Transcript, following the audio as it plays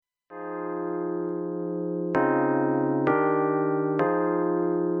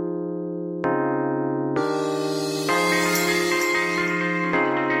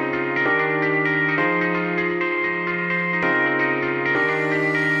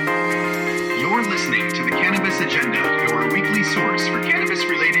listening to the Cannabis Agenda, your weekly source for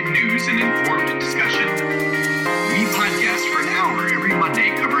cannabis-related news and informed discussion. We podcast for an hour every Monday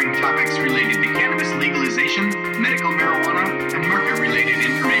covering topics related to cannabis legalization, medical marijuana, and market-related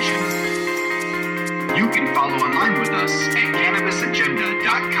information. You can follow online with us at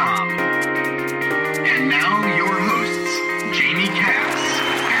cannabisagenda.com. And now your hosts, Jamie Cass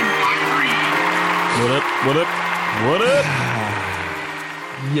and Buck Reed. What up? What up? What up?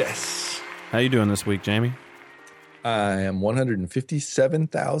 Yes. How you doing this week, Jamie? I am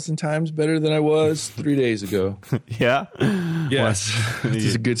 157,000 times better than I was 3 days ago. Yeah? Yes. This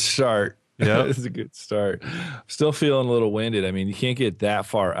is a good start. Yeah. This is a good start. Still feeling a little winded. I mean, you can't get that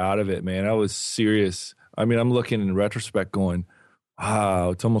far out of it, man. I was serious. I mean, I'm looking in retrospect going, wow,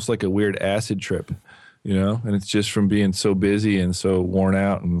 it's almost like a weird acid trip, you know? And it's just from being so busy and so worn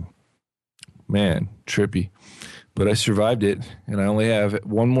out and, man, trippy. But I survived it, and I only have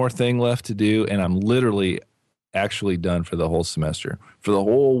one more thing left to do, and I'm literally actually done for the whole semester, for the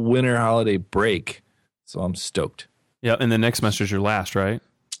whole winter holiday break. So I'm stoked. Yeah, and the next semester's your last, right?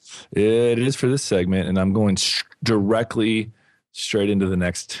 It is for this segment, and I'm going directly straight into the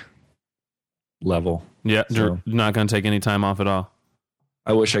next level. Yeah, So- you're not going to take any time off at all.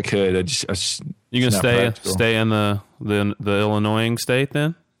 I wish I could. You going to it's not practical. stay in the Illinois state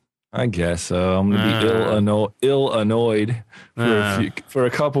then? I guess so. I'm going to be ill annoyed for a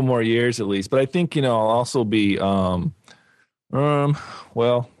couple more years at least. But I think, I'll also be, I'll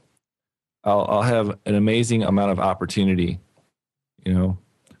have an amazing amount of opportunity,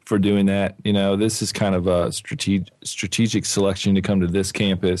 for doing that. This is kind of a strategic selection to come to this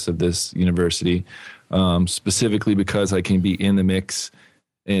campus of this university, specifically because I can be in the mix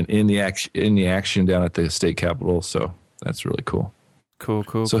and in the action down at the state capitol. So that's really cool.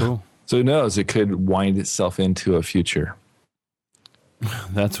 Cool. So who knows? It could wind itself into a future.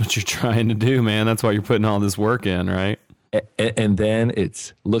 That's what you're trying to do, man. That's why you're putting all this work in, right? And then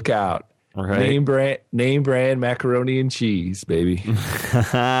it's look out. Right. Name brand macaroni and cheese, baby. You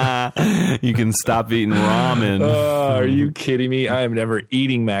can stop eating ramen. Oh, are you kidding me? I am never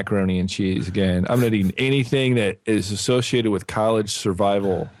eating macaroni and cheese again. I'm not eating anything that is associated with college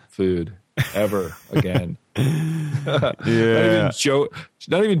survival food ever again. Yeah.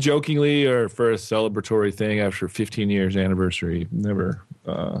 Not even jokingly or for a celebratory thing after 15 years anniversary. Never.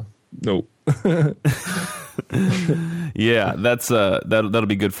 Nope. Yeah, that'll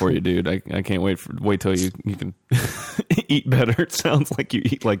be good for you, dude. I can't wait till you can eat better. It sounds like you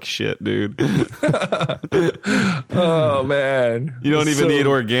eat like shit, dude. Oh man, you don't even eat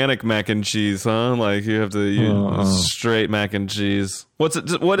organic mac and cheese, huh? Like you have to eat straight mac and cheese. What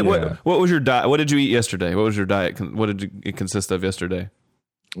was your diet? What did you eat yesterday? What was your diet? What did it consist of yesterday?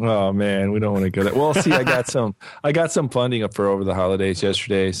 Oh man, we don't want to go there. Well, see, I got some funding up for over the holidays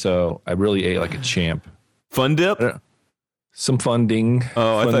yesterday, so I really ate like a champ. Fun dip? Some funding.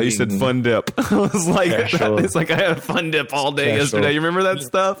 Oh, I thought you said fun dip. I was like, it's like I had a fun dip all day yesterday. You remember that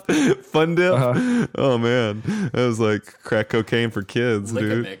stuff? Fun dip? Uh-huh. Oh man, that was like crack cocaine for kids,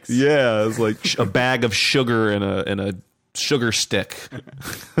 dude. Mix. Yeah, it was like a bag of sugar and a sugar stick.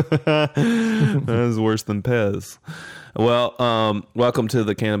 That was worse than Pez. Well, welcome to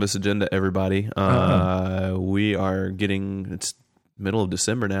the Cannabis Agenda, everybody. We are it's middle of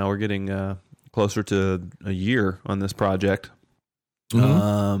December now. We're getting closer to a year on this project.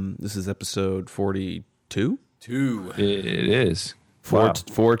 Mm-hmm. This is episode 42? It is.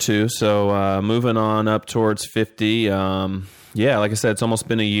 42. So moving on up towards 50. Yeah, like I said, it's almost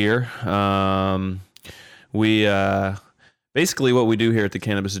been a year. We basically what we do here at the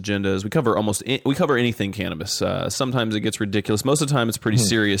Cannabis Agenda is we cover anything cannabis. Sometimes it gets ridiculous. Most of the time it's pretty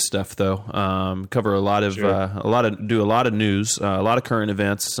serious stuff though. Cover a lot of news, a lot of current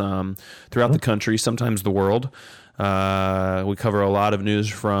events throughout the country, sometimes the world. We cover a lot of news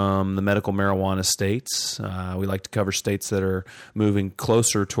from the medical marijuana states. We like to cover states that are moving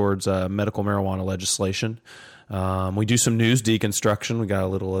closer towards medical marijuana legislation. We do some news deconstruction. We got a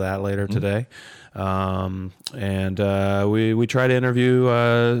little of that later today. And we try to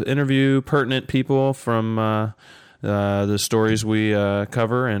interview pertinent people from the stories we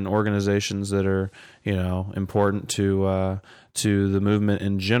cover and organizations that are important to the movement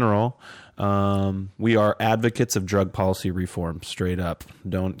in general. We are advocates of drug policy reform, straight up.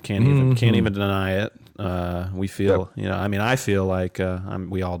 Can't even deny it. We feel, I feel like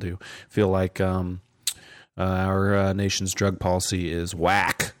we all do feel like our nation's drug policy is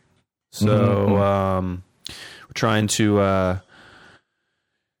whack. So we're trying to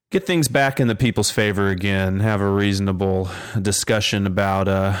get things back in the people's favor again, have a reasonable discussion about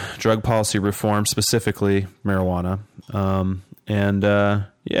drug policy reform, specifically marijuana. And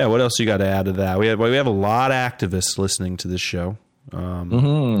what else you got to add to that? We have a lot of activists listening to this show,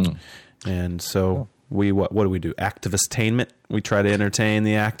 and so what do we do? Activist-tainment. We try to entertain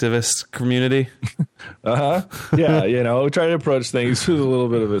the activist community. Yeah, we try to approach things with a little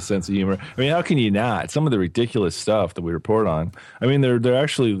bit of a sense of humor. I mean, how can you not? Some of the ridiculous stuff that we report on. I mean, they're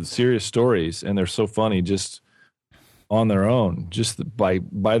actually serious stories, and they're so funny just on their own, just by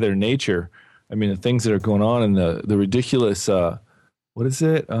their nature. I mean, the things that are going on in the ridiculous, what is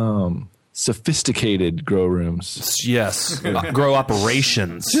it? Sophisticated grow rooms. Yes. Grow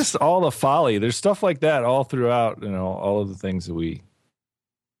operations. Just all the folly. There's stuff like that all throughout, all of the things that we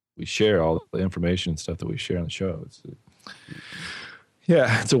share, all the information and stuff that we share on the show. It's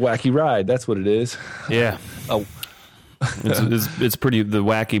a wacky ride. That's what it is. Yeah. Oh. It's pretty the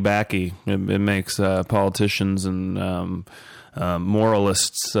wacky backy. It makes politicians and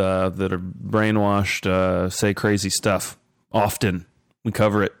moralists that are brainwashed say crazy stuff. Often we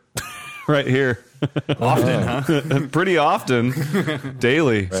cover it right here. Often, huh? Pretty often,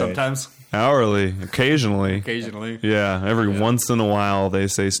 daily, right. Sometimes hourly, occasionally. Yeah, every once in a while they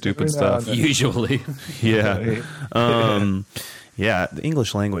say stupid stuff. Usually, yeah. Yeah, the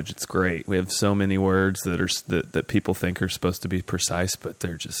English language, it's great. We have so many words that people think are supposed to be precise, but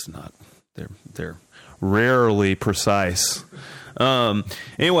they're just not. They're rarely precise.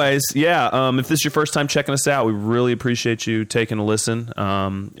 Anyways, if this is your first time checking us out, we really appreciate you taking a listen.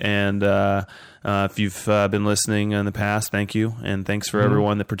 If you've been listening in the past, thank you. And thanks for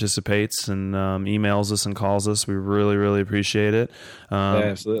everyone that participates and emails us and calls us. We really, really appreciate it.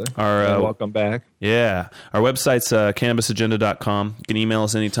 Absolutely. Welcome back. Yeah. Our website's cannabisagenda.com. You can email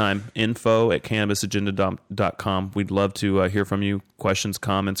us anytime, info@cannabisagenda.com. We'd love to hear from you. Questions,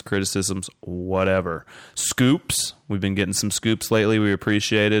 comments, criticisms, whatever. Scoops. We've been getting some scoops lately. We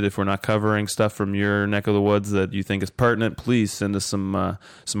appreciate it. If we're not covering stuff from your neck of the woods that you think is pertinent, please send us some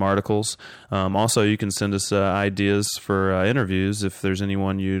articles. Also, you can send us ideas for interviews if there's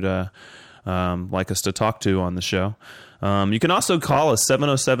anyone you'd like us to talk to on the show. You can also call us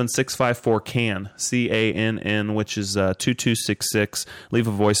 707-654-CAN, CANN, which is 2266. Leave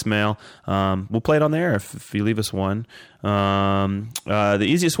a voicemail. We'll play it on the air if you leave us one. The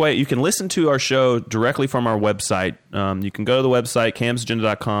easiest way, you can listen to our show directly from our website. You can go to the website,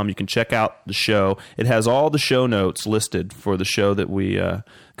 cannabisagenda.com. You can check out the show. It has all the show notes listed for the show that we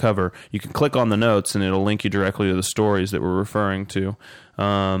cover. You can click on the notes, and it'll link you directly to the stories that we're referring to.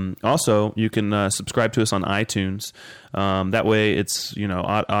 Also, you can subscribe to us on iTunes. That way, it's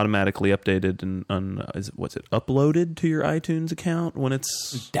automatically updated and uploaded to your iTunes account when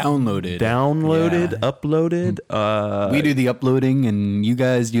it's downloaded, uploaded. We do the uploading, and you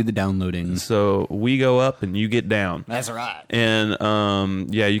guys do the downloading. So we go up, and you get down. That's right. And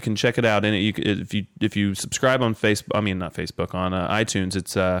you can check it out. And if you subscribe on Facebook, not Facebook, on iTunes,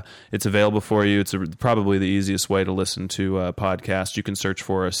 it's available for you. It's probably the easiest way to listen to podcasts. You can search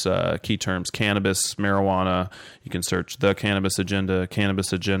for us key terms: cannabis, marijuana. You can search the Cannabis Agenda,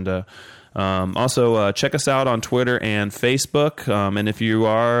 Cannabis Agenda. Also, check us out on Twitter and Facebook. And if you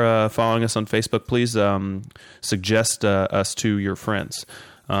are following us on Facebook, please suggest us to your friends.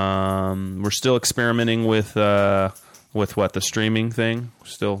 We're still experimenting with the streaming thing.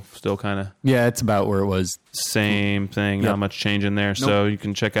 Still kind of it's about where it was. Same thing. Yep. Not much change in there. Nope. So you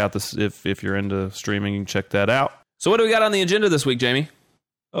can check out this if you're into streaming. You can check that out. So what do we got on the agenda this week, Jamie?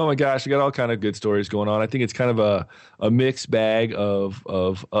 Oh my gosh, we got all kind of good stories going on. I think it's kind of a mixed bag of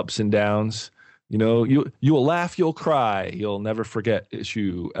ups and downs. You will laugh, you'll cry, you'll never forget.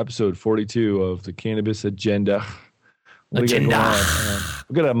 Episode 42 of the Cannabis Agenda. We got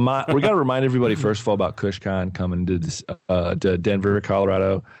to remind everybody first of all about KushCon coming to Denver,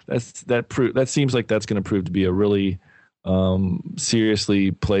 Colorado. That seems like that's going to prove to be a really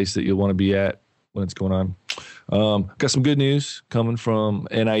seriously place that you'll want to be at when it's going on. Got some good news coming from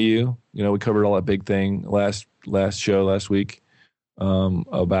NIU. We covered all that big thing last week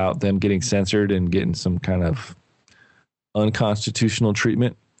about them getting censored and getting some kind of unconstitutional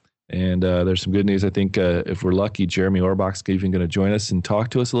treatment. And there's some good news. I think if we're lucky, Jeremy Orbach's even going to join us and talk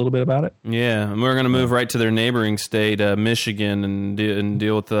to us a little bit about it. Yeah, and we're going to move right to their neighboring state, Michigan, and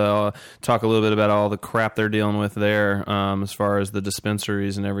deal with talk a little bit about all the crap they're dealing with there, as far as the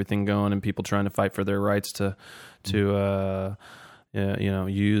dispensaries and everything going, and people trying to fight for their rights to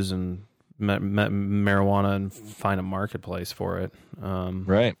use and marijuana and find a marketplace for it.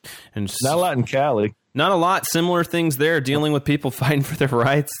 Right. And Not a lot in Cali. Not a lot. Similar things there, dealing with people fighting for their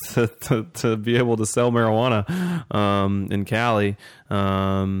rights to be able to sell marijuana in Cali.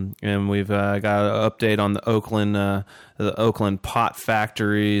 And we've got an update on the Oakland pot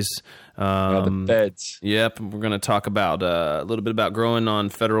factories. The feds. Yep. We're going to talk about a little bit about growing on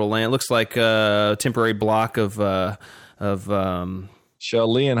federal land. Looks like a temporary block of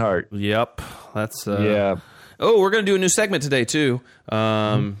Shell Leonhardt. Yep. That's yeah. Oh, we're going to do a new segment today, too.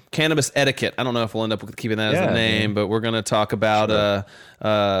 Cannabis etiquette. I don't know if we'll end up keeping that as the name, but we're going to talk about,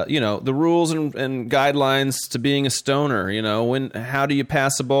 the rules and guidelines to being a stoner. How do you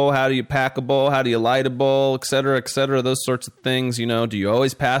pass a bowl? How do you pack a bowl? How do you light a bowl? Et cetera, those sorts of things. Do you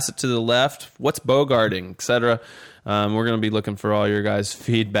always pass it to the left? What's bogarting, et cetera? We're going to be looking for all your guys'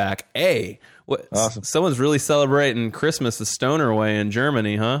 feedback. Hey, awesome. Someone's really celebrating Christmas the stoner way in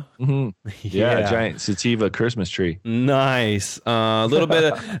Germany, huh? Mm-hmm. Yeah, giant sativa Christmas tree. Nice. A little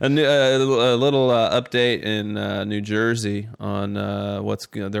bit of a little update in New Jersey on what's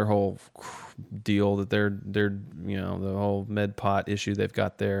their whole deal that they're the whole med pot issue they've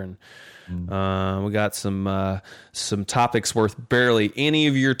got there, and we got some topics worth barely any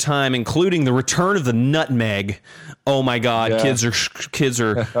of your time, including the return of the nutmeg. Oh my God, yeah. Kids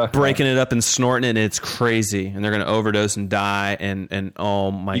are breaking it up and snorting it, and it's crazy, and they're going to overdose and die. And oh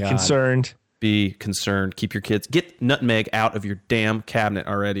my God, Be concerned. Keep your kids. Get nutmeg out of your damn cabinet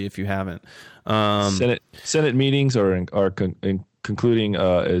already if you haven't. Senate meetings are concluding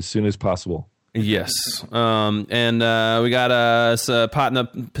as soon as possible. Yes. And we got a pot in the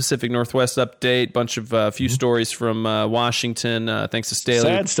Pacific Northwest update, bunch of few stories from Washington, thanks to Staley.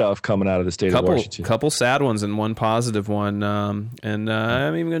 Sad stuff coming out of the state of Washington. Couple sad ones and one positive one. I'm even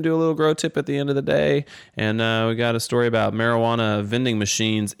going to do a little grow tip at the end of the day. And we got a story about marijuana vending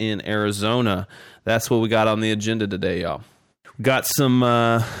machines in Arizona. That's what we got on the agenda today, y'all. We got some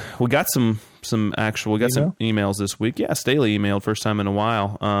emails this week. Yeah, Staley emailed first time in a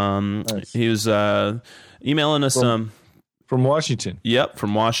while. Nice. He was emailing us from Washington. Yep,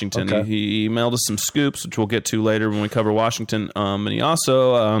 from Washington. Okay. He emailed us some scoops, which we'll get to later when we cover Washington. And he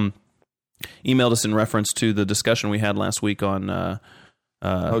also emailed us in reference to the discussion we had last week on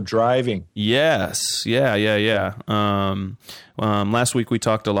driving. Yes. Yeah. Last week we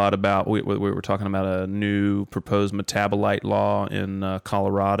talked a lot about, we were talking about a new proposed metabolite law in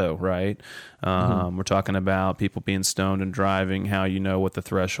Colorado, right? We're talking about people being stoned and driving, how you know what the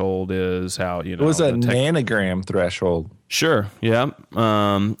threshold is, how, It was a nanogram threshold. Sure. Yeah.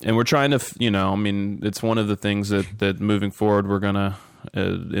 And we're trying to, it's one of the things that moving forward, we're going to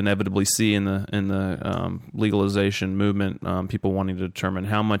inevitably see in the legalization movement, people wanting to determine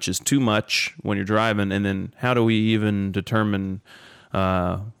how much is too much when you're driving, and then how do we even determine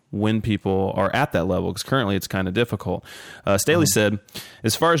when people are at that level, because currently it's kind of difficult. Staley said,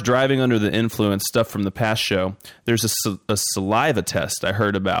 as far as driving under the influence, stuff from the past show, there's a saliva test I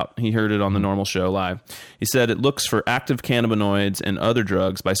heard about. He heard it on the normal show live. He said it looks for active cannabinoids and other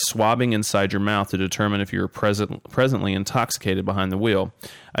drugs by swabbing inside your mouth to determine if you're presently intoxicated behind the wheel.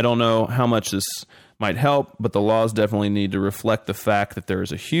 I don't know how much this might help, but the laws definitely need to reflect the fact that there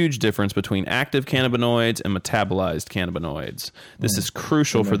is a huge difference between active cannabinoids and metabolized cannabinoids. This is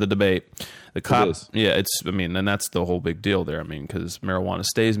crucial for the debate. The cop, and that's the whole big deal there. Because marijuana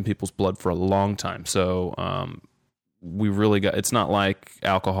stays in people's blood for a long time. So, we really it's not like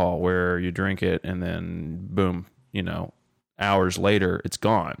alcohol where you drink it and then boom, hours later it's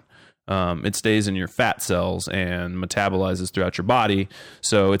gone. It stays in your fat cells and metabolizes throughout your body.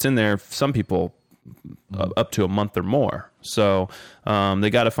 So it's in there. Some people up to a month or more. So they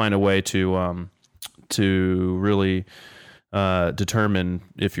got to find a way to really determine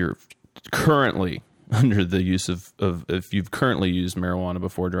if you're currently under the use of if you've currently used marijuana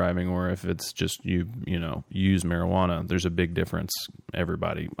before driving, or if it's just use marijuana. There's a big difference.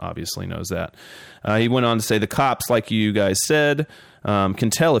 Everybody obviously knows that. He went on to say the cops, like you guys said, can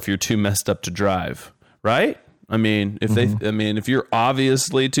tell if you're too messed up to drive, right? If you're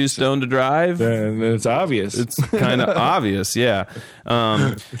obviously too stoned to drive, then it's obvious. It's kind of obvious, yeah.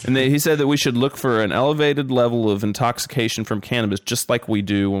 He said that we should look for an elevated level of intoxication from cannabis, just like we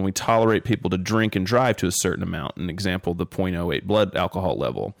do when we tolerate people to drink and drive to a certain amount. An example, the 0.08 blood alcohol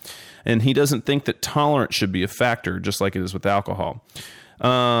level. And he doesn't think that tolerance should be a factor, just like it is with alcohol.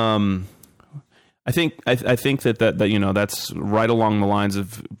 I think that that's right along the lines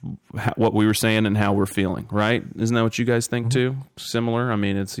of what we were saying and how we're feeling, right? Isn't that what you guys think too? Similar.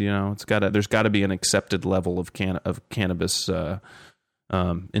 It's there's got to be an accepted level of cannabis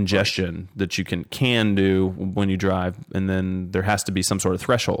ingestion that you can do when you drive, and then there has to be some sort of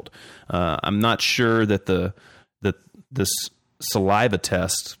threshold. I'm not sure that this saliva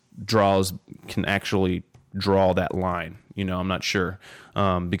test can actually draw that line. I'm not sure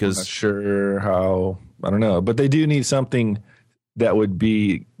because I'm not sure how. I don't know, but they do need something that would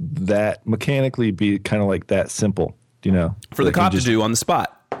be that mechanically be kind of like that simple, for the cop to do on the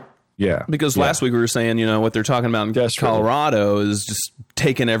spot. Yeah. Because last week we were saying, what they're talking about in Colorado is just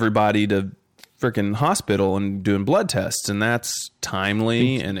taking everybody to freaking hospital and doing blood tests. And that's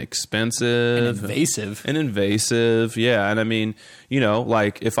timely and expensive. And invasive. Yeah. And I mean,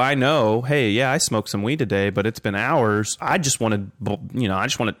 like if I know, hey, yeah, I smoked some weed today, but it's been hours. I just wanted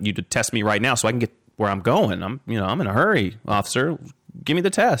you to test me right now so I can get where I'm going. I'm in a hurry, officer. Give me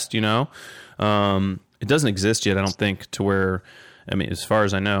the test, It doesn't exist yet, I don't think, to where, I mean, as far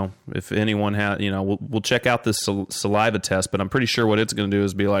as I know, if anyone has, we'll check out this saliva test, but I'm pretty sure what it's going to do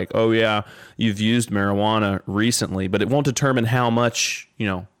is be like, oh yeah, you've used marijuana recently, but it won't determine how much,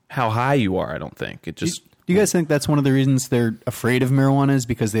 how high you are. I don't think it just. Do you guys think that's one of the reasons they're afraid of marijuana is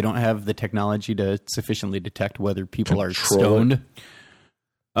because they don't have the technology to sufficiently detect whether people are stoned?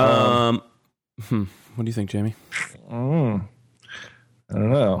 What do you think, Jamie? I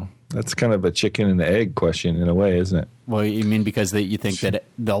don't know. That's kind of a chicken and the egg question in a way, isn't it? Well, you mean because you think that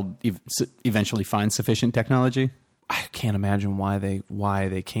they'll eventually find sufficient technology? I can't imagine why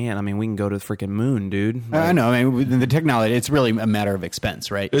they can't. I mean, we can go to the freaking moon, dude. I know. I mean, the technology, it's really a matter of expense,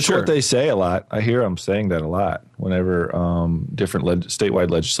 right? It's what they say a lot. I hear them saying that a lot whenever different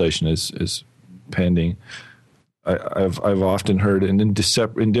statewide legislation is pending. I've often heard, and in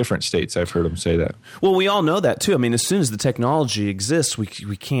different states, I've heard them say that. Well, we all know that too. I mean, as soon as the technology exists, we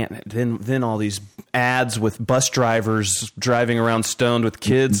can't. Then all these ads with bus drivers driving around stoned with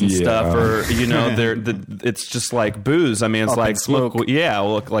kids and stuff, or it's just like booze. I mean, it's like smoke.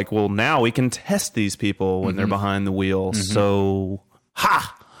 Well, now we can test these people when they're behind the wheel. So,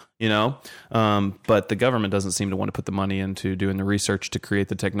 but the government doesn't seem to want to put the money into doing the research to create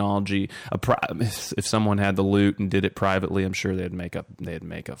the technology. If someone had the loot and did it privately, I'm sure they'd make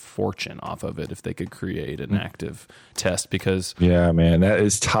a fortune off of it if they could create an active test. Because man, that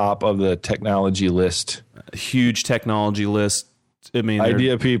is top of the technology list. A huge technology list. I mean,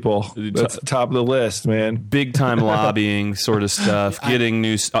 idea people. That's top of the list, man. Big time lobbying sort of stuff. Getting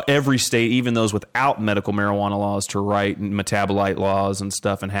every state, even those without medical marijuana laws, to write metabolite laws and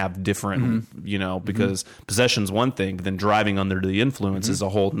stuff and have different, because possession's one thing, but then driving under the influence is a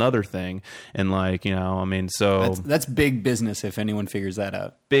whole nother thing. And so that's big business if anyone figures that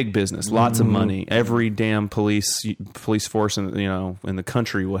out. Big business, lots of money. Every damn police force in the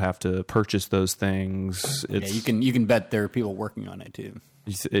country will have to purchase those things. You can bet there are people working on it too.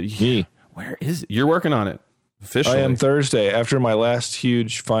 Where is it? You're working on it officially? I am Thursday after my last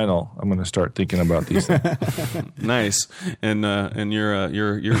huge final. I'm going to start thinking about these things. Nice. And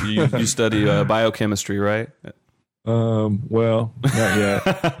you study biochemistry, right? Well, not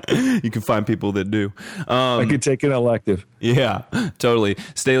yet. You can find people that do. I could take an elective. Yeah, totally.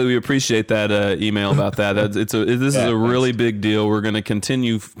 Staley, we appreciate that email about that. This is a really big deal. We're going to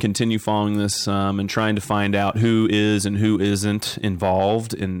continue following this and trying to find out who is and who isn't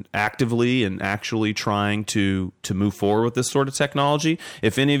involved in actively and actually trying to move forward with this sort of technology.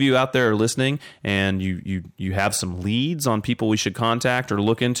 If any of you out there are listening and you have some leads on people we should contact or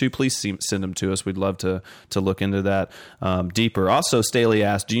look into, please send them to us. We'd love to look into that deeper. Also, Staley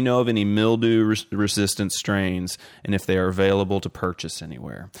asked, do you know of any mildew resistant strains and if they are available to purchase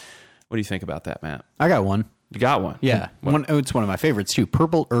anywhere? What do you think about that, Matt? I got one. You got one? Yeah. It's one of my favorites too.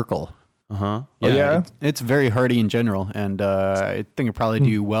 Purple Urkel. Uh-huh. Yeah. It's very hardy in general, and I think it'll probably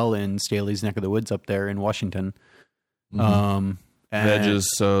do well in Staley's neck of the woods up there in Washington. Veg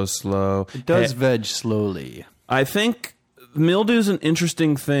so slow. It does veg slowly. I think mildew's an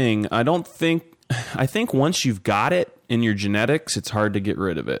interesting thing. I think once you've got it in your genetics, it's hard to get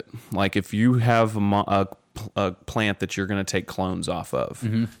rid of it. Like if you have a plant that you're going to take clones off of,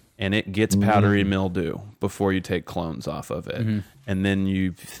 and it gets powdery mildew before you take clones off of it, and then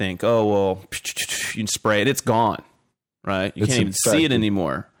you think, oh, well, you spray it, it's gone, right? You can't even see it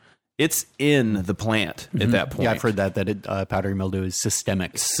anymore. It's in the plant at that point. Yeah, I've heard that powdery mildew is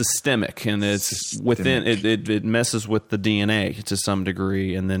systemic. And it's within it messes with the DNA to some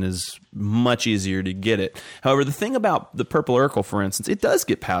degree, and then is much easier to get it. However, the thing about the purple Urkel, for instance, it does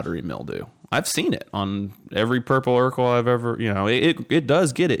get powdery mildew. I've seen it on every purple Urkel I've ever, it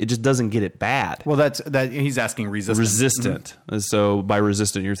does get it. It just doesn't get it bad. Well, that he's asking resistant. So by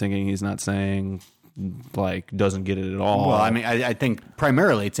resistant, you're thinking he's not saying like doesn't get it at all. Well, I mean, I think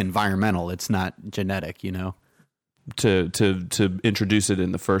primarily it's environmental. It's not genetic, to introduce it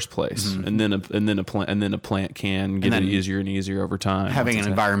in the first place, and then a plant can get it easier and easier over time. Having an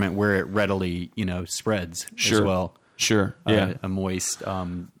environment where it readily spreads as well. Sure. Yeah. A moist,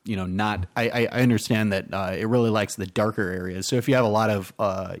 not. I understand that it really likes the darker areas. So if you have a lot of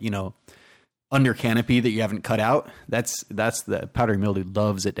under canopy that you haven't cut out, that's the powdery mildew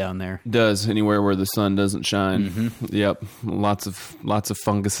loves it down there. Does anywhere where the sun doesn't shine. Yep. Lots of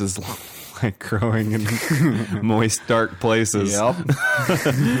funguses like growing in moist, dark places. Yep.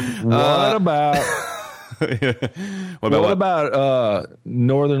 What about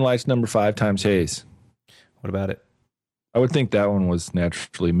Northern Lights number 5 times haze? What about it? I would think that one was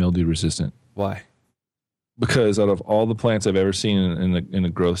naturally mildew resistant. Why? Because out of all the plants I've ever seen in a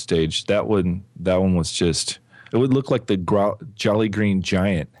growth stage, that one was just, it would look like the Jolly Green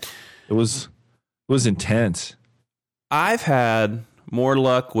Giant. It was intense. I've had more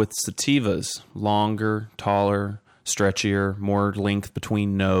luck with sativas, longer, taller, stretchier, more length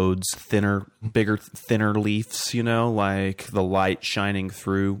between nodes, thinner leaves, like the light shining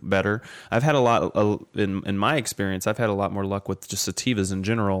through better. I've had a lot in my experience, I've had a lot more luck with just sativas in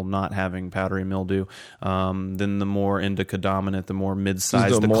general not having powdery mildew than the more indica dominant, the more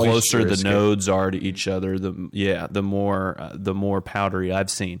mid-sized, the closer the nodes are to each other, the more powdery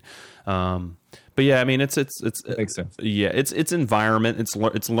I've seen. But yeah, I mean, it's makes sense. Yeah, it's environment.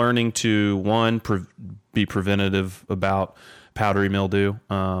 It's learning to be preventative about powdery mildew,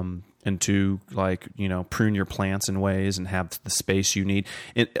 and to prune your plants in ways and have the space you need.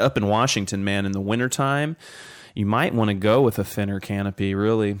 Up in Washington, man, in the wintertime, you might want to go with a thinner canopy.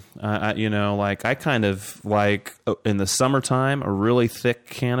 Really, I kind of like in the summertime a really thick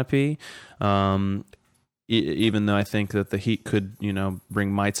canopy. Even though I think that the heat could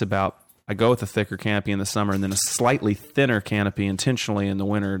bring mites about. I go with a thicker canopy in the summer and then a slightly thinner canopy intentionally in the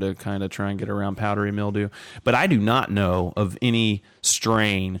winter to kind of try and get around powdery mildew. But I do not know of any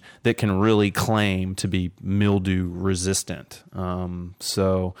strain that can really claim to be mildew resistant.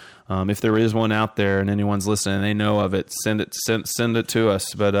 So if there is one out there and anyone's listening and they know of it, send it to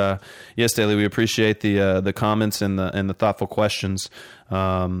us. But yes, Daly, we appreciate the comments and the thoughtful questions.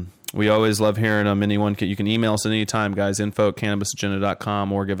 We always love hearing them. You can email us at any time, guys,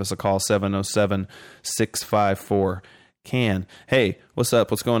 info@cannabisagenda.com, or give us a call, 707-654-CAN. Hey, what's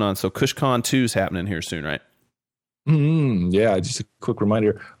up? What's going on? So KushCon 2 is happening here soon, right? Yeah, just a quick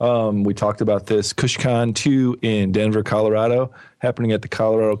reminder. We talked about this. KushCon 2 in Denver, Colorado, happening at the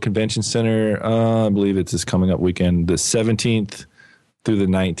Colorado Convention Center. I believe it's this coming up weekend, the 17th through the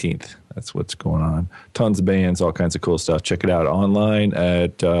 19th. That's what's going on. Tons of bands, all kinds of cool stuff. Check it out online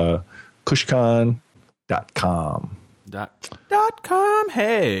at kushcon.com. .com.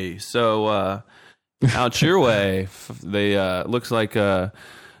 Hey, so out your way. They looks like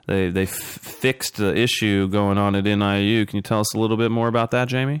they fixed the issue going on at NIU. Can you tell us a little bit more about that,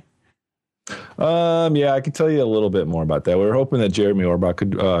 Jamie? Yeah, I can tell you a little bit more about that. We were hoping that Jeremy Orbach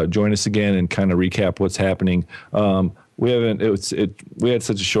could join us again and kind of recap what's happening. We haven't. We had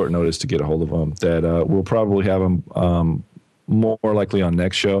such a short notice to get a hold of him that we'll probably have him more likely on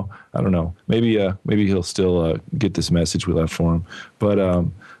next show. I don't know. Maybe he'll still get this message we left for him. But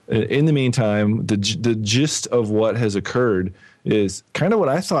in the meantime, the gist of what has occurred is kind of what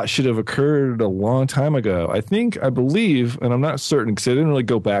I thought should have occurred a long time ago. I believe, and I'm not certain because I didn't really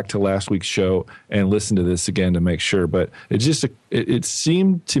go back to last week's show and listen to this again to make sure, but it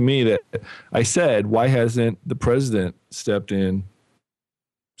seemed to me that I said, why hasn't the president stepped in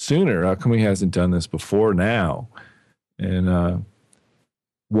sooner? How come he hasn't done this before now? And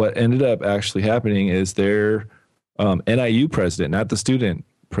what ended up actually happening is their NIU president, not the student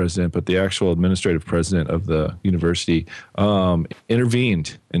president, but the actual administrative president of the university,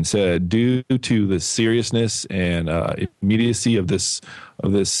 intervened and said, due to the seriousness and immediacy of the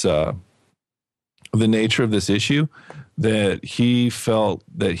nature of this issue, that he felt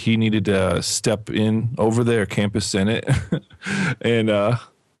that he needed to step in over their campus senate, and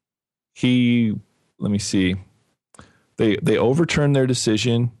they overturned their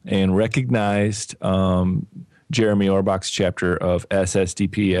decision and recognized Jeremy Orbach's chapter of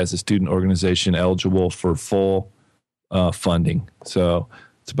SSDP as a student organization eligible for full funding. So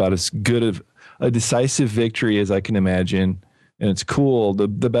it's about as good of a decisive victory as I can imagine. And it's cool. The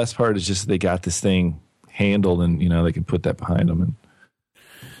best part is just they got this thing handled and, they can put that behind them. And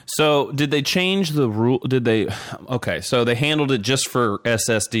so did they change the rule? Okay. So they handled it just for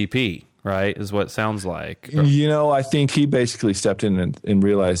SSDP. right? Is what it sounds like. I think he basically stepped in and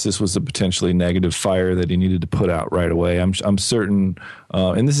realized this was a potentially negative fire that he needed to put out right away. I'm certain,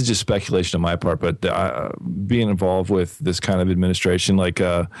 and this is just speculation on my part, but being involved with this kind of administration, like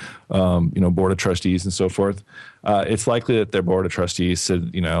board of trustees and so forth, it's likely that their board of trustees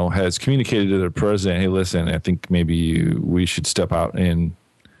said, has communicated to their president, hey, listen, I think maybe we should step out and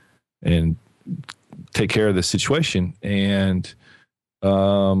take care of this situation. And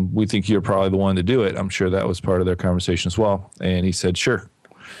we think you're probably the one to do it. I'm sure that was part of their conversation as well. And he said, sure.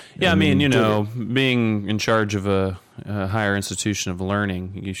 Yeah, being in charge of a higher institution of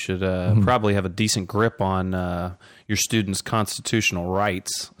learning, you should probably have a decent grip on your students' constitutional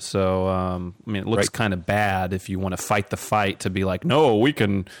rights. So, it looks kind of bad if you want to fight the fight to be like, no, we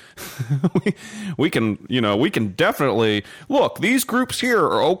can, we can definitely look. These groups here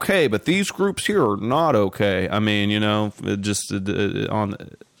are okay, but these groups here are not okay. It just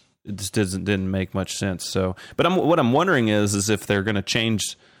didn't make much sense. So, but what I'm wondering is if they're going to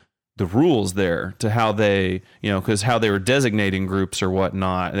change the rules there to how they, because how they were designating groups or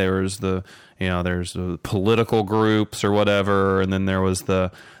whatnot. There was there's the political groups or whatever, and then there was there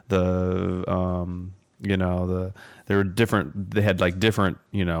were different. They had like different,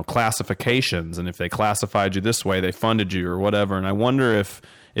 classifications, and if they classified you this way, they funded you or whatever. And I wonder if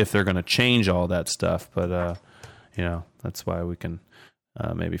they're going to change all that stuff. But that's why we can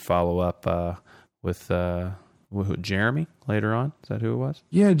maybe follow up with Jeremy later on. Is that who it was?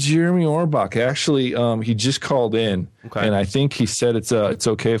 Yeah, Jeremy Orbach. Actually, he just called in, and I think he said it's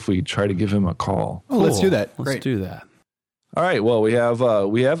okay if we try to give him a call. Oh, cool. Let's do that. Let's do that. All right. Well, we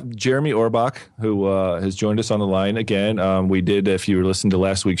have Jeremy Orbach, who has joined us on the line again. We did, if you were listening to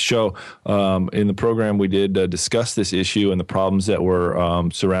last week's show, in the program, we did discuss this issue and the problems that were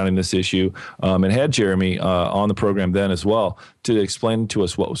surrounding this issue, and had Jeremy on the program then as well to explain to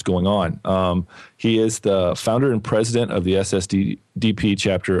us what was going on. He is the founder and president of the SSDP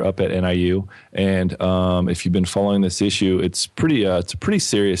chapter up at NIU, and if you've been following this issue, it's a pretty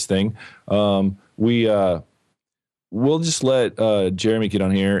serious thing. We'll just let Jeremy get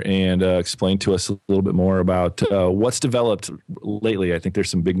on here and explain to us a little bit more about what's developed lately. I think there's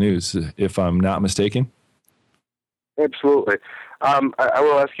some big news, if I'm not mistaken. Absolutely. I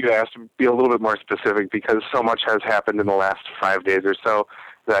will ask you to be a little bit more specific because so much has happened in the last 5 days or so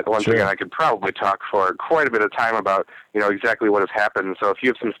that once again I could probably talk for quite a bit of time about exactly what has happened. So if you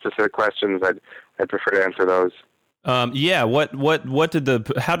have some specific questions, I'd prefer to answer those. How did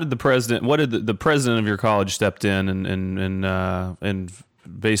the president of your college stepped in and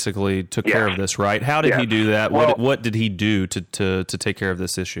basically took care of this, right? How did he do that? Well, what did he do to take care of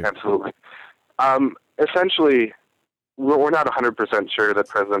this issue? Absolutely. Essentially, we're not 100% sure that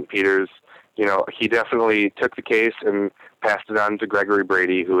President Peters, he definitely took the case and passed it on to Gregory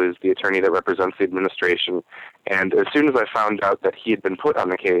Brady, who is the attorney that represents the administration. And as soon as I found out that he had been put on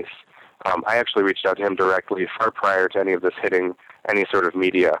the case, I actually reached out to him directly far prior to any of this hitting any sort of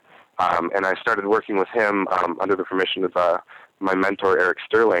media. And I started working with him under the permission of my mentor, Eric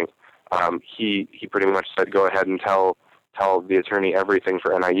Sterling. He pretty much said, go ahead and tell the attorney everything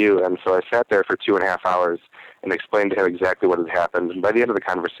for NIU. And so I sat there for 2.5 hours and explained to him exactly what had happened. And by the end of the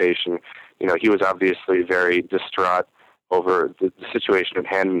conversation, he was obviously very distraught over the situation at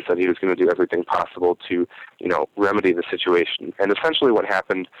hand and said he was going to do everything possible to, remedy the situation. And essentially what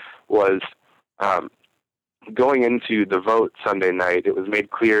happened was going into the vote Sunday night, it was made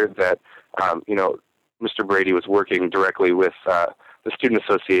clear that, Mr. Brady was working directly with the Student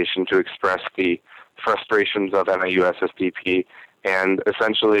Association to express the frustrations of NIU SSDP. And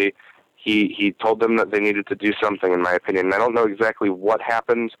essentially he told them that they needed to do something, in my opinion. And I don't know exactly what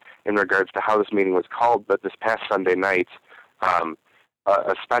happened in regards to how this meeting was called, but this past Sunday night,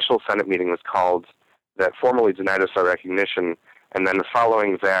 a special Senate meeting was called that formally denied us our recognition. And then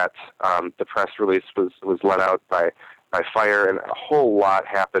following that, the press release was let out by fire, and a whole lot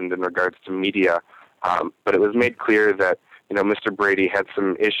happened in regards to media. But it was made clear that, Mr. Brady had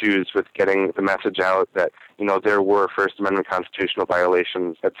some issues with getting the message out that, there were First Amendment constitutional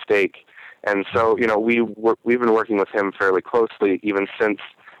violations at stake. And so, we've been working with him fairly closely even since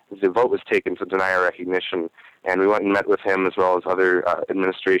the vote was taken to deny our recognition. And we went and met with him as well as other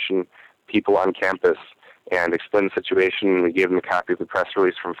administration people on campus and explained the situation. We gave him a copy of the press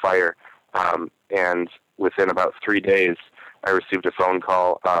release from Fire. And within about 3 days, I received a phone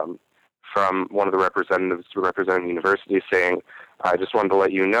call from one of the representatives representing the university saying, I just wanted to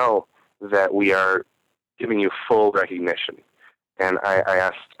let you know that we are giving you full recognition. And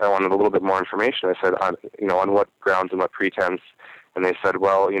I wanted a little bit more information. I said, on what grounds and what pretense? And they said,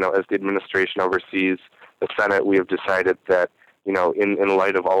 well, as the administration oversees the Senate, we have decided that in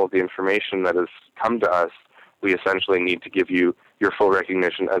light of all of the information that has come to us, we essentially need to give you your full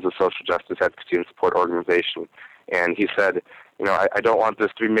recognition as a social justice advocacy and support organization. And he said, I don't want this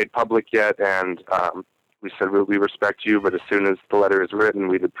to be made public yet, and we said, we respect you, but as soon as the letter is written,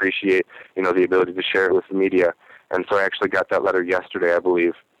 we'd appreciate, the ability to share it with the media. And so I actually got that letter yesterday, I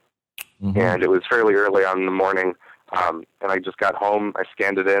believe. Mm-hmm. And it was fairly early on in the morning, and I just got home, I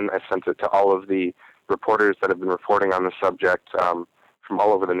scanned it in, I sent it to all of the reporters that have been reporting on the subject from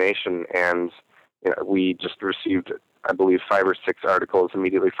all over the nation, and we just received, I believe, 5 or 6 articles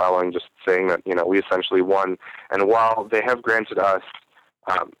immediately following, just saying that, we essentially won. And while they have granted us,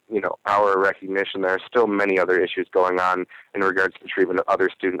 our recognition, there are still many other issues going on in regards to the treatment of other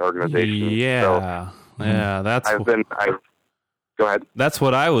student organizations. Yeah, Go ahead. That's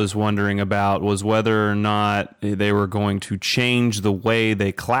what I was wondering about, was whether or not they were going to change the way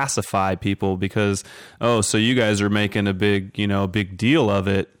they classify people, because, so you guys are making a big deal of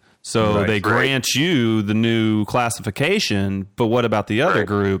it. So they grant you the new classification, but what about the other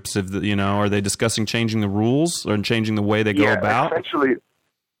groups? If are they discussing changing the rules or changing the way they go about? Essentially,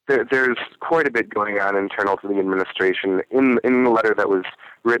 there's quite a bit going on internal to the administration. In the letter that was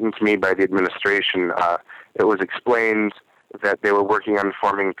written to me by the administration, it was explained that they were working on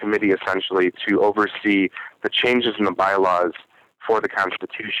forming a committee essentially to oversee the changes in the bylaws for the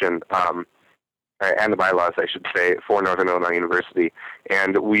Constitution, and the bylaws, I should say, for Northern Illinois University.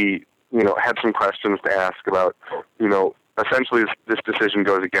 And we, had some questions to ask about, essentially this decision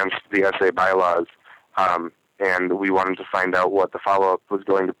goes against the SA bylaws, and we wanted to find out what the follow-up was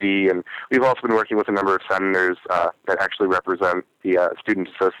going to be. And we've also been working with a number of senators that actually represent the Student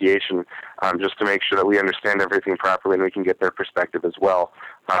Association, just to make sure that we understand everything properly and we can get their perspective as well.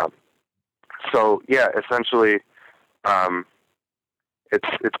 Essentially,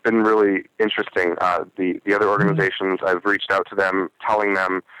 it's been really interesting. The other organizations, I've reached out to them, telling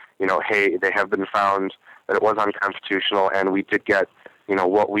them, hey, they have been found that it was unconstitutional, and we did get,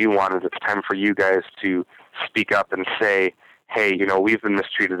 what we wanted. It's time for you guys to speak up and say, hey, we've been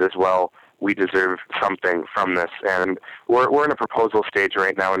mistreated as well. We deserve something from this. And we're in a proposal stage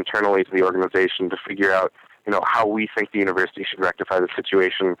right now internally to the organization to figure out, how we think the university should rectify the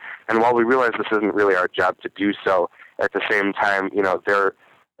situation. And while we realize this isn't really our job to do so, at the same time,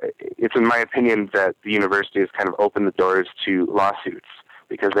 it's in my opinion that the university has kind of opened the doors to lawsuits,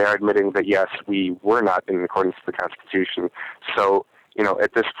 because they are admitting that, yes, we were not in accordance to the Constitution. So,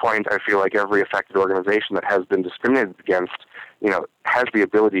 at this point, I feel like every affected organization that has been discriminated against, has the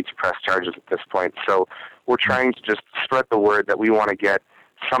ability to press charges at this point. So we're trying to just spread the word that we want to get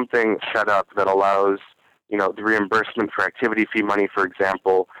something set up that allows, the reimbursement for activity fee money, for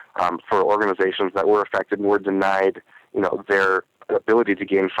example, for organizations that were affected and were denied, their ability to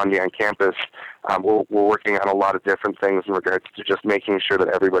gain funding on campus. We're working on a lot of different things in regards to just making sure that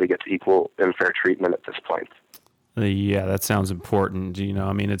everybody gets equal and fair treatment at this point. Yeah, that sounds important.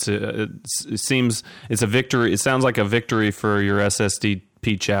 It seems it's a victory. It sounds like a victory for your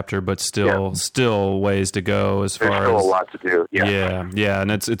SSDP chapter, but still ways to go as far as. There's still a lot to do. Yeah,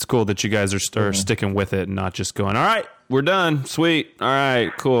 and it's cool that you guys are sticking with it and not just going, all right, we're done, sweet, all right,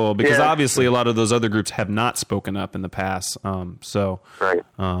 cool. Because obviously a lot of those other groups have not spoken up in the past. It's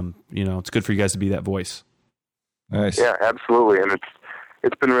good for you guys to be that voice. Nice. Yeah, absolutely, and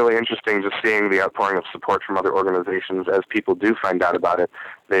it's been really interesting just seeing the outpouring of support from other organizations as people do find out about it.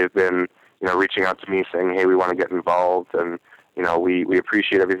 They've been, reaching out to me saying, hey, we want to get involved, and, we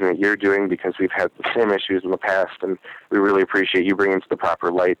appreciate everything that you're doing because we've had the same issues in the past, and we really appreciate you bringing it to the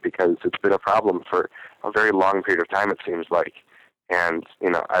proper light because it's been a problem for a very long period of time, it seems like. And,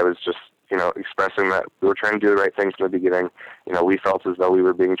 I was just, expressing that we were trying to do the right things from the beginning. We felt as though we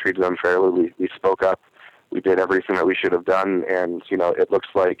were being treated unfairly. We spoke up. We did everything that we should have done, and, it looks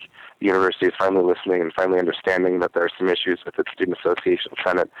like the university is finally listening and finally understanding that there are some issues with its Student Association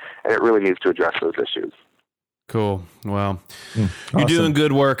Senate, and it really needs to address those issues. Cool. Well, You're doing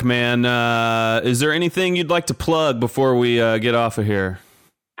good work, man. Is there anything you'd like to plug before we get off of here?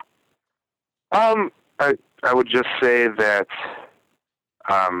 I would just say that,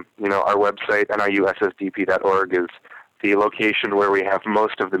 our website, niussdp.org, is the location where we have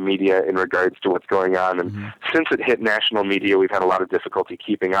most of the media in regards to what's going on. And since it hit national media, we've had a lot of difficulty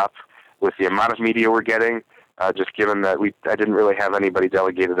keeping up with the amount of media we're getting, just given that I didn't really have anybody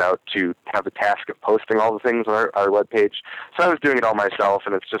delegated out to have the task of posting all the things on our webpage. So I was doing it all myself,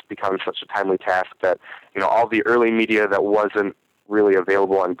 and it's just become such a timely task that, all the early media that wasn't really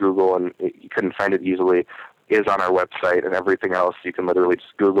available on Google and you couldn't find it easily is on our website, and everything else you can literally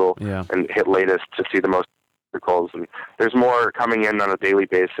just Google and hit latest to see the most articles, and there's more coming in on a daily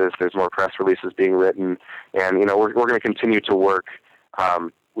basis. There's more press releases being written, and we're going to continue to work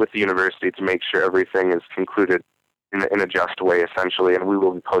with the university to make sure everything is concluded in a just way, essentially. And we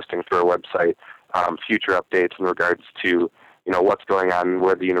will be posting through our website future updates in regards to what's going on,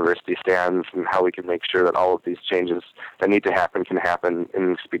 where the university stands, and how we can make sure that all of these changes that need to happen can happen in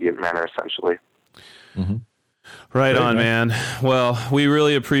an expedient manner, essentially. Mm-hmm. Right on, man. Well, we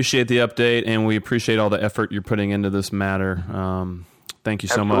really appreciate the update, and we appreciate all the effort you're putting into this matter. Thank you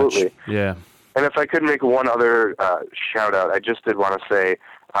so Absolutely. much. Yeah. And if I could make one other shout out, I just did want to say,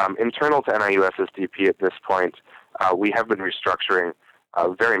 internal to NIU SSDP at this point, we have been restructuring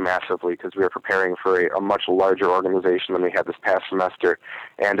very massively because we are preparing for a much larger organization than we had this past semester.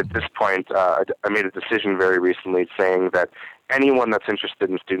 And at this point, I made a decision very recently saying that anyone that's interested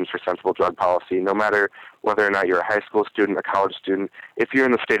in Students for Sensible Drug Policy, no matter whether or not you're a high school student, a college student, if you're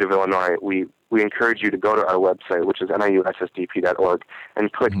in the state of Illinois, we encourage you to go to our website, which is niussdp.org,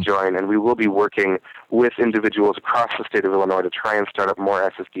 and click join. And we will be working with individuals across the state of Illinois to try and start up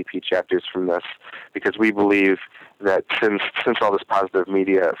more SSDP chapters from this, because we believe that since all this positive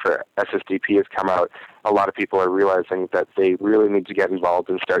media for SSDP has come out, a lot of people are realizing that they really need to get involved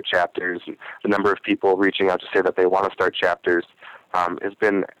and start chapters. And the number of people reaching out to say that they want to start chapters has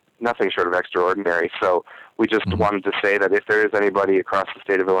been nothing short of extraordinary. So we just wanted to say that if there is anybody across the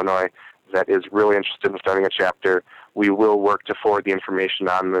state of Illinois that is really interested in starting a chapter, we will work to forward the information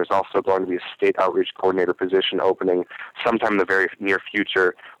on. There's also going to be a state outreach coordinator position opening sometime in the very near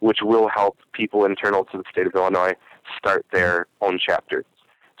future, which will help people internal to the state of Illinois start their own chapters.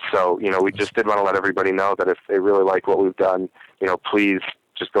 So, we just did want to let everybody know that if they really like what we've done, please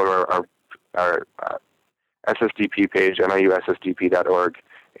just go to our SSDP page, niussdp.org,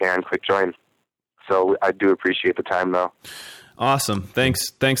 and click join. So I do appreciate the time, though. Awesome.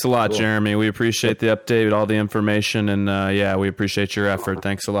 Thanks a lot, Jeremy. We appreciate the update, all the information, and we appreciate your effort.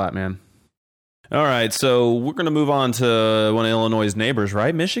 Thanks a lot, man. All right, so we're going to move on to one of Illinois' neighbors,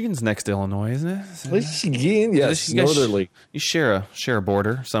 right? Michigan's next to Illinois, isn't it? Michigan, yes, northerly. You share a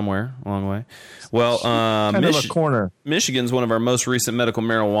border somewhere along the way. Well, kind of a corner. Michigan's one of our most recent medical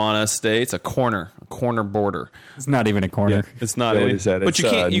marijuana states. A corner border. It's not even a corner. Yeah, it's not. What is that? But you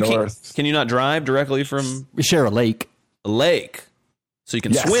can't. North. Can you not drive directly from? We share a lake. A lake, so you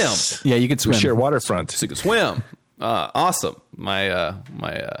can swim. Yeah, you can swim. We share waterfront. So you can swim. Awesome. My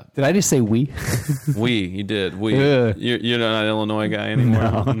Did I just say we? You did. You're not an Illinois guy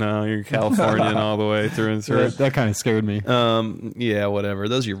anymore. No, you're Californian all the way through and through. That kind of scared me. Yeah, whatever.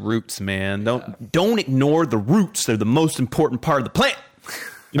 Those are your roots, man. Don't ignore the roots. They're the most important part of the plant.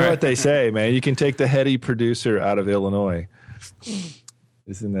 You know what they say, man? You can take the heady producer out of Illinois.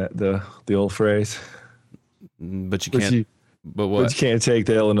 Isn't that the old phrase? But you can't. But what? But you can't take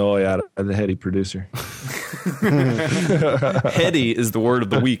the Illinois out of the heady producer. Heady is the word of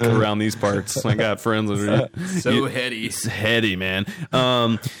the week around these parts. I got friends that are so heady. It's heady, man.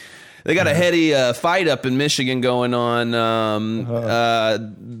 They got a heady fight up in Michigan going on.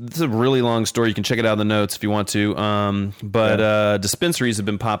 It's a really long story. You can check it out in the notes if you want to. But dispensaries have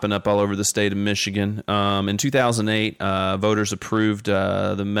been popping up all over the state of Michigan. In 2008, voters approved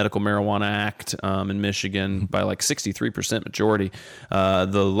the Medical Marijuana Act in Michigan by like 63% majority.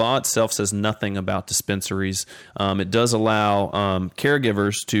 The law itself says nothing about dispensaries. It does allow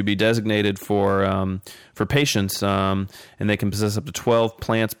caregivers to be designated for patients, and they can possess up to 12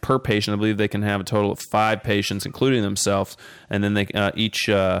 plants per patient. I believe they can have a total of 5 patients, including themselves, and then they each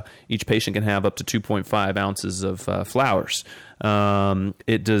patient can have up to 2.5 ounces of flowers.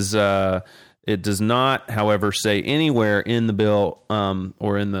 It does not, however, say anywhere in the bill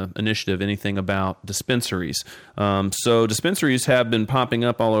or in the initiative anything about dispensaries. So dispensaries have been popping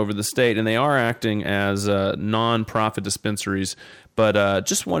up all over the state, and they are acting as non-profit dispensaries. But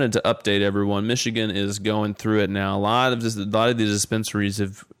just wanted to update everyone. Michigan is going through it now. A lot of these dispensaries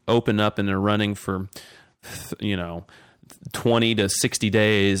have opened up and are running for, 20 to 60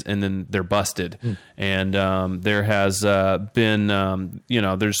 days, and then they're busted. And there has been,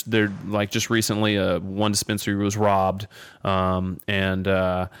 there like just recently, one dispensary was robbed, and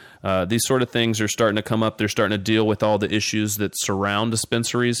these sort of things are starting to come up. They're starting to deal with all the issues that surround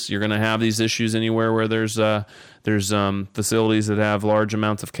dispensaries. You're going to have these issues anywhere where there's facilities that have large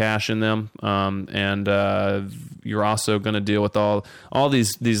amounts of cash in them, and you're also going to deal with all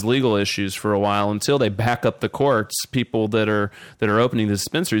these legal issues for a while until they back up the courts. People that are opening the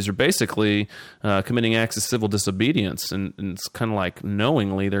dispensaries are basically committing acts of civil disobedience, and it's kind of like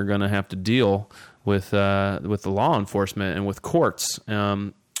knowingly they're going to have to deal with the law enforcement and with courts.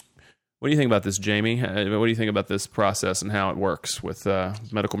 What do you think about this, Jamie? What do you think about this process and how it works with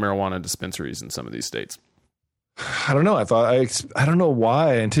medical marijuana dispensaries in some of these states? I don't know. I don't know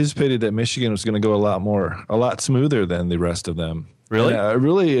why I anticipated that Michigan was going to go a lot smoother than the rest of them. Really?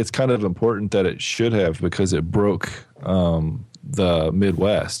 Really, it's kind of important that it should have, because it broke the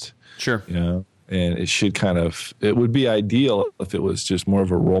Midwest. Sure. You know, and it would be ideal if it was just more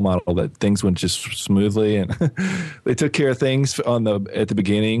of a role model, that things went just smoothly and they took care of things at the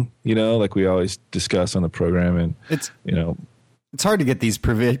beginning, you know, like we always discuss on the program. And It's it's hard to get these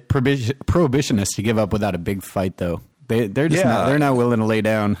prohibitionists to give up without a big fight, though. They're just not willing to lay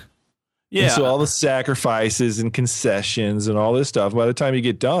down. Yeah. And so all the sacrifices and concessions and all this stuff, by the time you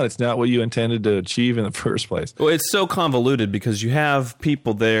get done, it's not what you intended to achieve in the first place. Well, it's so convoluted because you have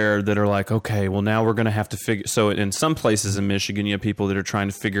people there that are like, okay, well, now we're going to have to figure. So in some places in Michigan, you have people that are trying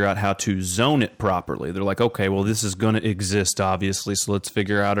to figure out how to zone it properly. They're like, okay, well, this is going to exist, obviously. So let's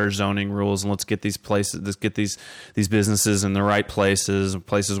figure out our zoning rules and let's get these places, let's get these businesses in the right places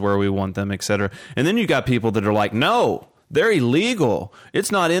where we want them, et cetera. And then you got people that are like, no, they're illegal.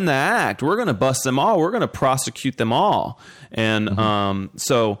 It's not in the act. We're going to bust them all. We're going to prosecute them all. And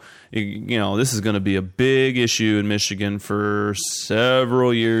so, you know, this is going to be a big issue in Michigan for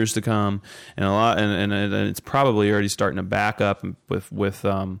several years to come, and it's probably already starting to back up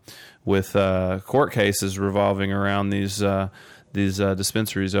with court cases revolving around these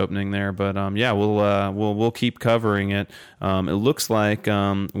dispensaries opening there. But we'll keep covering it. It looks like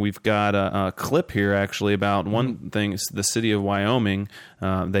we've got a clip here actually about one thing. It's the city of Wyoming.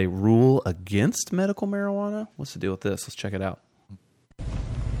 They rule against medical marijuana. What's the deal with this? Let's check it out.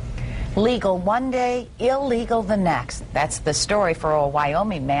 Legal one day, illegal the next. That's the story for a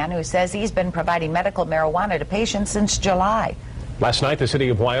Wyoming man who says he's been providing medical marijuana to patients since July. Last night, the city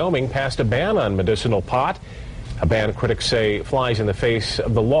of Wyoming passed a ban on medicinal pot. A ban critics say flies in the face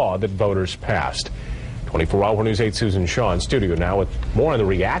of the law that voters passed. 24-Hour News 8 Susan Shaw in studio now with more on the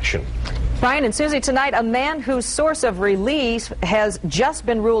reaction. Brian and Susie, tonight a man whose source of release has just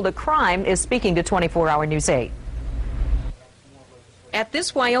been ruled a crime is speaking to 24-Hour News 8. At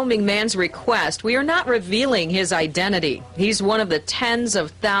this Wyoming man's request, we are not revealing his identity. He's one of the tens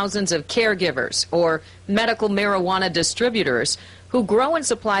of thousands of caregivers or medical marijuana distributors who grow and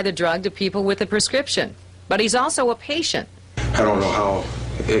supply the drug to people with a prescription. But he's also a patient. I don't know how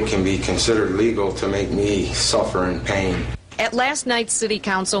it can be considered legal to make me suffer in pain. At last night's city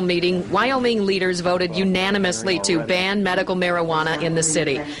council meeting, Wyoming leaders voted unanimously to ban medical marijuana in the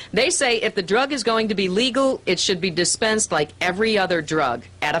city. They say if the drug is going to be legal, it should be dispensed like every other drug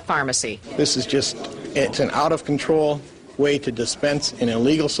at a pharmacy. This is it's an out-of-control way to dispense an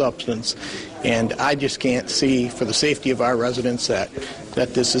illegal substance, and I just can't see, for the safety of our residents, that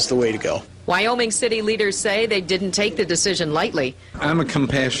this is the way to go. Wyoming city leaders say they didn't take the decision lightly. I'm a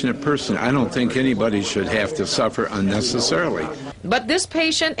compassionate person. I don't think anybody should have to suffer unnecessarily. But this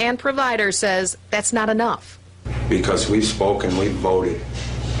patient and provider says that's not enough. Because we've spoken, we've voted,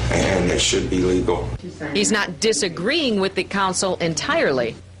 and it should be legal. He's not disagreeing with the council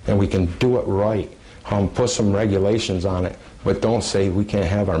entirely. And we can do it right, put some regulations on it, but don't say we can't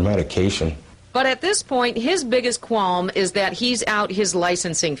have our medication. But at this point, his biggest qualm is that he's out his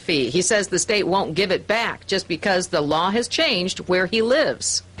licensing fee. He says the state won't give it back just because the law has changed where he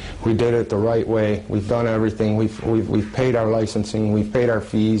lives. We did it the right way. We've done everything. We've paid our licensing. We've paid our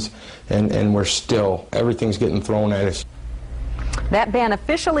fees, and we're still, everything's getting thrown at us. That ban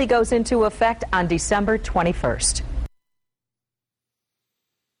officially goes into effect on December 21st.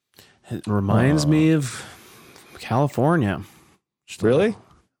 It reminds me of California. Really?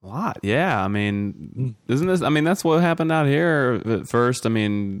 A lot, yeah. I mean, isn't this? I mean, that's what happened out here at first. I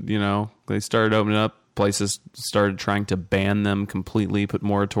mean, you know, they started opening up places, started trying to ban them completely, put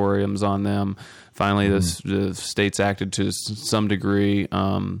moratoriums on them. Finally, the states acted to some degree.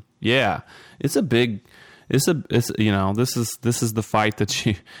 Yeah, it's a big. It's you know, this is the fight that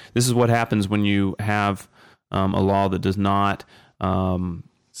this is what happens when you have a law that does not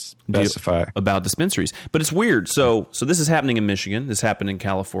specify about dispensaries. But it's weird. So this is happening in Michigan. This happened in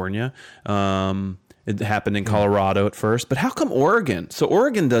California. It happened in Colorado at first. But how come Oregon? So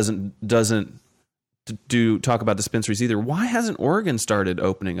Oregon doesn't talk about dispensaries either. Why hasn't Oregon started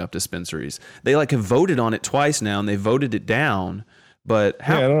opening up dispensaries? They have voted on it twice now, and they voted it down. But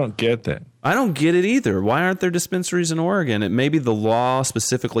how? Yeah, I don't get that. I don't get it either. Why aren't there dispensaries in Oregon? Maybe the law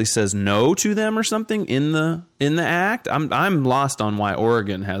specifically says no to them or something in the act. I'm lost on why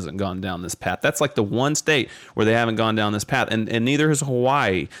Oregon hasn't gone down this path. That's like the one state where they haven't gone down this path, and neither has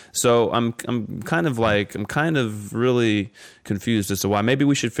Hawaii. So I'm kind of really confused as to why. Maybe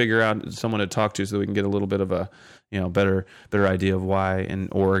we should figure out someone to talk to so that we can get a little bit of a better idea of why in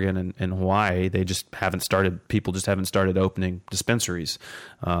Oregon and Hawaii people just haven't started opening dispensaries.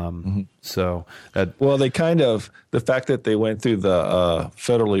 So well, they the fact that they went through the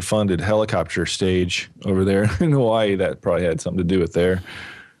federally funded helicopter stage over there in Hawaii, that probably had something to do with their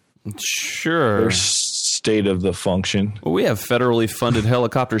state of the function. Well, we have federally funded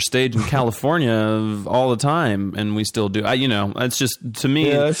helicopter stage in California all the time, and we still do. It's just, to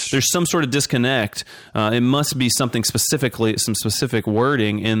me, there's some sort of disconnect. It must be some specific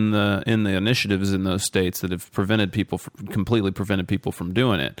wording in the initiatives in those states that have completely prevented people from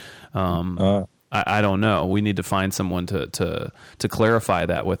doing it. I don't know. We need to find someone to clarify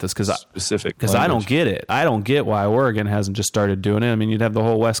that with us, because I don't get it. I don't get why Oregon hasn't just started doing it. I mean, you'd have the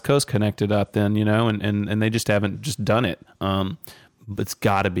whole West Coast connected up then, and they just haven't just done it. It's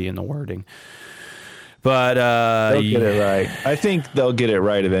got to be in the wording. But they'll get it right. I think they'll get it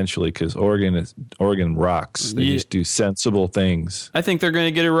right eventually, because Oregon rocks. They just do sensible things. I think they're going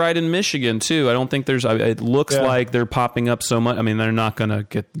to get it right in Michigan too. I don't think it looks like they're popping up so much. I mean, they're not going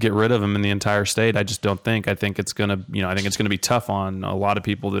to get rid of them in the entire state. I just don't think. I think it's going to, I think it's going to be tough on a lot of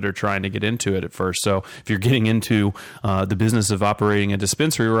people that are trying to get into it at first. So if you're getting into the business of operating a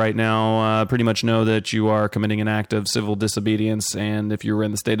dispensary right now, pretty much know that you are committing an act of civil disobedience. And if you were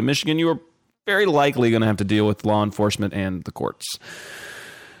in the state of Michigan, you are very likely going to have to deal with law enforcement and the courts.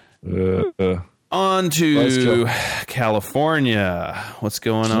 On to California. What's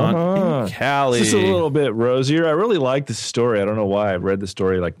going on in Cali? Just a little bit rosier. I really like this story. I don't know why. I've read the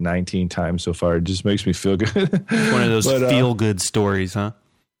story like 19 times so far. It just makes me feel good. It's one of those feel-good stories, huh?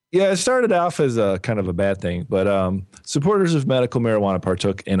 Yeah, it started off as a kind of a bad thing, but supporters of medical marijuana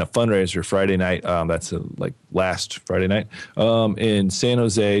partook in a fundraiser Friday night. That's last Friday night in San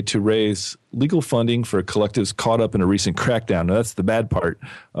Jose to raise legal funding for collectives caught up in a recent crackdown. Now, that's the bad part.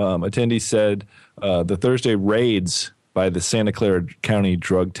 Attendees said the Thursday raids by the Santa Clara County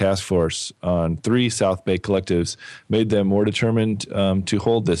Drug Task Force on 3 South Bay collectives made them more determined to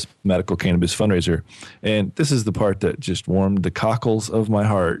hold this medical cannabis fundraiser. And this is the part that just warmed the cockles of my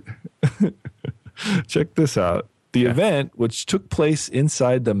heart. Check this out. The event, which took place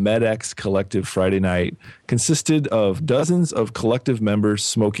inside the MedX Collective Friday night, consisted of dozens of collective members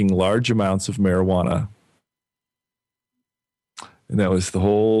smoking large amounts of marijuana. And that was the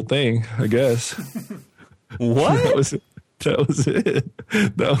whole thing, I guess. What? That was it.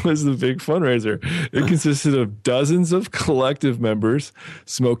 That was the big fundraiser. It consisted of dozens of collective members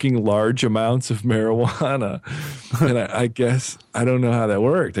smoking large amounts of marijuana. And I guess, I don't know how that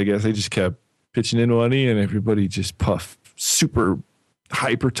worked. I guess they just kept pitching in money and everybody just puffed super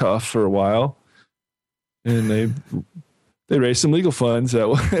hyper tough for a while. And they raised some legal funds that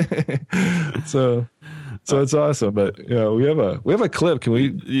way. So it's awesome, but we have a clip. Can we?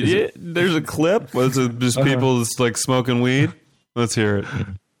 Yeah, there's a clip. Was it just people just like smoking weed? Let's hear it.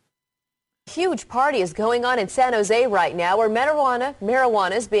 Huge party is going on in San Jose right now, where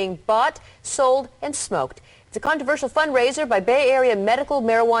marijuana is being bought, sold, and smoked. It's a controversial fundraiser by Bay Area medical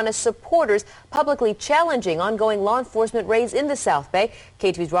marijuana supporters, publicly challenging ongoing law enforcement raids in the South Bay.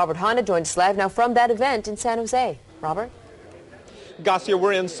 KTV's Robert Honda joins us live now from that event in San Jose. Robert? Garcia,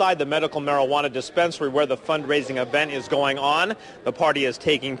 we're inside the medical marijuana dispensary where the fundraising event is going on. The party is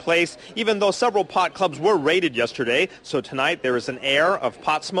taking place, even though several pot clubs were raided yesterday. So tonight there is an air of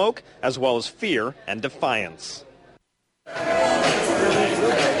pot smoke as well as fear and defiance.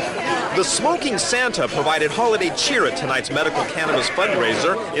 The Smoking Santa provided holiday cheer at tonight's medical cannabis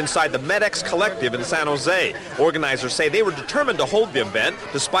fundraiser inside the MedX Collective in San Jose. Organizers say they were determined to hold the event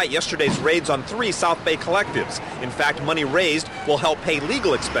despite yesterday's raids on 3 South Bay collectives. In fact, money raised will help pay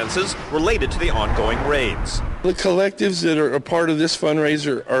legal expenses related to the ongoing raids. The collectives that are a part of this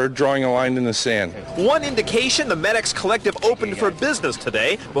fundraiser are drawing a line in the sand. One indication, the MedX Collective opened for business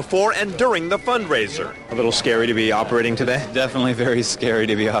today before and during the fundraiser. A little scary to be operating today? Definitely very scary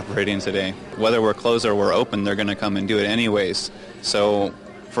to be operating today. Whether we're closed or we're open, they're going to come and do it anyways. So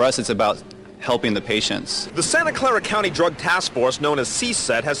for us, it's about helping the patients. The Santa Clara County Drug Task Force, known as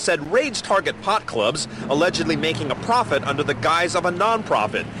CSET, has said raids target pot clubs, allegedly making a profit under the guise of a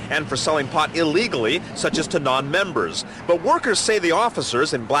nonprofit and for selling pot illegally, such as to non-members. But workers say the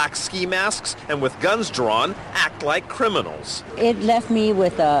officers in black ski masks and with guns drawn act like criminals. It left me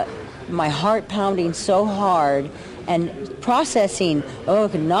with my heart pounding so hard and processing,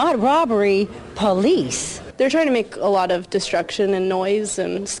 not robbery, police. They're trying to make a lot of destruction and noise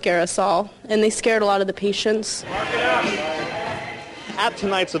and scare us all. And they scared a lot of the patients. At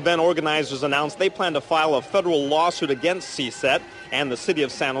tonight's event, organizers announced they plan to file a federal lawsuit against CSET, and the city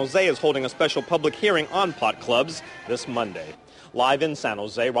of San Jose is holding a special public hearing on pot clubs this Monday. Live in San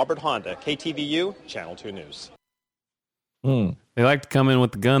Jose, Robert Honda, KTVU, Channel 2 News. They like to come in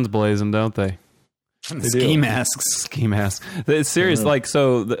with the guns blazing, don't they? Ski masks. Ski masks. It's serious. Like,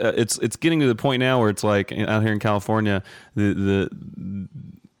 so it's getting to the point now where it's like out here in California, the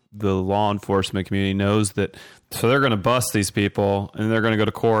law enforcement community knows that, so they're going to bust these people and they're going to go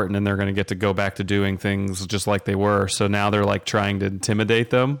to court and then they're going to get to go back to doing things just like they were. So now they're like trying to intimidate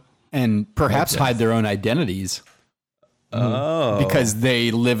them and perhaps hide their own identities. Oh, because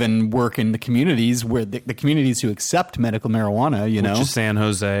they live and work in the communities where the communities who accept medical marijuana, you know, which is San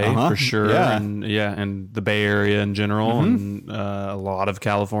Jose for sure, and the Bay Area in general, and a lot of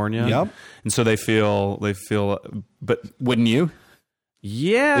California. Yep. And so they feel, but wouldn't you?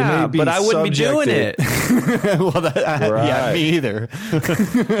 Yeah, but I wouldn't be doing it. Well, yeah, me either.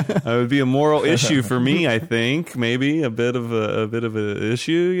 That would be a moral issue for me. I think maybe a bit of an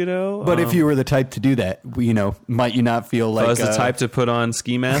issue, you know. But if you were the type to do that, you know, might you not feel like I was the type to put on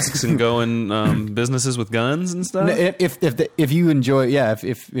ski masks and go in businesses with guns and stuff? If you enjoy,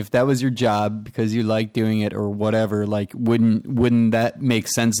 if that was your job because you like doing it or whatever, like wouldn't that make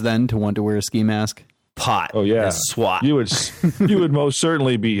sense then to want to wear a ski mask? Pot. Oh yeah, SWAT. You would most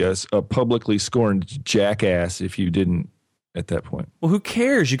certainly be a publicly scorned jackass if you didn't at that point. Well, who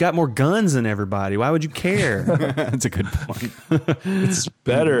cares? You got more guns than everybody. Why would you care? That's a good point. It's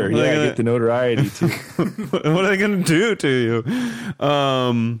better. Get the notoriety too. What are they going to do to you?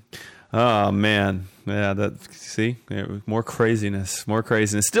 Oh man. Yeah, more craziness.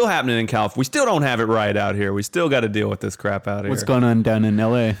 Still happening in California. We still don't have it right out here. We still got to deal with this crap out here. What's going on down in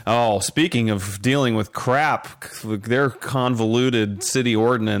LA? Oh, speaking of dealing with crap, their convoluted city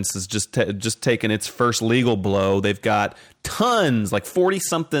ordinance has just taken its first legal blow. They've got tons, like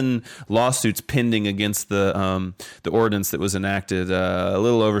 40-something lawsuits pending against the ordinance that was enacted a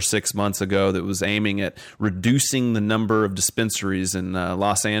little over 6 months ago that was aiming at reducing the number of dispensaries in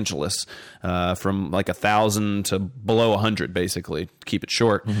Los Angeles from like 1,000 to below 100, basically, to keep it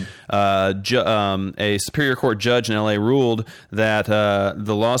short. A Superior Court judge in LA ruled that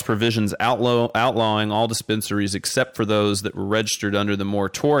the law's provisions outlawing all dispensaries except for those that were registered under the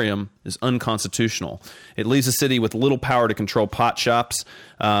moratorium is unconstitutional. It leaves the city with little power to control pot shops.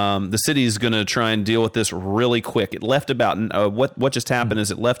 The city is going to try and deal with this really quick. It left about what just happened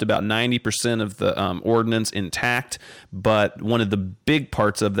is it left about 90% of the ordinance intact. But one of the big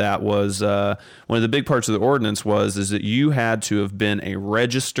parts of that was the ordinance is that you had to have been a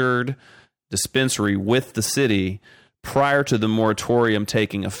registered dispensary with the city prior to the moratorium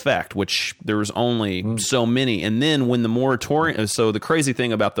taking effect, which there was only so many. And then when the moratorium, so the crazy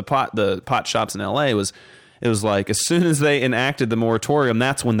thing about the pot shops in LA was, it was like as soon as they enacted the moratorium,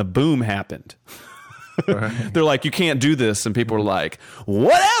 that's when the boom happened. Right. They're like, you can't do this, and people were like,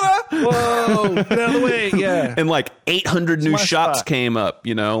 whatever. Whoa, get out of the way, yeah. And like 800 new shops came up,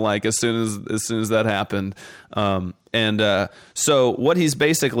 you know, like as soon as that happened. So what he's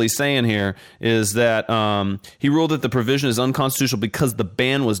basically saying here is that he ruled that the provision is unconstitutional because the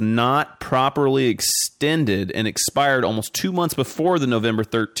ban was not properly extended and expired almost 2 months before the November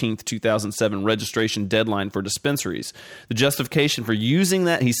 13th, 2007 registration deadline for dispensaries. The justification for using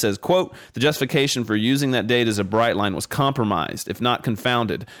that, he says, quote, the justification for using that date as a bright line was compromised, if not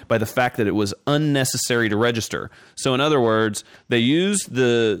confounded, by the fact that it was unnecessary to register. So in other words, they used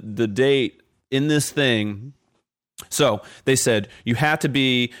the date in this thing. So they said you had to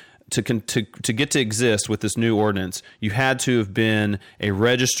be to get to exist with this new ordinance. You had to have been a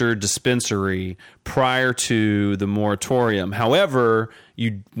registered dispensary prior to the moratorium. However,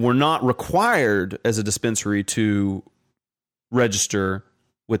 you were not required as a dispensary to register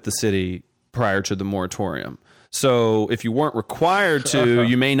with the city prior to the moratorium. So if you weren't required to,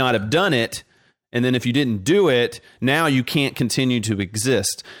 you may not have done it. And then if you didn't do it, now you can't continue to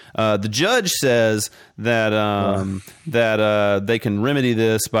exist. The judge says that they can remedy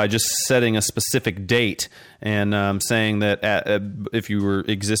this by just setting a specific date and saying that if you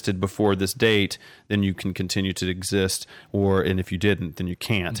existed before this date, then you can continue to exist, and if you didn't, then you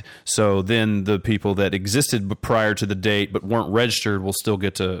can't. So then the people that existed prior to the date but weren't registered will still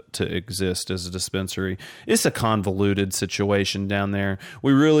get to exist as a dispensary. It's a convoluted situation down there.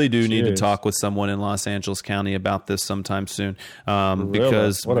 We really do need to talk with someone in Los Angeles County about this sometime soon,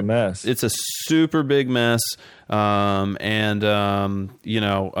 because what a mess. It's a super big mess. This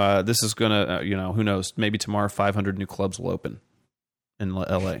is gonna, who knows? Maybe tomorrow 500 new clubs will open in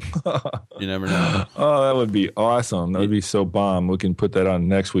LA. You never know. Oh, that would be awesome. That would be so bomb. We can put that on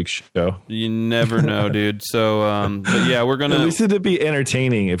next week's show. You never know, dude. So, but yeah, we're gonna. At least it'd be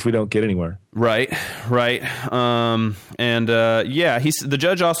entertaining if we don't get anywhere. Right. The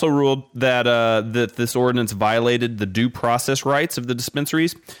judge also ruled that that this ordinance violated the due process rights of the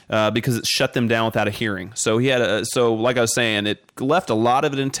dispensaries because it shut them down without a hearing. So like I was saying, it left a lot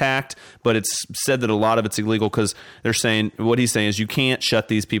of it intact, but it's said that a lot of it's illegal because what he's saying is you can't shut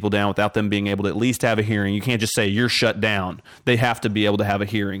these people down without them being able to at least have a hearing. You can't just say you're shut down. They have to be able to have a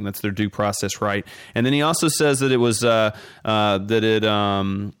hearing. That's their due process right. And then he also says that it was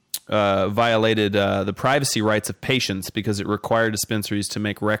violated the privacy rights of patients because it required dispensaries to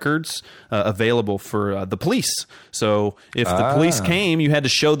make records available for the police. So if the police came, you had to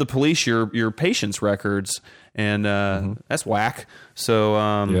show the police your patient's records, and that's whack. So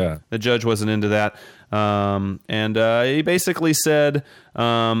the judge wasn't into that. He basically said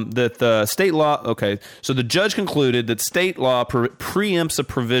that the state law. Okay, so the judge concluded that state law preempts a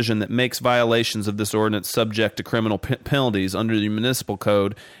provision that makes violations of this ordinance subject to criminal penalties under the municipal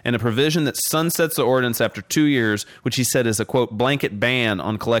code, and a provision that sunsets the ordinance after 2 years, which he said is a quote blanket ban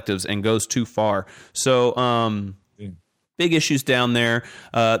on collectives and goes too far. So. Big issues down there.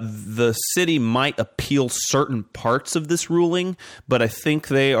 The city might appeal certain parts of this ruling, but I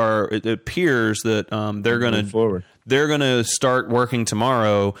think it appears that they're going to start working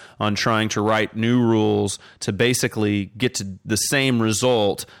tomorrow on trying to write new rules to basically get to the same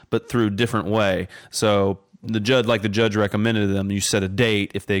result, but through a different way. So the judge recommended to them, you set a date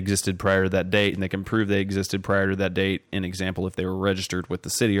if they existed prior to that date, and they can prove they existed prior to that date. An example, if they were registered with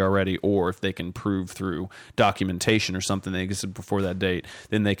the city already, or if they can prove through documentation or something they existed before that date,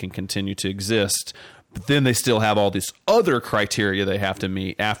 then they can continue to exist. But then they still have all these other criteria they have to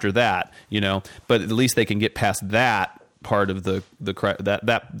meet after that, But at least they can get past that part of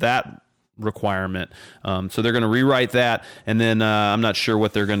that requirement. So they're going to rewrite that, and then I'm not sure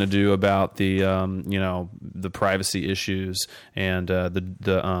what they're going to do about the the privacy issues and the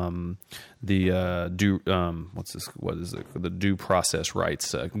due process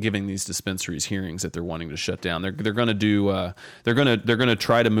rights, giving these dispensaries hearings that they're wanting to shut down. They're going to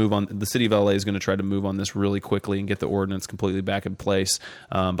try to move on. The city of LA is going to try to move on this really quickly and get the ordinance completely back in place.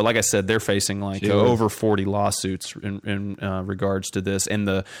 But like I said, they're facing over 40 lawsuits in regards to this, and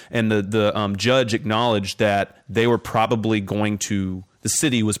the judge acknowledged that they were probably going to. The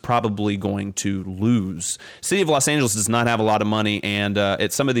city was probably going to lose. City of Los Angeles does not have a lot of money, and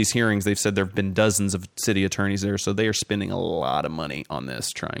at some of these hearings, they've said there have been dozens of city attorneys there, so they are spending a lot of money on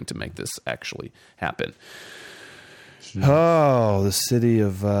this, trying to make this actually happen. Oh, the city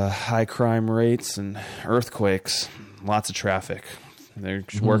of high crime rates and earthquakes, lots of traffic. They're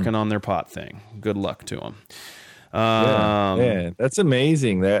working on their pot thing. Good luck to them. That's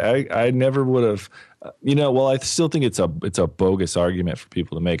amazing. That I never would have. I still think it's a bogus argument for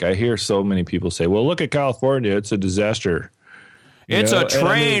people to make. I hear so many people say, "Well, look at California; it's a disaster. It's a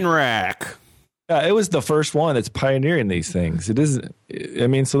train wreck." Yeah, it was the first one that's pioneering these things. It isn't. I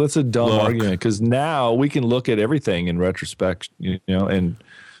mean, so that's a dumb argument because now we can look at everything in retrospect. And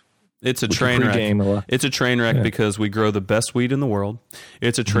it's a train wreck. It's a train wreck because we grow the best weed in the world.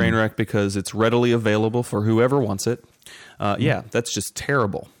 It's a train wreck because it's readily available for whoever wants it. That's just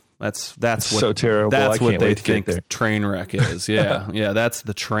terrible. That's what, so terrible. That's what they think train wreck is. Yeah, that's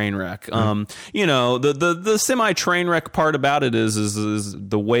the train wreck. The semi train wreck part about it is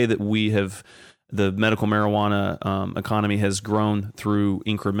the way that the medical marijuana economy has grown through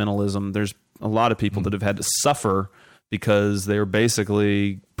incrementalism. There's a lot of people that have had to suffer because they were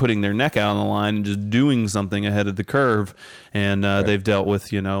basically putting their neck out on the line and just doing something ahead of the curve. And they've dealt with,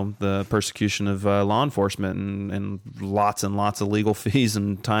 the persecution of law enforcement and lots of legal fees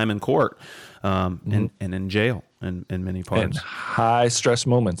and time in court and in jail in many parts. And high stress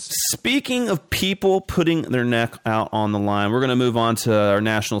moments. Speaking of people putting their neck out on the line, we're going to move on to our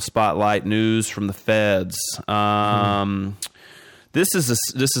national spotlight news from the feds. This is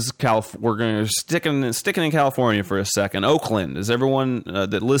we're going to sticking in California for a second. Oakland, as everyone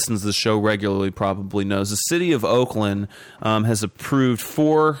that listens to the show regularly probably knows, the city of Oakland has approved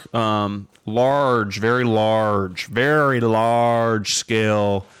 4 very large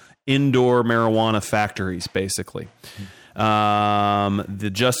scale indoor marijuana factories, basically.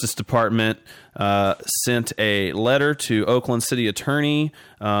 The Justice Department sent a letter to Oakland City Attorney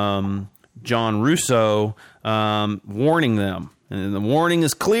John Russo warning them. And the warning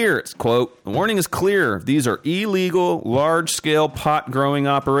is clear. It's, quote, "The warning is clear. These are illegal, large-scale pot-growing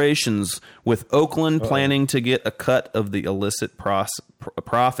operations, with Oakland planning to get a cut of the illicit profits."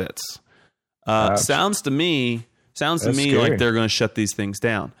 Sounds to me like they're going to shut these things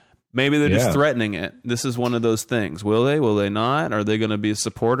down. Maybe they're just threatening it. This is one of those things. Will they? Will they not? Are they going to be a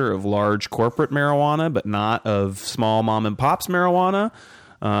supporter of large corporate marijuana, but not of small mom and pop's marijuana?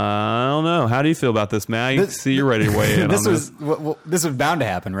 I don't know. How do you feel about this, Matt? I see you're ready to weigh in. This on was this was bound to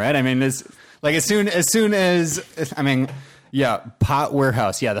happen, right? I mean, this like as soon as I mean, yeah, pot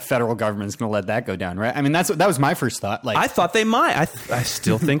warehouse. Yeah, the federal government's going to let that go down, right? I mean, that was my first thought. Like, I thought they might. I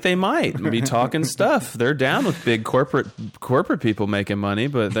still think they might be talking stuff. They're down with big corporate people making money,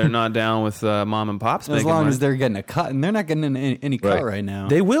 but they're not down with mom and pops making money. As long as they're getting a cut, and they're not getting any cut right now.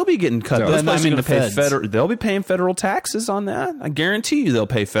 They will be getting cut. Those places are going to pay feds. They'll be paying federal taxes on that. I guarantee you, they'll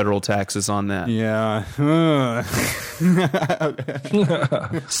pay federal taxes on that. Yeah.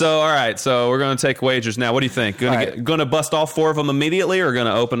 So, all right. So we're going to take wagers now. What do you think? Going to bust all 4 of them immediately, or going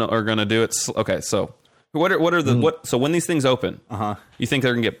to open, or going to do it? Okay. So what are the So when these things open, you think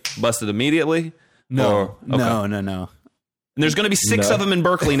they're going to get busted immediately? No. Okay. No. And there's going to be 6 of them in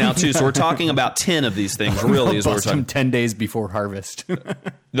Berkeley now too. So we're talking about 10 of these things. Really, is what we're talking. 10 days before harvest.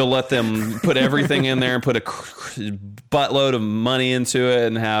 They'll let them put everything in there and put a buttload of money into it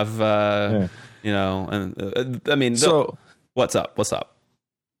and have, you know, and I mean, so what's up?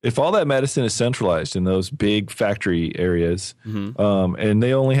 If all that medicine is centralized in those big factory areas, and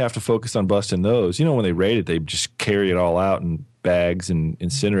they only have to focus on busting those, you know, when they raid it, they just carry it all out in bags and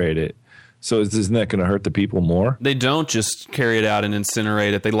incinerate it. So isn't that going to hurt the people more? They don't just carry it out and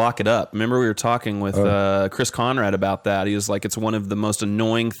incinerate it. They lock it up. Remember we were talking with Chris Conrad about that. He was like, it's one of the most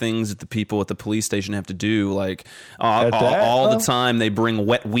annoying things that the people at the police station have to do. Like all the time they bring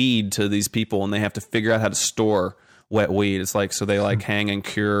wet weed to these people and they have to figure out how to store wet weed. It's like, so they like hang and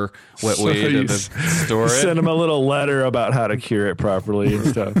cure wet weed and store it. Send them a little letter about how to cure it properly and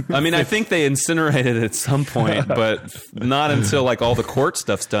stuff. I mean, I think they incinerated it at some point, but not until like all the court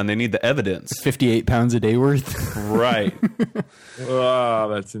stuff's done. They need the evidence. 58 pounds a day worth. Right. Wow,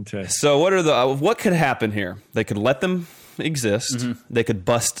 that's intense. So what could happen here? They could let them exist. They could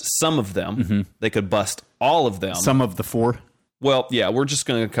bust some of them. They could bust all of them. Some of the 4. Well, yeah, we're just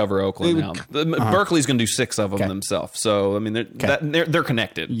going to cover Oakland now. Berkeley's going to do 6 of them themselves. So, I mean, they're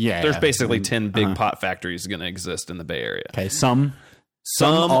connected. Yeah. There's basically 10 big pot factories going to exist in the Bay Area. Okay, some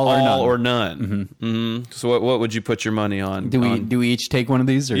all or none. So, what would you put your money on? Do we each take one of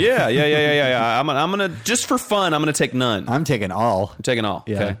these? Or? Yeah. I'm gonna just for fun. I'm gonna take none. I'm taking all. I'm taking all.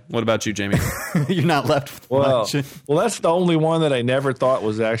 Yeah. Okay. What about you, Jamie? You're not left with much. Well, that's the only one that I never thought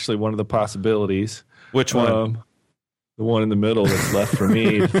was actually one of the possibilities. Which one? The one in the middle that's left for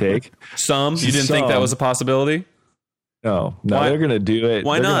me to take. You didn't think that was a possibility? No, they're going to do it.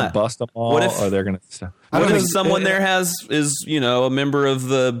 Why they're not? Gonna bust them all, or they're going to. What if someone there is a member of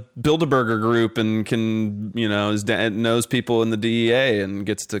the Bilderberger group and can knows people in the DEA and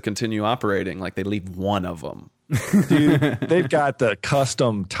gets to continue operating? Like they leave one of them. Dude, they've got the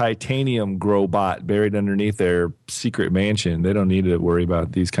custom titanium grow bot buried underneath their secret mansion. They don't need to worry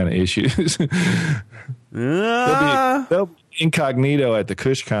about these kind of issues. They'll be incognito at the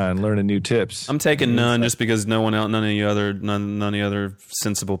KushCon learning new tips. I'm taking none just because none of the other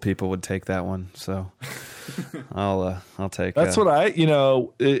sensible people would take that one. So I'll take. That's what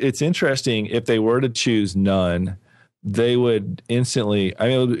it's interesting. If they were to choose none, they would instantly. I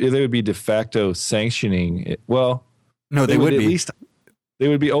mean, they would be de facto sanctioning it. Well, no, they would be. At least they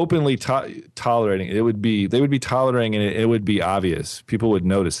would be openly tolerating it. They would be tolerating it. It would be obvious. People would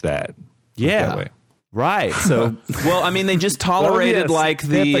notice that. Yeah. That way. Right. So, well, I mean, they just tolerated like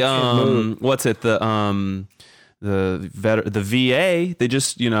the what's it the VA. They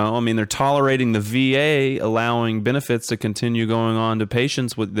just they're tolerating the VA, allowing benefits to continue going on to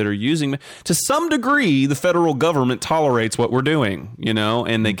patients that are using. To some degree, the federal government tolerates what we're doing,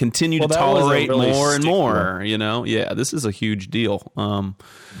 and they continue to tolerate more and more. Yeah, this is a huge deal.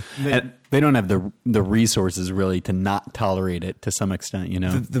 They don't have the resources really to not tolerate it to some extent,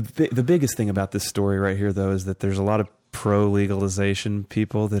 The biggest thing about this story right here, though, is that there's a lot of pro-legalization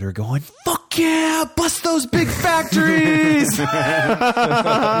people that are going, fuck yeah, bust those big factories! And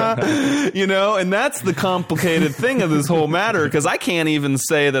that's the complicated thing of this whole matter, because I can't even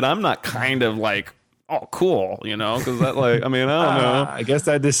say that I'm not kind of like, oh, cool, because that I don't know. I guess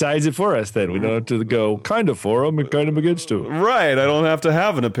that decides it for us then. We don't have to go kind of for them and kind of against them. Right. I don't have to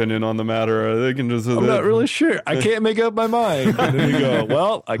have an opinion on the matter. They can just. I'm not really sure. I can't make up my mind. And then we go,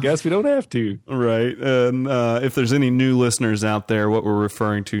 well, I guess we don't have to. Right. And if there's any new listeners out there, what we're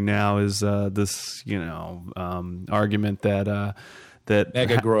referring to now is this, argument that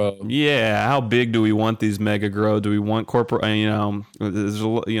mega grow. Yeah. How big do we want these mega grow? Do we want corporate?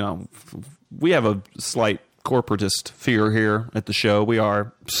 We have a slight corporatist fear here at the show. We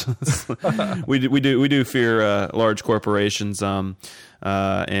are. we do fear large corporations.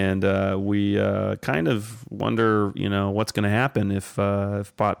 And we kind of wonder, what's going to happen if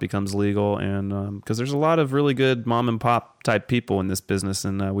pot becomes legal, and because there's a lot of really good mom and pop type people in this business,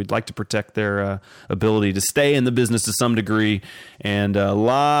 and we'd like to protect their ability to stay in the business to some degree. And a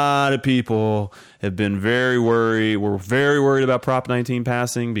lot of people have been very worried. We're very worried about Prop 19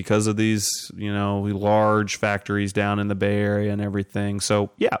 passing because of these, large factories down in the Bay Area and everything.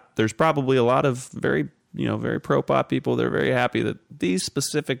 So yeah, there's probably a lot of very pro pot people. They're very happy that these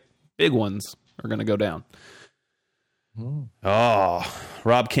specific big ones are going to go down. Oh,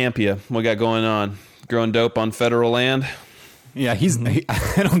 Rob Campia, what we got going on? Growing dope on federal land? Yeah,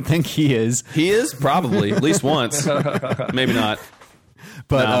 I don't think he is. He is? Probably. At least once. Maybe not.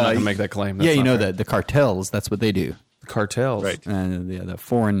 But I'm not going to make that claim. That's the cartels, that's what they do. The cartels. Right. The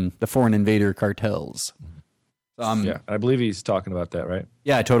foreign invader cartels. I believe he's talking about that, right?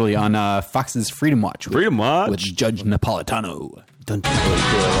 Yeah, totally. On Fox's Freedom Watch. With Judge Napolitano.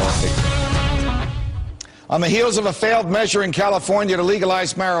 On the heels of a failed measure in California to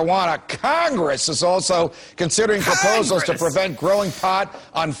legalize marijuana, Congress is also considering proposals to prevent growing pot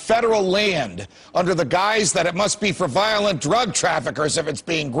on federal land under the guise that it must be for violent drug traffickers if it's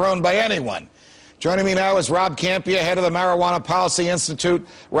being grown by anyone. Joining me now is Rob Campia, head of the Marijuana Policy Institute.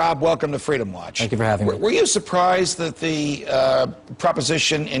 Rob, welcome to Freedom Watch. Thank you for having me. Were you surprised that the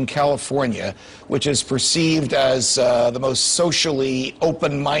proposition in California, which is perceived as the most socially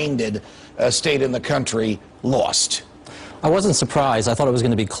open-minded state in the country, lost? I wasn't surprised. I thought it was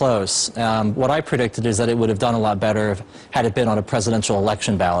going to be close. What I predicted is that it would have done a lot better had it been on a presidential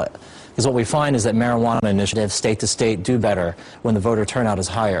election ballot. Because what we find is that marijuana initiatives, state to state, do better when the voter turnout is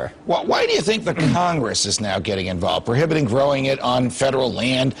higher. Well, why do you think the Congress is now getting involved, prohibiting growing it on federal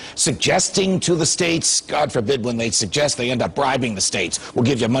land, suggesting to the states, God forbid when they suggest, they end up bribing the states, we'll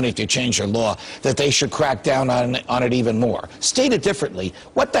give you money if you change your law, that they should crack down on it even more? Stated differently,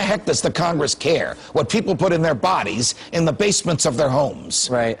 what the heck does the Congress care what people put in their bodies in the basements of their homes?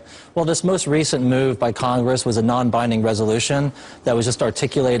 Right. Well, this most recent move by Congress was a non-binding resolution that was just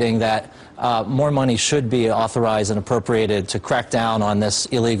articulating that more money should be authorized and appropriated to crack down on this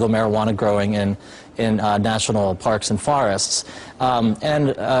illegal marijuana growing in national parks and forests.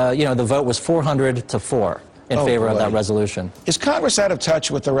 The vote was 400 to 4 in favor of that resolution. Is Congress out of touch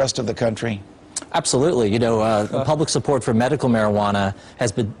with the rest of the country? Absolutely. Public support for medical marijuana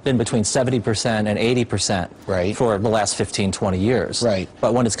has been between 70% and 80% for the last 15, 20 years. Right.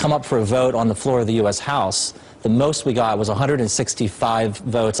 But when it's come up for a vote on the floor of the U.S. House, the most we got was 165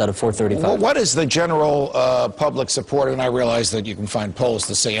 votes out of 435. Well, what is the general public support? And I realize that you can find polls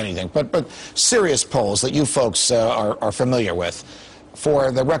to say anything, but serious polls that you folks are familiar with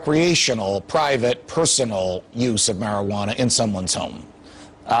for the recreational, private, personal use of marijuana in someone's home.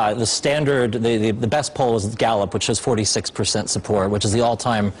 The standard, the best poll is Gallup, which has 46% support, which is the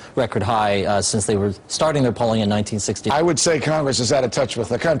all-time record high since they were starting their polling in 1960. I would say Congress is out of touch with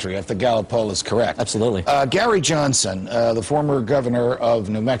the country, if the Gallup poll is correct. Absolutely. Gary Johnson, the former governor of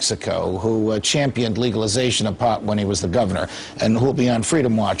New Mexico, who championed legalization of pot when he was the governor, and who will be on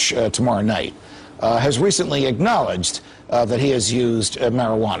Freedom Watch tomorrow night, has recently acknowledged that he has used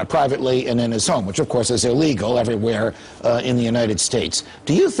marijuana privately and in his home, which of course is illegal everywhere in the United States.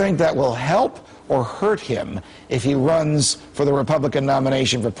 Do you think that will help or hurt him if he runs for the Republican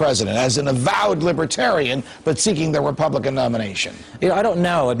nomination for president, as an avowed libertarian, but seeking the Republican nomination? I don't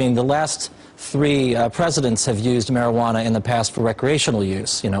know. I mean, the last 3 presidents have used marijuana in the past for recreational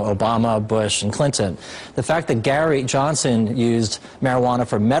use, Obama, Bush, and Clinton. The fact that Gary Johnson used marijuana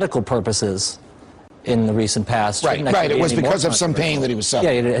for medical purposes in the recent past. Right. It was because of some pain that he was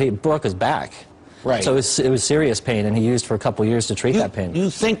suffering. Yeah, he broke his back. Right. So it was serious pain, and he used for a couple years to treat that pain. Do you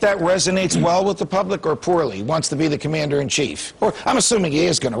think that resonates well with the public or poorly? He wants to be the commander-in-chief. Or I'm assuming he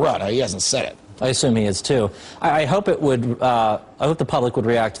is going to run. He hasn't said it. I assume he is too. I hope it would. I hope the public would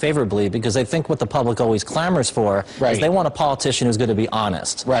react favorably, because I think what the public always clamors for is they want a politician who's going to be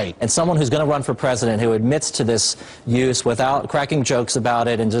honest, and someone who's going to run for president who admits to this use without cracking jokes about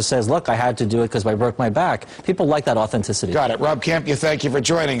it and just says, "Look, I had to do it because I broke my back." People like that authenticity. Got it, Rob Campia. Thank you for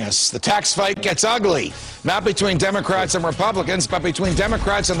joining us. The tax fight gets ugly, not between Democrats and Republicans, but between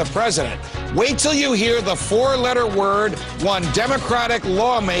Democrats and the president. Wait till you hear the 4-letter word one Democratic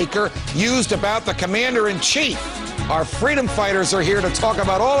lawmaker used about the commander-in-chief. Our freedom fighters are here to talk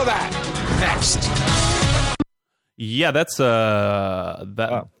about all of that next. Yeah, that's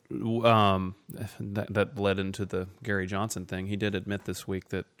that led into the Gary Johnson thing. He did admit this week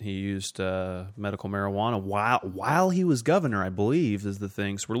that he used medical marijuana while he was governor, I believe, is the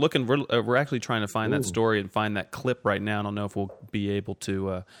thing. So we're actually trying to find that story and find that clip right now. I don't know if we'll be able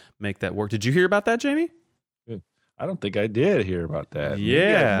to make that work. Did you hear about that, Jamie? I don't think I did hear about that.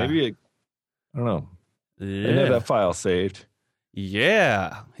 Yeah. Maybe I don't know. Yeah. I know that file saved.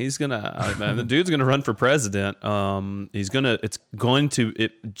 Yeah, he's gonna. The dude's gonna run for president.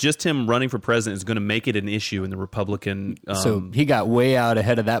 Just him running for president is gonna make it an issue in the Republican. So he got way out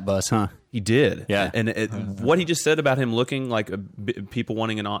ahead of that bus, huh? He did. Yeah. And what he just said about him looking like people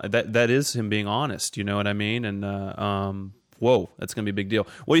wanting that is him being honest. You know what I mean? And whoa, that's gonna be a big deal.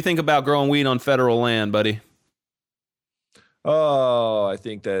 What do you think about growing weed on federal land, buddy? Oh, I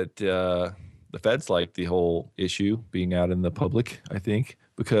think that the feds like the whole issue being out in the public, I think,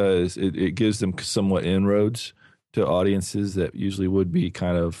 because it gives them somewhat inroads to audiences that usually would be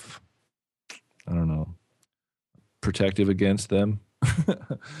kind of, I don't know, protective against them.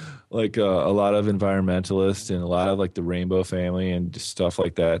 Like a lot of environmentalists and a lot of like the Rainbow family and just stuff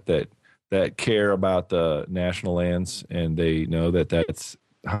like that care about the national lands, and they know that that's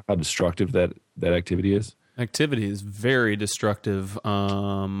how destructive that activity is. Activity is very destructive.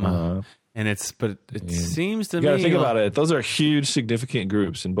 And it seems to me, you got to think about it. Those are huge, significant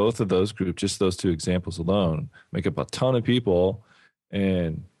groups, and both of those groups, just those two examples alone, make up a ton of people.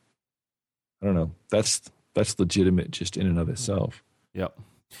 And I don't know, that's legitimate just in and of itself. Yep.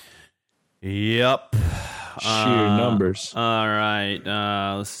 Sheer numbers. All right.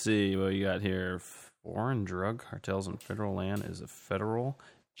 Let's see what you got here. Foreign drug cartels on federal land is a federal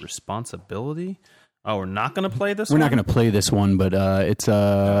responsibility. Oh, we're not going to play this one? We're not going to play this one, but it's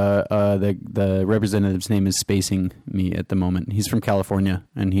the representative's name is spacing me at the moment. He's from California,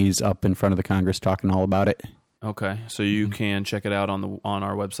 and he's up in front of the Congress talking all about it. Okay, so you can check it out on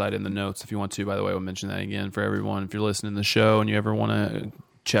our website in the notes if you want to. By the way, we'll mention that again for everyone. If you're listening to the show and you ever want to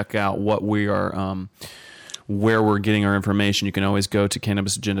check out what we are, where we're getting our information, you can always go to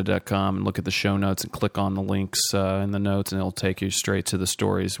cannabisagenda.com and look at the show notes and click on the links in the notes, and it'll take you straight to the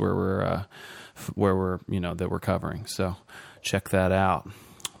stories where we're that we're covering. So check that out.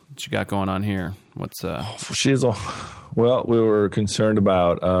 What you got going on here? What's well, we were concerned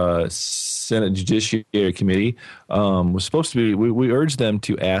about Senate Judiciary Committee was supposed to be. We urged them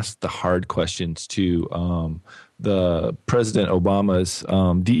to ask the hard questions to the President Obama's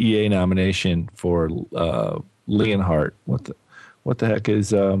DEA nomination for Leonhardt. What the heck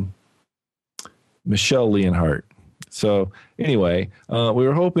is Michelle Leonhardt? So anyway, we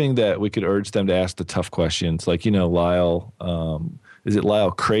were hoping that we could urge them to ask the tough questions, like, Lyle. Is it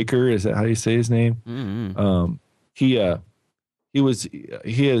Lyle Craker? Is that how you say his name? Mm-hmm. He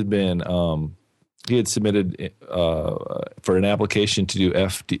had submitted for an application to do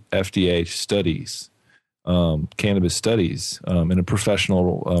FDA studies, cannabis studies, in a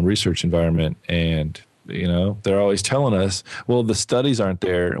professional research environment, and they're always telling us, well, the studies aren't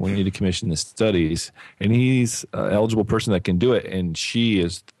there, and we need to commission the studies. And he's an eligible person that can do it. And she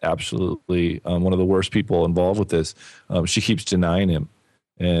is absolutely one of the worst people involved with this. She keeps denying him.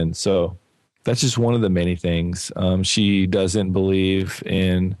 And so that's just one of the many things. She doesn't believe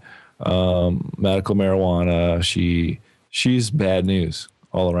in medical marijuana. She's bad news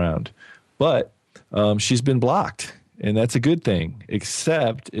all around. But she's been blocked. And that's a good thing,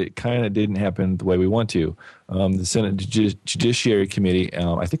 except it kind of didn't happen the way we want to. The Senate Judiciary Committee,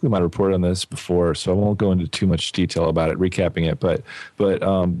 I think we might have reported on this before, so I won't go into too much detail about it, recapping it. But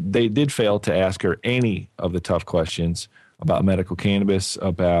they did fail to ask her any of the tough questions about medical cannabis,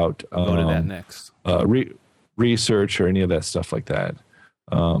 about go to that next research or any of that stuff like that.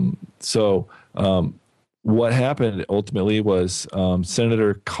 So what happened ultimately was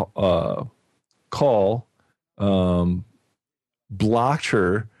Senator Call blocked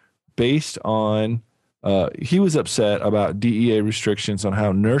her based on he was upset about DEA restrictions on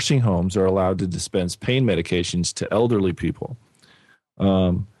how nursing homes are allowed to dispense pain medications to elderly people.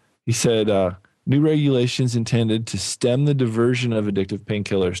 He said new regulations intended to stem the diversion of addictive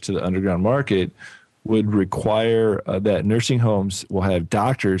painkillers to the underground market would require that nursing homes will have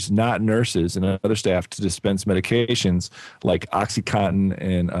doctors, not nurses, and other staff to dispense medications like OxyContin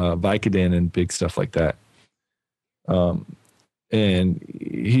and Vicodin and big stuff like that. And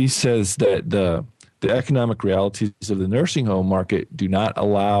he says that the economic realities of the nursing home market do not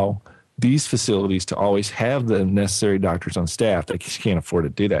allow these facilities to always have the necessary doctors on staff. They can't afford to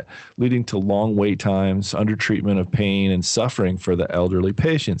do that, leading to long wait times, undertreatment of pain, and suffering for the elderly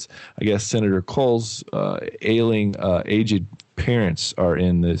patients. I guess Senator Cole's ailing, aged parents are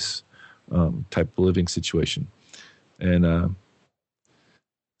in this type of living situation. And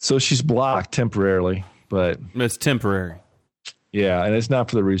so she's blocked temporarily. But it's temporary. Yeah, and it's not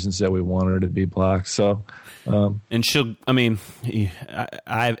for the reasons that we want her to be blocked. So, and she'll. I mean,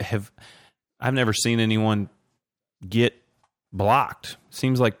 I've never seen anyone get blocked.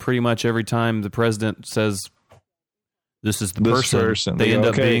 Seems like pretty much every time the president says this is the This person. They end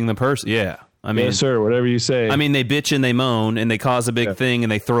up being the person. Yeah. I mean, yes, sir, whatever you say. I mean, they bitch and they moan and they cause a big thing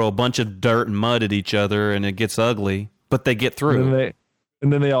and they throw a bunch of dirt and mud at each other and it gets ugly, but they get through.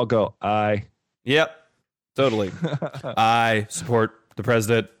 And then they all go, aye. Yep. Totally. I support the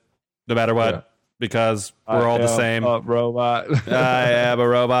president no matter what because we're all the same. A robot. I am a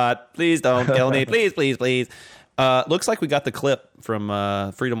robot. Please don't kill me. Please, please, please. Looks like we got the clip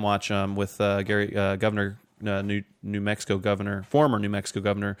from Freedom Watch with Governor New Mexico governor, former New Mexico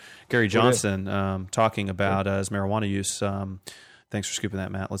governor Gary Johnson, talking about his marijuana use. Thanks for scooping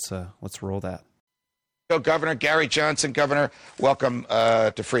that, Matt. Let's roll that. Governor Gary Johnson, Governor, welcome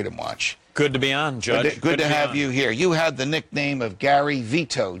to Freedom Watch. Good to be on, Judge. Good to have you here. You had the nickname of Gary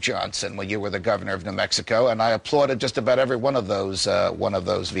Veto Johnson when you were the governor of New Mexico, and I applauded just about every one of those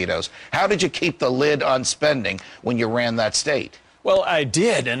vetoes. How did you keep the lid on spending when you ran that state? Well, I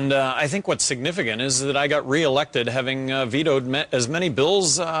did, and I think what's significant is that I got reelected having vetoed as many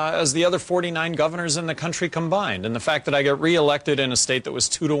bills as the other 49 governors in the country combined. And the fact that I got reelected in a state that was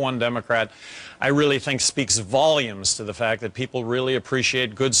 2-to-1 Democrat, I really think speaks volumes to the fact that people really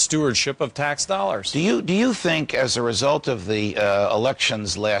appreciate good stewardship of tax dollars. Do you think, as a result of the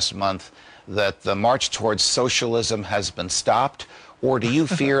elections last month, that the march towards socialism has been stopped? Or do you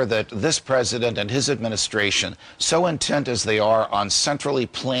fear that this president and his administration, so intent as they are on centrally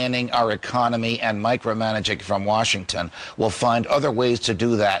planning our economy and micromanaging from Washington, will find other ways to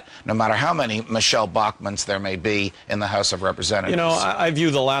do that, no matter how many Michelle Bachmans there may be in the House of Representatives? You know, I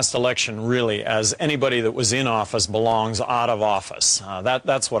view the last election really as anybody that was in office belongs out of office.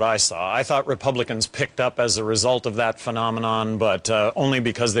 That's what I saw. I thought Republicans picked up as a result of that phenomenon, but only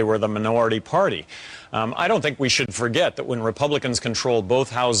because they were the minority party. I don't think we should forget that when Republicans controlled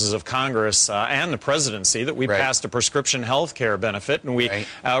both houses of Congress and the presidency, that we passed a prescription health care benefit and we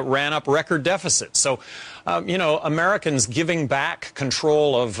ran up record deficits. So, you know, Americans giving back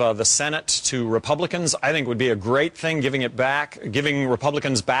control of the Senate to Republicans, I think would be a great thing, giving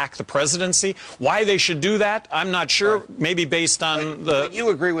Republicans back the presidency. Why they should do that, I'm not sure. Maybe based on But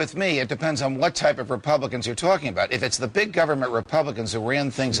you agree with me, it depends on what type of Republicans you're talking about. If it's the big government Republicans who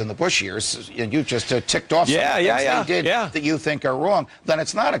ran things in the Bush years, and you just ticked off some things they did that you think are wrong, then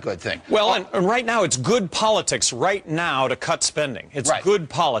it's not a good thing. Well, and right now it's good politics right now to cut spending. It's good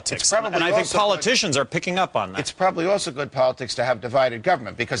politics. And I think politicians are picking up on that. It's probably also good politics to have divided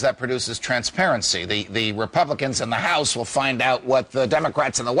government because that produces transparency. The Republicans in the House will find out what the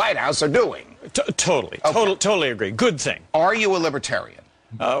Democrats in the White House are doing. Totally agree. Good thing. Are you a libertarian?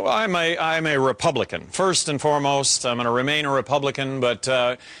 I'm a Republican. First and foremost, I'm going to remain a Republican, but,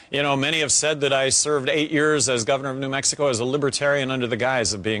 you know, many have said that I served 8 years as governor of New Mexico as a libertarian under the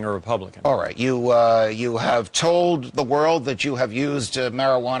guise of being a Republican. All right. You have told the world that you have used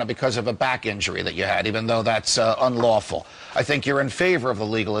marijuana because of a back injury that you had, even though that's unlawful. I think you're in favor of the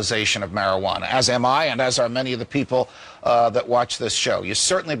legalization of marijuana, as am I, and as are many of the people that watch this show. You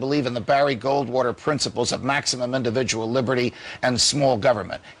certainly believe in the Barry Goldwater principles of maximum individual liberty and small government.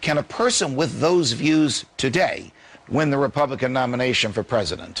 Can a person with those views today win the Republican nomination for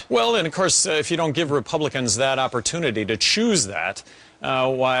president? Well, and of course, if you don't give Republicans that opportunity to choose that,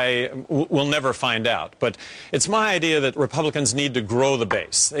 why, we'll never find out. But it's my idea that Republicans need to grow the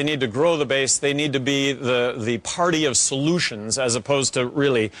base. They need to grow the base. They need to be the party of solutions as opposed to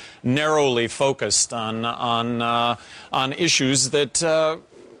really narrowly focused on issues that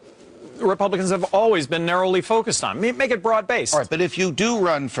Republicans have always been narrowly focused on. Make it broad-based. All right, but if you do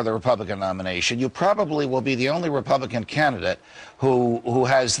run for the Republican nomination, you probably will be the only Republican candidate who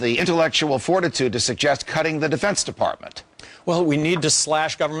has the intellectual fortitude to suggest cutting the Defense Department. Well, we need to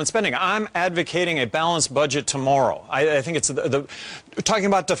slash government spending. I'm advocating a balanced budget tomorrow. I think it's talking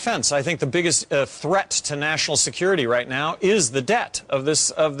about defense. I think the biggest threat to national security right now is the debt of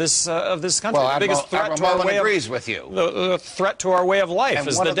this country. Well, the biggest threat to our way agrees with you. The threat to our way of life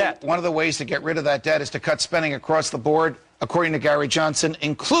is the debt. One of the ways to get rid of that debt is to cut spending across the board, according to Gary Johnson,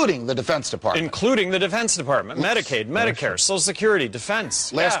 including the Defense Department. Including the Defense Department, Medicaid, Medicare, Social Security,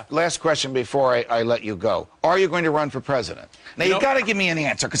 defense. Last question before I let you go. Are you going to run for president? Now, you've got to give me an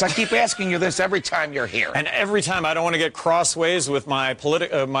answer, because I keep asking you this every time you're here. And every time I don't want to get crossways with my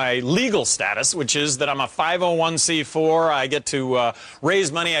my legal status, which is that I'm a 501c4. I get to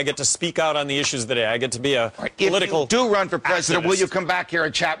raise money. I get to speak out on the issues that I get to be a political If you do run for president, will you come back here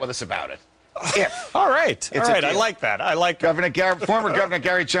and chat with us about it? All right. I like that. I like former Governor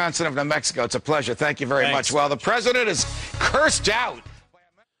Gary Johnson of New Mexico. It's a pleasure. Thank you very much. Well, the president is cursed out.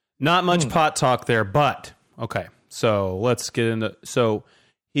 Not much pot talk there, but okay. So let's get into. So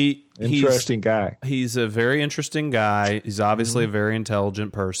Interesting guy. He's a very interesting guy. He's obviously a very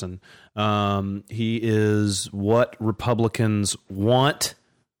intelligent person. He is what Republicans want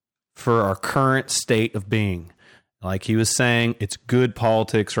for our current state of being. Like he was saying, it's good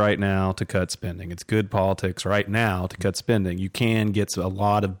politics right now to cut spending. It's good politics right now to cut spending. You can get a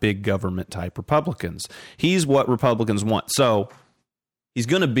lot of big government type Republicans. He's what Republicans want. So he's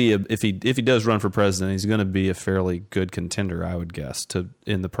going to be if he does run for president, he's going to be a fairly good contender, I would guess,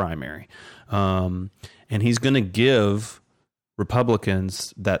 in the primary. And he's going to give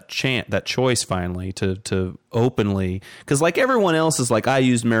Republicans that choice finally to openly, because like everyone else is like, I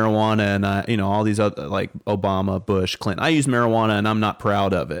used marijuana and all these other, like Obama, Bush, Clinton, I use marijuana and I'm not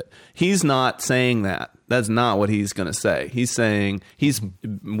proud of it. He's not saying that. That's not what he's going to say. He's saying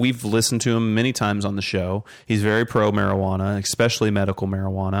we've listened to him many times on the show. He's very pro marijuana, especially medical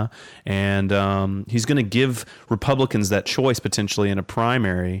marijuana. And he's going to give Republicans that choice potentially in a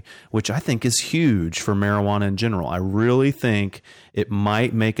primary, which I think is huge for marijuana in general. I really think it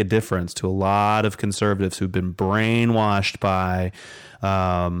might make a difference to a lot of conservatives who've been brainwashed by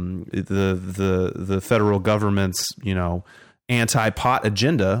the federal government's, anti-pot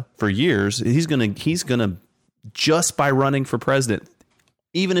agenda for years. He's gonna just by running for president,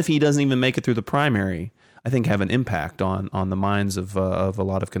 even if he doesn't even make it through the primary, I think have an impact on the minds of a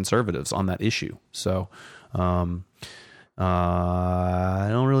lot of conservatives on that issue. So I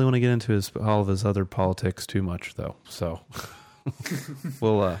don't really want to get into all of his other politics too much, though. So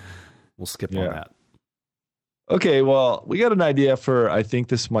we'll skip on that. Okay, well, we got an idea for, I think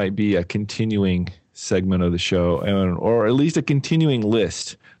this might be a continuing segment of the show, or at least a continuing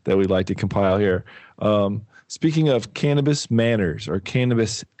list that we'd like to compile here. Speaking of cannabis manners or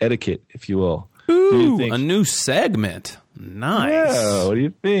cannabis etiquette, if you will. Ooh, a new segment. Nice. Yeah, what do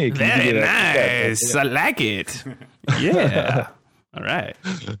you think? Very nice. I like it. Yeah. All right.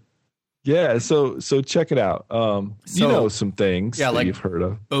 Yeah, so check it out. Some things that you've heard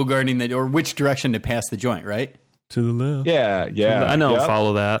of. Bogarting or which direction to pass the joint, right? To the left. Yeah. I don't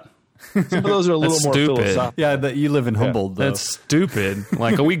follow that. Some of those are a little more stupid. philosophical. Yeah, but you live in Humboldt, though. That's stupid.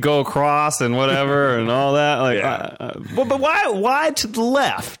 Like, we go across and whatever and all that. Like, but why to the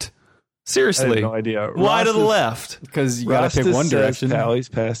left? Seriously. I have no idea. Why to the left? Because you got to pick one direction. Pally's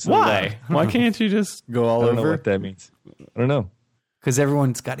past Why? Why can't you just go all over? I don't over? know what that means. I don't know. Because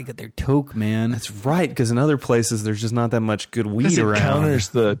everyone's got to get their toke, man. That's right. Because in other places, there's just not that much good weed around. It counters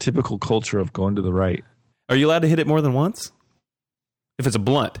the typical culture of going to the right. Are you allowed to hit it more than once? If it's a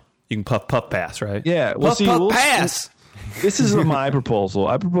blunt, you can puff pass, right? Yeah. Puff pass. This is my proposal.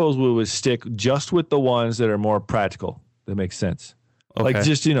 I propose we would stick just with the ones that are more practical. That makes sense. Okay. Like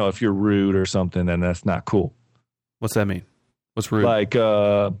just, if you're rude or something, then that's not cool. What's that mean? What's rude? Like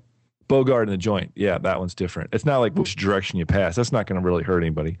Bogart in the joint. Yeah, that one's different. It's not like which direction you pass. That's not going to really hurt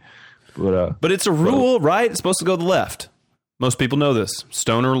anybody. But it's a rule, right? It's supposed to go to the left. Most people know this.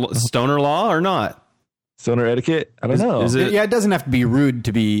 Stoner law or not? Stoner etiquette? I don't know. It doesn't have to be rude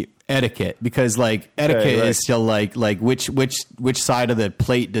to be etiquette, because etiquette is still like which side of the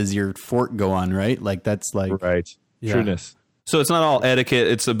plate does your fork go on, right? Like that's like right. Yeah. Trueness. So it's not all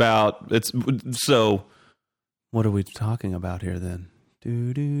etiquette. So what are we talking about here then?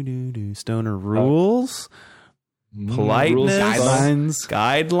 Stoner rules, politeness,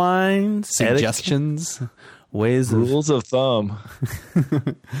 guidelines, suggestions. Rules of thumb.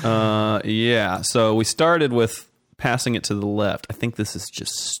 Yeah. So we started with passing it to the left. I think this is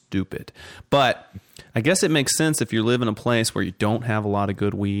just stupid. But I guess it makes sense if you live in a place where you don't have a lot of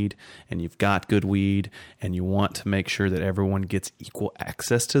good weed and you've got good weed and you want to make sure that everyone gets equal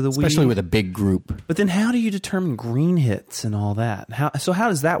access to the weed. Especially with a big group. But then how do you determine green hits and all that? How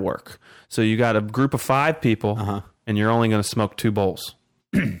does that work? So you got a group of 5 people and you're only going to smoke 2 bowls.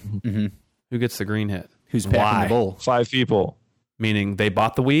 Mm-hmm. Who gets the green hit? Who's packing the bowl? 5 people. Meaning they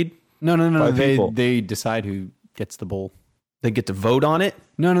bought the weed? No. They decide who gets the bowl. They get to vote on it?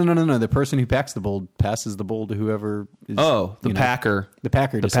 No. The person who packs the bowl passes the bowl to whoever is. Oh, the packer. The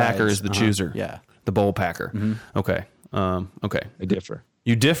packer decides. The packer is the chooser. Yeah. The bowl packer. Mm-hmm. Okay. Okay. I differ.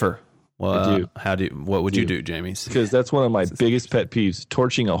 You differ. Well, I do. What would you do, Jamie? Because that's one of my biggest pet peeves,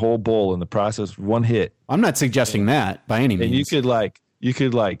 torching a whole bowl in the process of one hit. I'm not suggesting that by any means. And you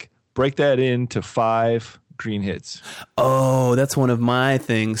could break that into 5 green hits. Oh, that's one of my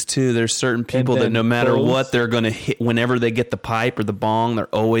things too. There's certain people that no matter what, they're going to hit whenever they get the pipe or the bong,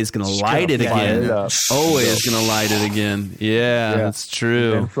 they're always going to light it again. Always going to light it again. Yeah, that's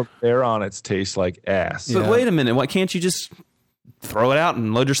true. And from there on, it tastes like ass. But wait a minute. Why can't you just throw it out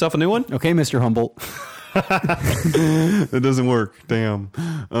and load yourself a new one? Okay, Mr. Humboldt. It doesn't work. Damn.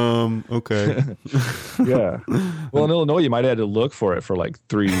 Okay. Yeah. Well, in Illinois, you might have to look for it for like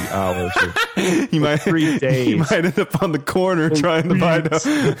 3 hours. You might 3 days. You might end up on the corner trying to find out.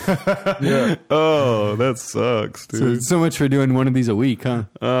 Yeah. Oh, that sucks, dude. So much for doing one of these a week, huh?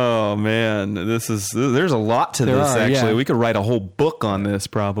 Oh man, there's a lot to this. Actually, we could write a whole book on this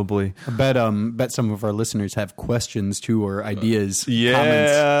probably. I bet some of our listeners have questions too, or ideas, Yeah,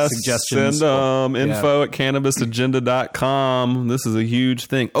 comments, suggestions. send info at cannabisagenda.com. This is a huge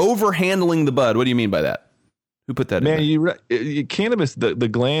thing. Overhandling the bud. What do you mean by that? Who put that in there? Cannabis, the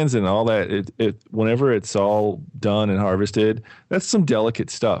glands and all that, whenever it's all done and harvested, that's some delicate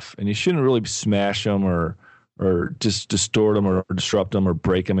stuff. And you shouldn't really smash them or just distort them or disrupt them or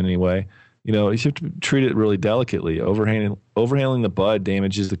break them in any way. You know, you have to treat it really delicately. Overhandling the bud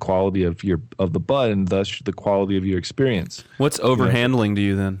damages the quality of the bud and thus the quality of your experience. What's overhandling to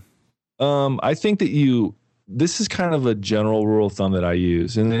you then? I think that this is kind of a general rule of thumb that I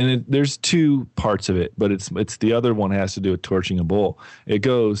use, and there's 2 parts of it, but it's the other one has to do with torching a bowl. It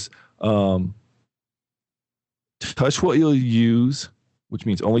goes, touch what you'll use, which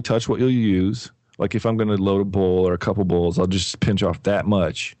means only touch what you'll use. Like if I'm going to load a bowl or a couple bowls, I'll just pinch off that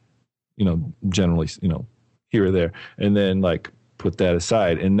much, generally, here or there, and then like put that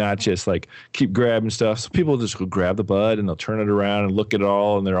aside and not just like keep grabbing stuff. So people just go grab the bud and they'll turn it around and look at it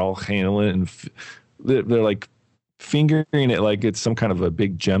all, and they're all handling it, and they're like fingering it like it's some kind of a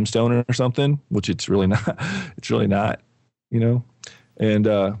big gemstone or something, which it's really not. It's really not,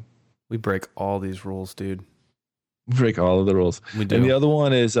 And we break all these rules, dude. Break all of the rules. We do. And the other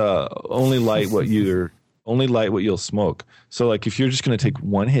one is only light what you'll smoke. So like if you're just going to take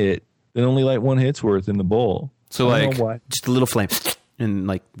one hit, then only light one hit's worth in the bowl. So like just a little flame, and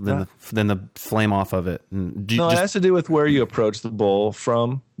like then the flame off of it. And it has to do with where you approach the bowl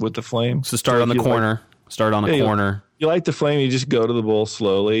from with the flame. So start on the corner. Start on the corner. You light the flame. You just go to the bowl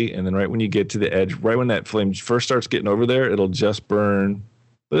slowly, and then right when you get to the edge, right when that flame first starts getting over there, it'll just burn.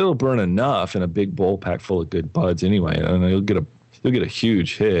 But it'll burn enough in a big bowl pack full of good buds anyway, and you'll get a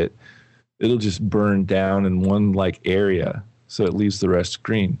huge hit. It'll just burn down in one like area, so it leaves the rest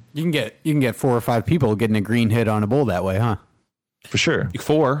green. You can get 4 or 5 people getting a green hit on a bowl that way, huh? For sure.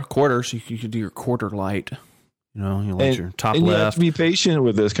 4 quarters. You could do your quarter light. You light your top and left. You have to be patient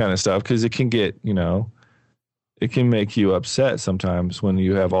with this kind of stuff because it can get, it can make you upset sometimes when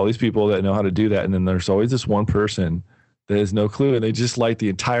you have all these people that know how to do that, and then there's always this one person that has no clue, and they just light the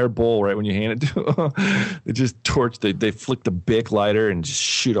entire bowl right when you hand it to them. They just torch. They flick the Bic lighter and just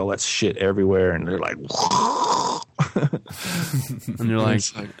shoot all that shit everywhere, and they're like. And you're like,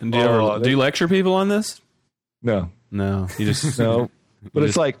 do you lecture people on this? No, you just no. But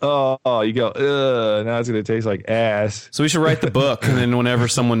it's like, you go, now it's going to taste like ass. So we should write the book, and then whenever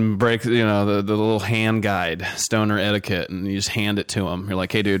someone breaks, the little hand guide, stoner etiquette, and you just hand it to them. You're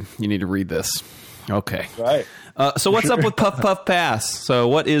like, hey, dude, you need to read this. Okay. Right. So what's up with Puff Puff Pass? So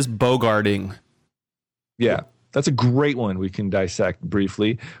what is bogarting? Yeah, that's a great one we can dissect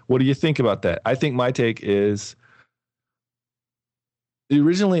briefly. What do you think about that? I think my take is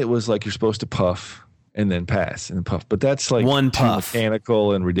originally it was like you're supposed to puff and then pass and puff, but that's like one too puff,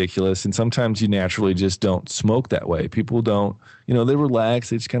 mechanical and ridiculous. And sometimes you naturally just don't smoke that way. People don't, they relax.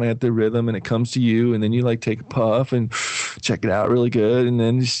 They just kind of have their rhythm, and it comes to you, and then you like take a puff and check it out really good, and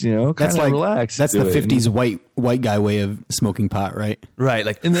then just kind of like relax. That's the 50s white guy way of smoking pot, right? Right,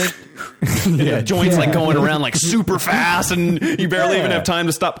 like and then the joint's like going around like super fast, and you barely even have time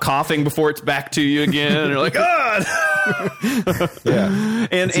to stop coughing before it's back to you again. And you're like, God. Yeah,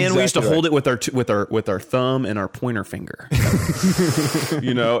 and we used to hold it with our thumb and our pointer finger,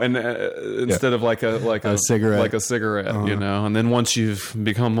 instead of like a cigarette, and then once you've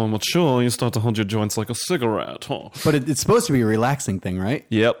become more mature, you start to hold your joints like a cigarette. Huh? But it's supposed to be a relaxing thing, right?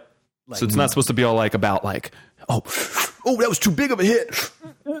 Yep. So it's not supposed to be all like about like, oh, that was too big of a hit.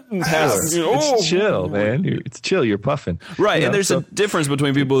 It's chill, man. It's chill. You're puffing, right? And there's a difference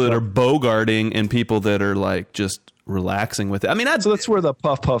between people that are bogarting and people that are like just relaxing with it. I mean, that's where the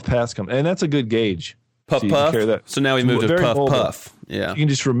puff pass comes, and that's a good gauge. Puff puff. So now we moved to puff puff. Yeah, you can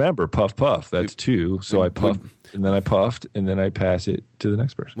just remember puff puff. That's 2. So I puffed, and then I puffed, and then I pass it to the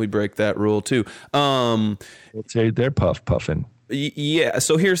next person. We break that rule too. Let's say they're puffing. Yeah.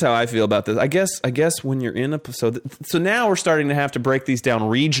 So here's how I feel about this. I guess when you're in so now we're starting to have to break these down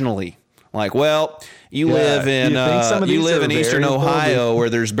regionally. Like, well, you live in Eastern Ohio where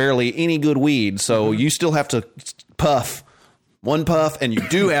there's barely any good weed, so you still have to puff One puff, and you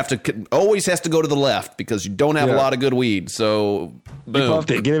do have to always has to go to the left because you don't have a lot of good weed. So, boom. You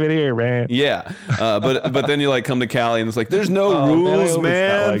puffed it. Get it here, man. Yeah, but then you like come to Cali and it's like there's no rules,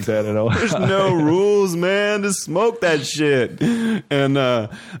 man. Not like that at all. There's no rules, man. Just smoke that shit. And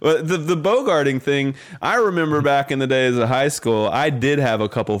but the bogarting thing, I remember back in the days of high school, I did have a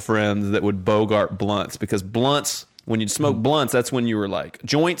couple friends that would bogart blunts because blunts. When you'd smoke blunts, that's when you were like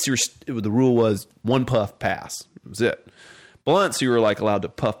joints. The rule was one puff pass. That was it. Blunts, you were like allowed to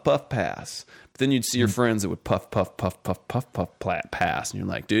puff pass. But then you'd see your friends that would puff pass, and you're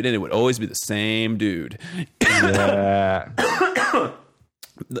like, dude, and it would always be the same dude. Yeah.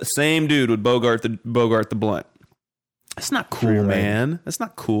 The same dude would bogart the blunt. That's not cool, man. That's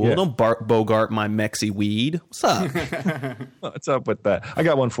not cool. Yeah. Don't bogart my Mexi weed. What's up? What's up with that? I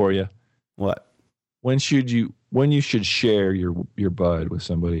got one for you. What? When you should share your bud with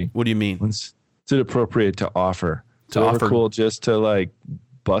somebody? What do you mean? When's it appropriate to offer? To offer cool just to like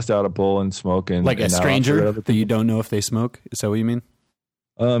bust out a bowl and smoke and like a stranger that you don't know if they smoke. Is that what you mean?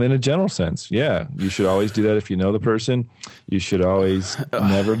 In a general sense, yeah. You should always do that if you know the person. You should always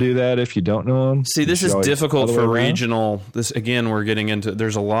never do that if you don't know them. See, this is difficult for regional. This again, we're getting into.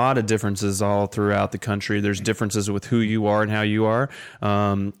 There's a lot of differences all throughout the country. There's differences with who you are and how you are.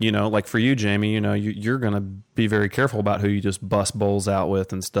 Like for you, Jamie, you're going to be very careful about who you just bust bowls out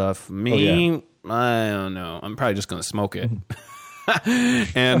with and stuff. Me, I don't know. I'm probably just going to smoke it.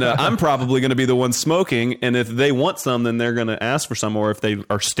 And I'm probably going to be the one smoking. And if they want some, then they're going to ask for some. Or if they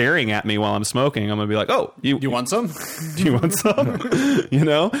are staring at me while I'm smoking, I'm going to be like, "Oh, you want some? Do you want some?"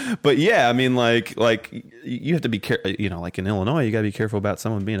 But yeah, I mean, like you have to be careful. Like in Illinois, you got to be careful about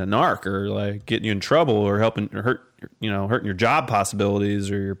someone being a narc or like getting you in trouble or hurting your job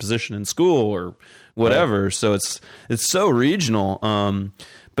possibilities or your position in school or whatever. Right. So it's so regional.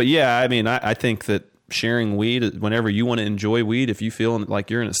 But yeah, I mean, I think that sharing weed whenever you want to enjoy weed, if you feel like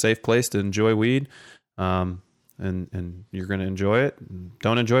you're in a safe place to enjoy weed, and you're going to enjoy it,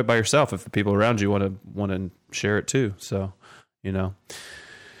 don't enjoy it by yourself if the people around you want to share it too. So,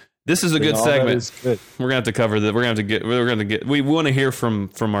 this is a good segment. Good. We're gonna have to cover that. We want to hear from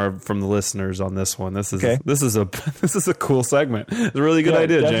the listeners on this one. This is a cool segment. It's a really good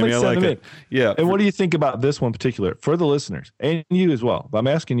idea, Jamie. I like it. Yeah. And what do you think about this one in particular for the listeners and you as well? I'm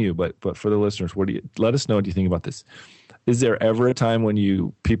asking you, but for the listeners, let us know what you think about this? Is there ever a time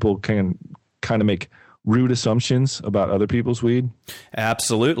when people can kind of make rude assumptions about other people's weed?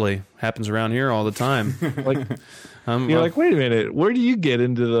 Absolutely. Happens around here all the time. You're like, wait a minute, where do you get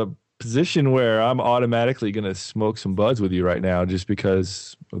into the position where I'm automatically going to smoke some buds with you right now just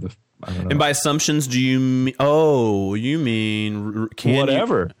because of the, I don't know. And by assumptions, do you mean, you mean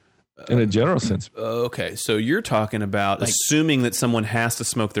whatever. In a general sense. Okay, so you're talking about assuming that someone has to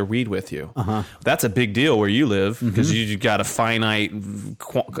smoke their weed with you. Uh-huh. That's a big deal where you live because you got a finite,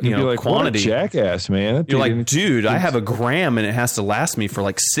 quantity. What a jackass, man! You're like, dude, I have a gram and it has to last me for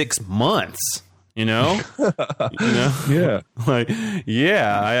like 6 months. Yeah. Like,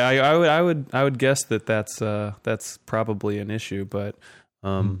 yeah. I would guess that's probably an issue, but I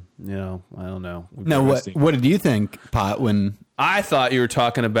don't know. Now, what did you think, Pot, when I thought you were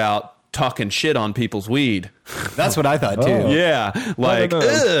talking about talking shit on people's weed? That's what I thought too. Yeah,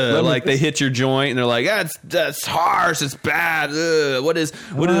 like they hit your joint and they're like, that's harsh, it's bad. What is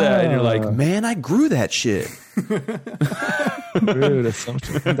that? And you're like, man, I grew that shit. Rude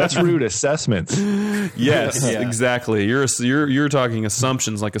assumptions. That's rude assessments. Yes, exactly. You're talking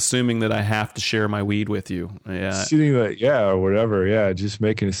assumptions, like assuming that I have to share my weed with you. Yeah, assuming that, or whatever. Yeah, just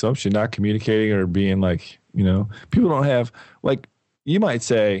making an assumption, not communicating or being like, people don't have, like, you might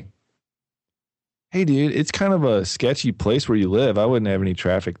say, hey, dude, it's kind of a sketchy place where you live. I wouldn't have any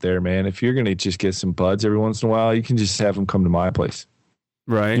traffic there, man. If you're going to just get some buds every once in a while, you can just have them come to my place.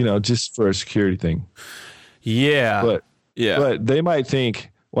 Right. Just for a security thing. Yeah. But they might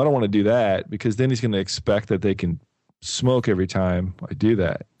think, well, I don't want to do that because then he's going to expect that they can smoke every time I do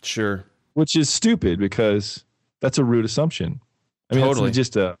that. Sure. Which is stupid because that's a rude assumption. I mean, totally.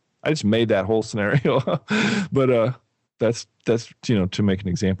 I just made that whole scenario, but that's to make an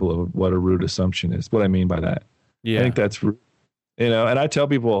example of what a rude assumption is. What I mean by that, I think that's rude. And I tell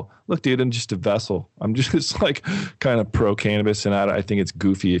people, look, dude, I'm just a vessel. I'm just like kind of pro cannabis, and I think it's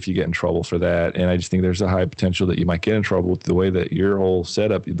goofy if you get in trouble for that. And I just think there's a high potential that you might get in trouble with the way that your whole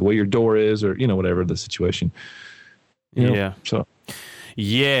setup, the way your door is, or whatever the situation. So.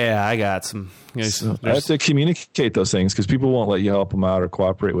 Yeah, I got some. So I have to communicate those things because people won't let you help them out or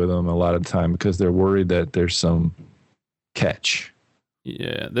cooperate with them a lot of the time because they're worried that there's some catch.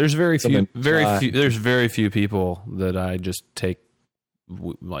 Yeah, there's very few people that I just take,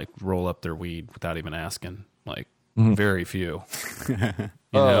 like, roll up their weed without even asking. Like, Very few.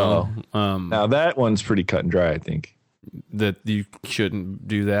 Now that one's pretty cut and dry, I think. That you shouldn't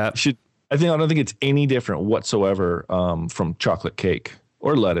do that. I don't think it's any different whatsoever from chocolate cake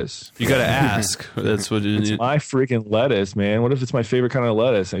or lettuce. You got to ask. That's what it's my freaking lettuce, man. What if it's my favorite kind of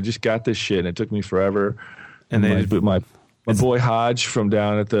lettuce? I just got this shit and it took me forever. And my boy Hodge from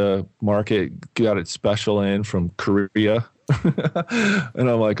down at the market got it special in from Korea. And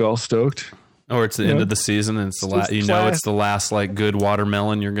I'm like all stoked. Or it's the end of the season and it's the last, it's the last like good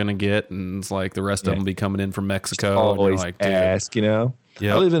watermelon you're going to get. And it's like the rest of them be coming in from Mexico. Always and like, ask, Yeah.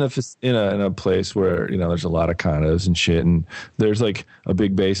 I live in a place where, there's a lot of condos and shit. And there's like a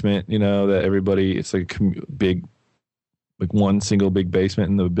big basement, that everybody, it's like big, like one single big basement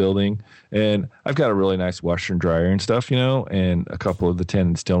in the building. And I've got a really nice washer and dryer and stuff, and a couple of the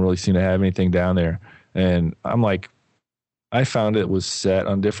tenants don't really seem to have anything down there. And I'm like, I found it was set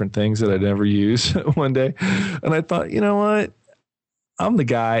on different things that I'd never use one day. And I thought, you know what? I'm the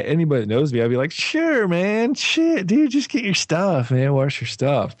guy. Anybody that knows me, I'd be like, sure, man. Shit, dude, just get your stuff, man. Wash your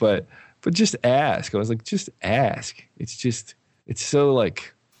stuff. But just ask. I was like, just ask. It's so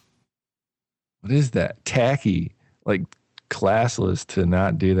like, what is that? Tacky, like classless to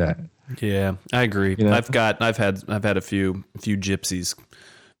not do that. Yeah, I agree. I've had a few gypsies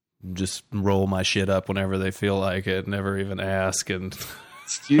just roll my shit up whenever they feel like it, never even ask. And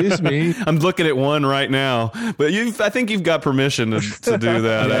excuse me, I'm looking at one right now, but I think you've got permission to do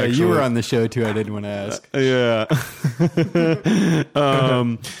that. Yeah, actually. You were on the show too. I didn't want to ask. Yeah.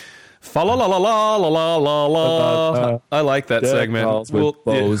 Fa la la la la la la la. I like that segment.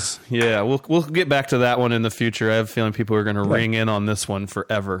 We'll get back to that one in the future. I have a feeling people are going to ring in on this one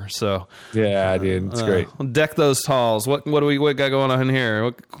forever. So yeah, dude, it's great. Deck those halls. What do we got going on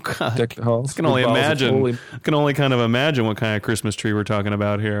here? Deck the halls. I can only imagine. I can only kind of imagine what kind of Christmas tree we're talking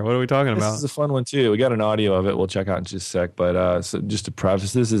about here. What are we talking about? This is a fun one too. We got an audio of it. We'll check out in just a sec. But so just to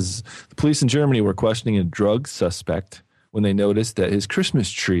preface, this is the police in Germany were questioning a drug suspect when they noticed that his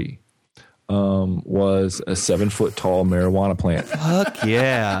Christmas tree was a 7-foot tall marijuana plant. Fuck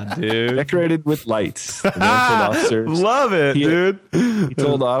yeah, dude. Decorated with lights. Love it, dude. He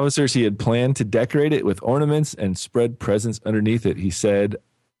told officers he had planned to decorate it with ornaments and spread presents underneath it. He said,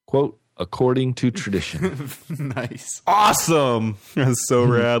 quote, according to tradition. Nice. Awesome. That's so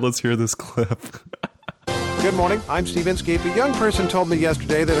rad. Let's hear this clip. Good morning. I'm Steve Inskeep. A young person told me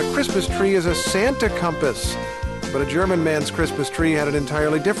yesterday that a Christmas tree is a Santa compass. But a German man's Christmas tree had an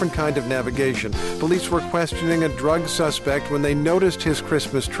entirely different kind of navigation. Police were questioning a drug suspect when they noticed his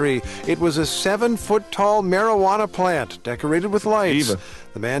Christmas tree. It was a 7-foot-tall marijuana plant decorated with lights.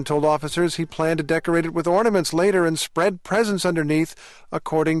 The man told officers he planned to decorate it with ornaments later and spread presents underneath,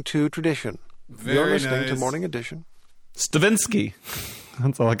 according to tradition. You're listening to Morning Edition. Stavinsky.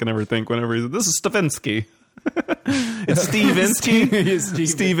 That's all I can ever think whenever this is Stavinsky. It's Steve Inskeep.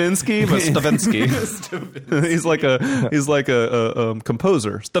 Steve Inskeep, but Stavinsky. he's like a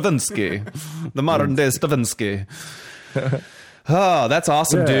composer. Stavinsky, the modern day Stavinsky. Oh, that's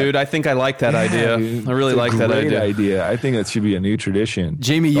awesome, dude. I think I like that idea. Dude. I really like that idea. I think that should be a new tradition.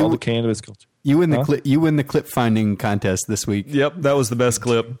 Jamie, all the cannabis culture. You win the clip finding contest this week. Yep, that was the best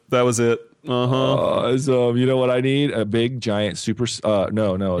clip. That was it. So you know what I need? A big giant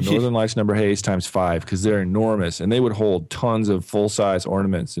Northern Lights number haze times 5 because they're enormous and they would hold tons of full size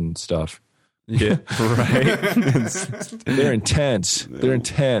ornaments and stuff. Yeah, right. They're intense. They're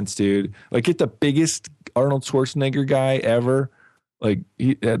intense, dude. Like get the biggest Arnold Schwarzenegger guy ever. Like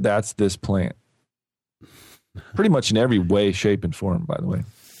that's this plant. Pretty much in every way, shape, and form. By the way.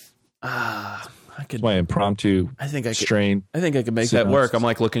 I could. My impromptu. I think I strain. I think I could make that work. I'm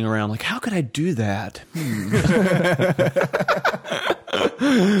like looking around, like, how could I do that?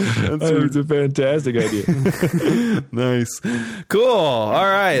 It's a fantastic idea. Nice, cool. All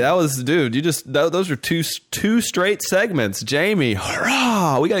right, that was, dude. You just those are two straight segments. Jamie,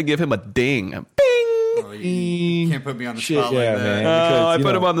 hurrah! We got to give him a ding. Bing. Oh, you can't put me on the spot like that. Man, I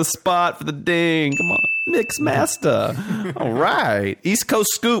put him on the spot for the ding. Come on, Mix Master. All right, East Coast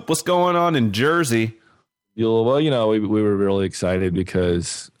Scoop. What's going on in Jersey? Well, we were really excited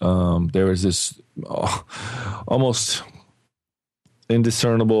because there was this almost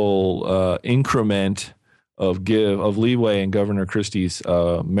indiscernible increment of leeway in Governor Christie's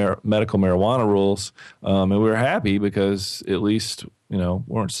medical marijuana rules, and we were happy because at least we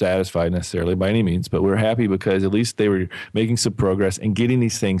weren't satisfied necessarily by any means, but we were happy because at least they were making some progress and getting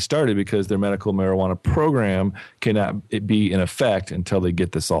these things started because their medical marijuana program cannot be in effect until they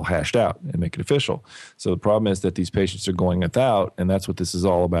get this all hashed out and make it official. So the problem is that these patients are going without, and that's what this is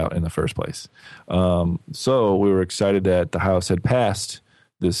all about in the first place. So we were excited that the House had passed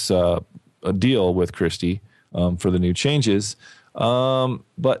this a deal with Christie for the new changes.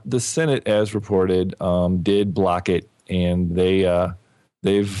 But the Senate, as reported, did block it, and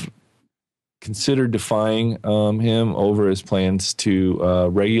they've considered defying him over his plans to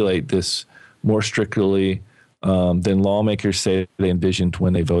regulate this more strictly than lawmakers say they envisioned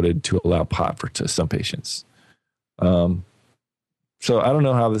when they voted to allow pot to some patients. So I don't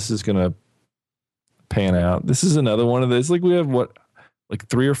know how this is going to pan out. This is another one of those. Like we have like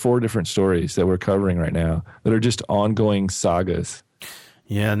 3 or 4 different stories that we're covering right now that are just ongoing sagas.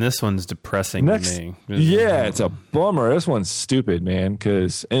 Yeah, and this one's depressing to me. Yeah, it's a bummer. This one's stupid, man,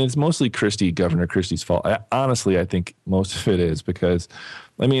 and it's mostly Governor Christie's fault. Honestly, I think most of it is because,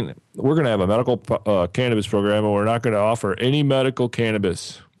 I mean, we're going to have a medical cannabis program, and we're not going to offer any medical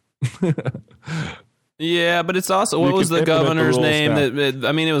cannabis. Yeah, but it's also, what was the governor's name?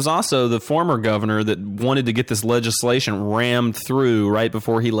 It was also the former governor that wanted to get this legislation rammed through right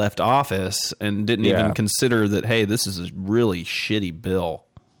before he left office and didn't even consider that, hey, this is a really shitty bill.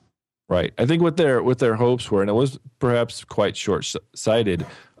 Right. I think what their hopes were, and it was perhaps quite short-sighted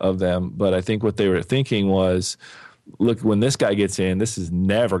of them, but I think what they were thinking was, look, when this guy gets in, this is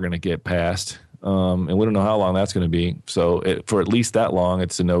never going to get passed. And we don't know how long that's going to be. So for at least that long,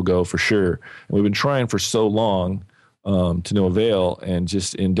 it's a no-go for sure. And we've been trying for so long to no avail, and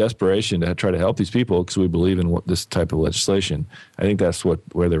just in desperation to try to help these people because we believe in this type of legislation. I think that's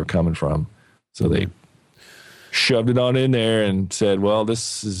where they were coming from. So they shoved it on in there and said, well,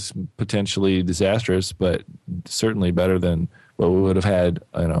 this is potentially disastrous, but certainly better than what we would have had,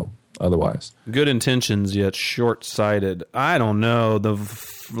 otherwise. Good intentions, yet short-sighted. I don't know. The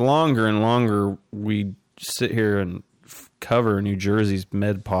longer and longer we sit here and cover New Jersey's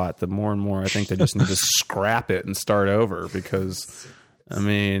med pot, the more and more I think they just need to scrap it and start over because,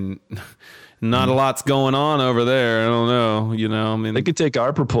 not a lot's going on over there. I don't know. They could take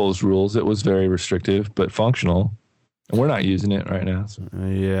our proposed rules. It was very restrictive, but functional. And we're not using it right now. So.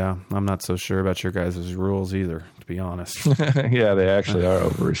 Yeah, I'm not so sure about your guys' rules either, to be honest. Yeah, they actually are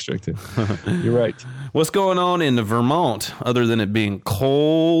over-restricted. You're right. What's going on in Vermont other than it being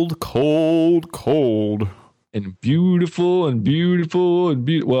cold? And beautiful.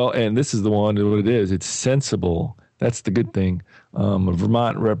 Well, and this is the one, what it is. It's sensible. That's the good thing. A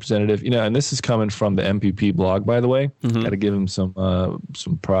Vermont representative, and this is coming from the MPP blog, by the way. Got to give him some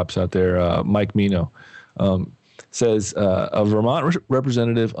props out there. Mike Mino. Says a Vermont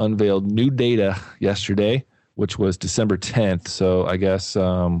representative unveiled new data yesterday, which was December 10th. So I guess,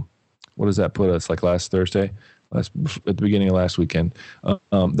 what does that put us? Like last Thursday, at the beginning of last weekend.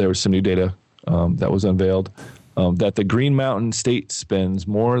 There was some new data that was unveiled that the Green Mountain State spends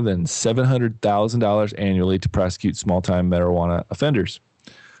more than $700,000 annually to prosecute small-time marijuana offenders.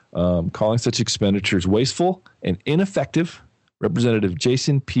 Calling such expenditures wasteful and ineffective, Representative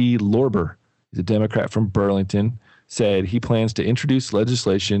Jason P. Lorber, he's a Democrat from Burlington, said he plans to introduce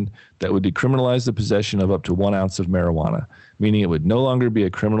legislation that would decriminalize the possession of up to 1 ounce of marijuana, meaning it would no longer be a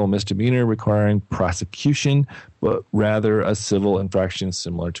criminal misdemeanor requiring prosecution, but rather a civil infraction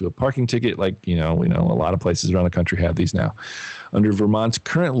similar to a parking ticket. Like, we know a lot of places around the country have these now. Under Vermont's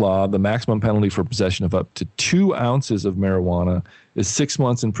current law, the maximum penalty for possession of up to 2 ounces of marijuana is 6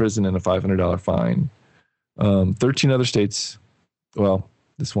 months in prison and a $500 fine. 13 other states, well,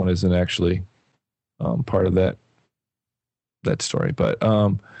 this one isn't actually part of that story. But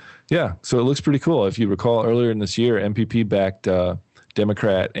yeah, so it looks pretty cool. If you recall earlier in this year, MPP backed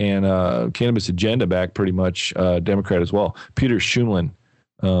Democrat and Cannabis Agenda backed pretty much Democrat as well. Peter Shumlin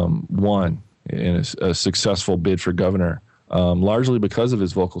won in a successful bid for governor, largely because of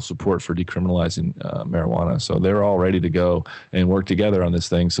his vocal support for decriminalizing marijuana. So they're all ready to go and work together on this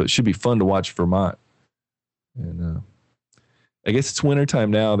thing. So it should be fun to watch Vermont. And I guess it's wintertime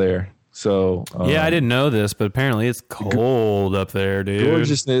now there. So yeah, I didn't know this, but apparently it's cold up there, dude.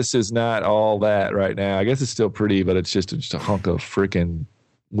 Gorgeousness is not all that right now. I guess it's still pretty, but it's just a hunk of freaking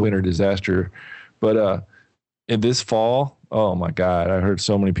winter disaster. But in this fall, oh my God, I heard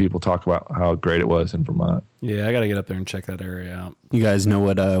so many people talk about how great it was in Vermont. Yeah, I got to get up there and check that area out. You guys know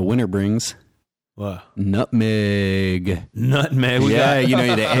what winter brings? What? Nutmeg. Nutmeg. You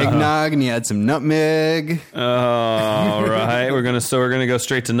had eggnog and you had some nutmeg. All right, we're gonna go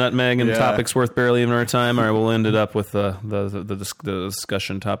straight to nutmeg and topics worth barely even our time. All right, we'll end it up with the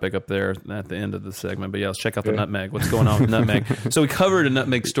discussion topic up there at the end of the segment. But yeah, let's check out the nutmeg. What's going on with nutmeg? So we covered a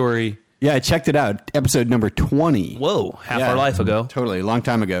nutmeg story. Yeah, I checked it out. Episode number 20. Whoa, half our life ago. Totally, a long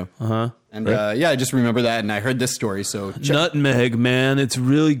time ago. And I just remember that, and I heard this story. So nutmeg, man, it's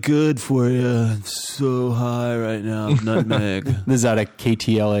really good for you. It's so high right now. Nutmeg. This is out of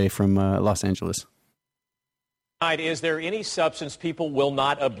KTLA from Los Angeles. Is there any substance people will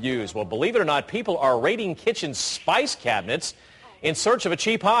not abuse? Well, believe it or not, people are raiding kitchen spice cabinets in search of a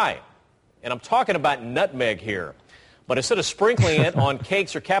cheap high. And I'm talking about nutmeg here. But instead of sprinkling it on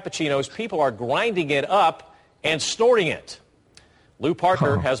cakes or cappuccinos, people are grinding it up and snorting it. Lou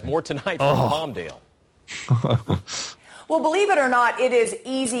Parker has more tonight from Palmdale. Well, believe it or not, it is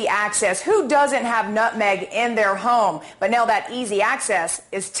easy access. Who doesn't have nutmeg in their home? But now that easy access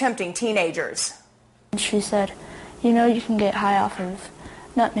is tempting teenagers. She said, you know, you can get high off of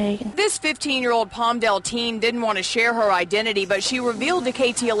nutmeg. This 15-year-old Palmdale teen didn't want to share her identity, but she revealed to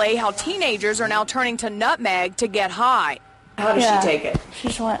KTLA how teenagers are now turning to nutmeg to get high. How does she take it? She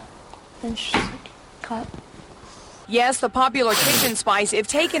just went and she's like, cut. Yes, the popular kitchen spice, if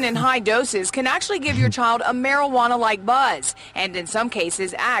taken in high doses, can actually give your child a marijuana-like buzz, and in some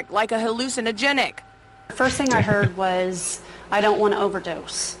cases act like a hallucinogenic. The first thing I heard was, I don't want to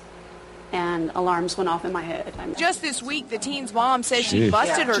overdose. And alarms went off in my head. Just this week, the teen's mom says she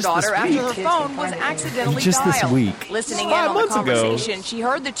busted her daughter after her phone was accidentally Just dialed. this week. Listening in on the conversation, she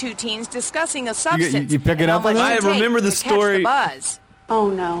heard the two teens discussing a substance. You pick it up on that? I remember the story. Oh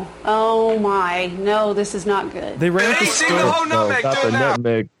no! Oh my! No, this is not good. They ran the story. Not the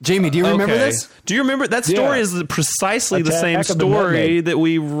nutmeg. Jamie, do you remember this? Do you remember that story? Is precisely the same story that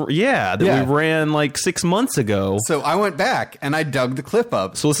we ran like 6 months ago. So I went back and I dug the clip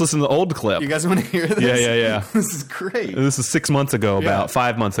up. So let's listen to the old clip. You guys want to hear this? Yeah. This is great. This is 6 months ago, about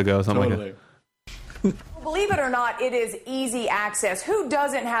 5 months ago, something like that. Believe it or not, it is easy access. Who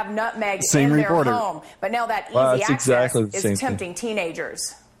doesn't have nutmeg Same in reporter. their home? But now that easy That's access exactly the same is tempting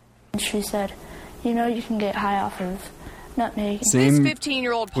teenagers. She said, you know, you can get high off of nutmeg. This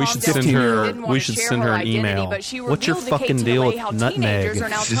 15-year-old We should send her an email. What's your fucking deal with nutmeg?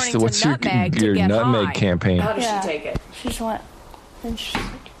 What's your nutmeg campaign? How does she take it? She just went and she's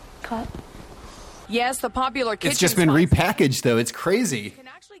like, cut. Yes, the popular kitchen It's just been repackaged, though. It's crazy.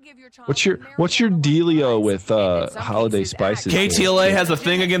 What's your dealio with holiday spices? KTLA has a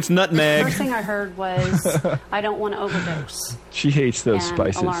thing against nutmeg. The first thing I heard was, I don't want to overdose. She hates those And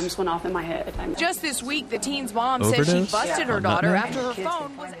spices. alarms went off in my head. Just this week, the teen's mom says she Overdose? busted her daughter after her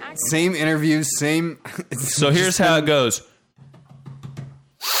phone was accidentally. Same interviews, same. So here's how it goes.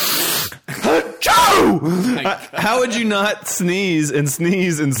 How would you not sneeze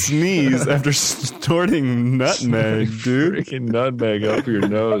after snorting nutmeg, dude? Freaking nutmeg up your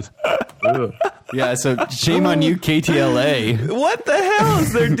nose. Yeah, so shame on you, KTLA. What the hell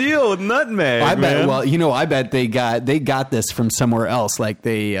is their deal with nutmeg? I bet. man? Well, I bet they got this from somewhere else. Like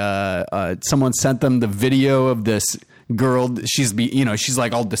someone sent them the video of this girl. She's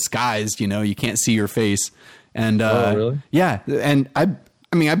like all disguised. You can't see her face. And really? Yeah, and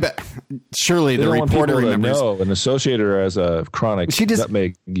I bet surely They the don't want reporter people to remembers. know and associate her as a chronic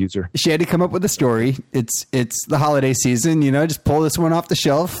nutmeg user. She had to come up with a story. It's the holiday season. Just pull this one off the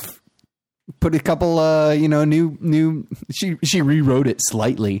shelf. Put a couple, new. She rewrote it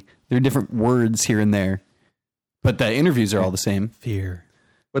slightly. There are different words here and there, but the interviews are all the same. Fear,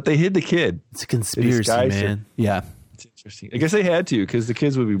 but they hid the kid. It's a conspiracy, man. Yeah. Interesting. I guess they had to because the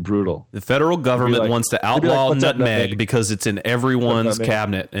kids would be brutal. The federal government wants to outlaw "What's up, nutmeg because it's in everyone's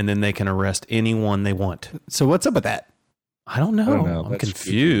cabinet, and then they can arrest anyone they want. So what's up with that? I don't know. I'm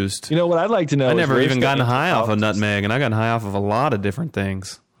confused. You know what I'd like to know? I is never where's even the gotten high off of anthropologist? nutmeg, and I got high off of a lot of different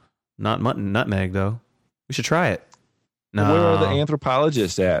things. Not nutmeg though. We should try it. No. Where are the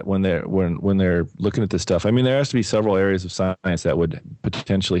anthropologists at when they're looking at this stuff? I mean, there has to be several areas of science that would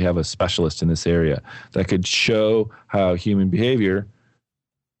potentially have a specialist in this area that could show how human behavior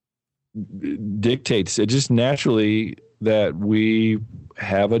dictates it just naturally that we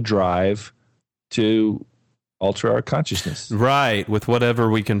have a drive to alter our consciousness. Right, with whatever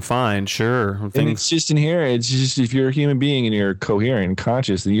we can find, sure. And it's just inherent. It's just if you're a human being and you're coherent and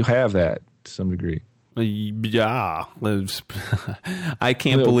conscious, then you have that to some degree. Yeah. I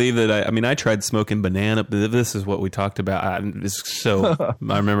can't believe that. I tried smoking banana. This is what we talked about. I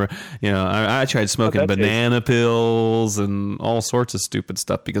remember, I tried smoking banana pills and all sorts of stupid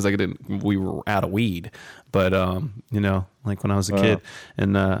stuff because we were out of weed. But, like when I was a kid.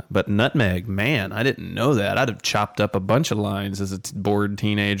 And but nutmeg, man, I didn't know that. I'd have chopped up a bunch of lines as a bored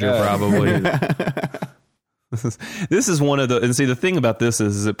teenager, probably. This is one of the, and see, the thing about this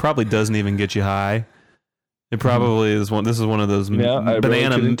is it probably doesn't even get you high. It probably is one. This is one of those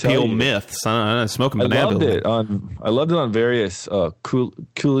banana peel myths. I don't know, smoking banana. I loved it on various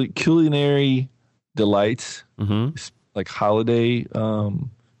culinary delights, like holiday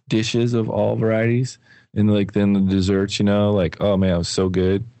dishes of all varieties, and like then the desserts. Oh man, it was so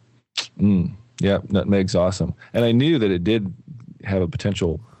good. Yeah, nutmeg's awesome, and I knew that it did have a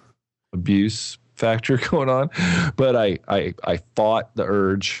potential abuse factor going on. But I fought the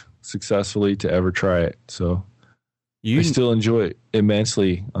urge successfully to ever try it. So I still enjoy it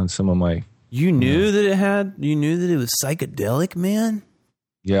immensely on some of my. You knew that it was psychedelic, man?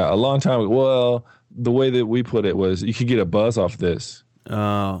 Yeah, a long time ago. Well, the way that we put it was you could get a buzz off this.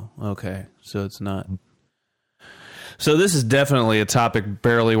 Oh, okay. So it's not. So this is definitely a topic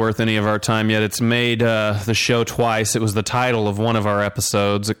barely worth any of our time yet. It's made the show twice. It was the title of one of our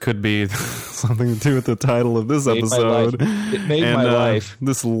episodes. It could be something to do with the title of this episode. It made my life.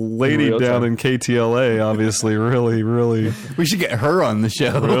 This lady down in KTLA, obviously, really. We should get her on the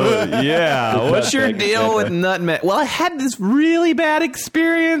show. Really, yeah. What's your deal with Nutmeg? Well, I had this really bad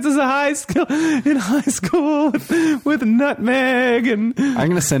experience in high school with Nutmeg, and I'm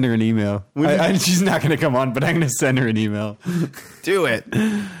gonna send her an email. She's not gonna come on, but I'm gonna send her an email. Do it.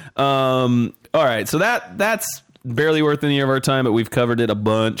 All right, so that's barely worth any of our time, but we've covered it a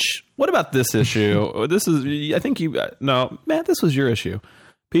bunch. What about this issue? This is, I think no, Matt, this was your issue.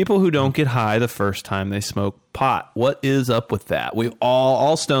 People who don't get high the first time they smoke pot. What is up with that? We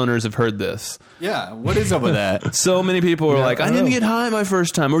all stoners have heard this. Yeah, what is up with that? So many people are like, I didn't get high my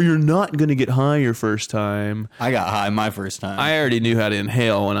first time, or you're not going to get high your first time. I got high my first time. I already knew how to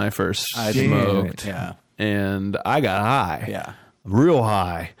inhale when I first smoked. Yeah. And I got high. Yeah. Real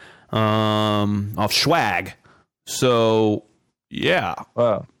high. Off swag. So, yeah.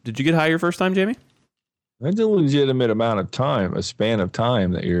 Wow. Did you get high your first time, Jamie? That's a legitimate amount of time, a span of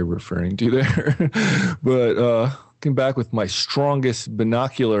time that you're referring to there. But came back with my strongest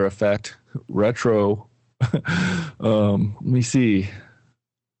binocular effect, retro. Let me see.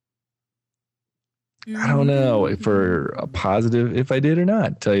 I don't know for a positive if I did or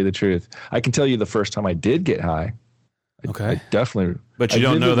not, tell you the truth. I can tell you the first time I did get high. Okay. I definitely. But you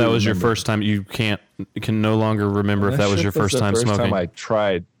don't know that was your first time. You can no longer remember if that was your first time smoking. Time I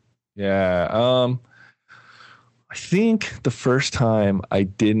tried. Yeah. I think the first time I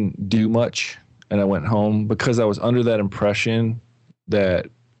didn't do much and I went home because I was under that impression that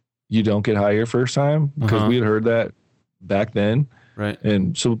you don't get high your first time because we had heard that back then. Right.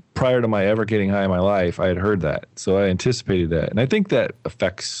 And so prior to my ever getting high in my life, I had heard that. So I anticipated that. And I think that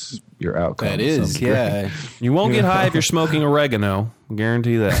affects your outcome. That is, yeah. You won't get high if you're smoking oregano. I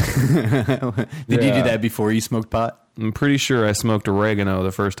guarantee that. Did you do that before you smoked pot? I'm pretty sure I smoked oregano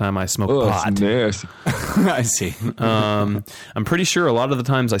the first time I smoked pot. Nasty. I see. I'm pretty sure a lot of the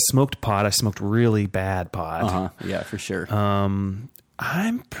times I smoked pot, I smoked really bad pot. Yeah, for sure. I'm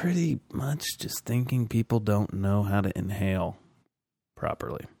pretty much just thinking people don't know how to inhale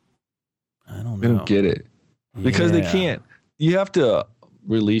properly. I don't know. They don't get it because they can't. You have to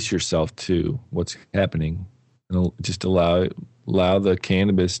release yourself to what's happening and just allow the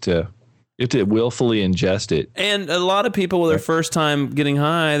cannabis to. You have to willfully ingest it. And a lot of people with their first time getting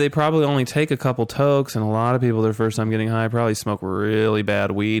high, they probably only take a couple tokes, and a lot of people their first time getting high probably smoke really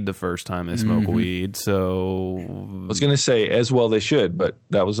bad weed the first time they smoke weed. So I was going to say as well they should, but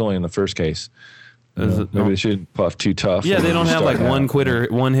that was only in the first case. Maybe they should puff too tough. Yeah, they don't have like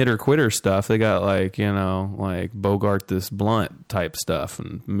one hitter quitter stuff. They got like, like Bogart this blunt type stuff,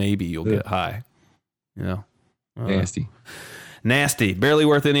 and maybe you'll get high. Nasty. Barely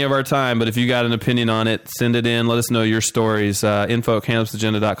worth any of our time, but if you got an opinion on it, send it in. Let us know your stories.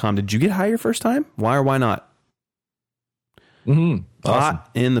 info@cannabisagenda.com. Did you get high your first time? Why or why not? Awesome. Hot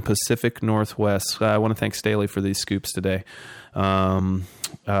in the Pacific Northwest. I want to thank Staley for these scoops today. I'm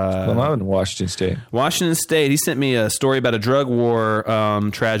in Washington State. Washington State. He sent me a story about a drug war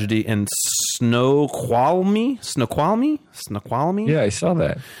tragedy in Snoqualmie. Yeah, I saw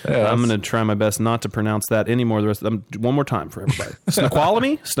that. Yeah, I'm going to try my best not to pronounce that anymore. The rest of them, one more time for everybody.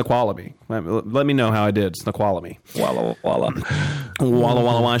 Snoqualmie. Let me know how I did. Snoqualmie. Walla Walla. Walla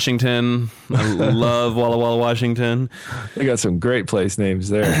Walla, Washington. I love Walla Walla, Washington. They got some great place names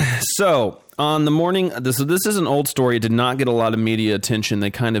there. So on the morning, this is an old story. It did not get a lot of media attention. They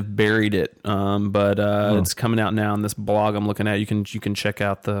kind of buried it, but it's coming out now in this blog I'm looking at. You can check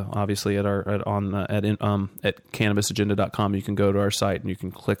out obviously at cannabisagenda.com. You can go to our site and you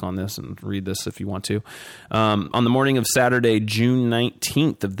can click on this and read this if you want to. On the morning of Saturday, June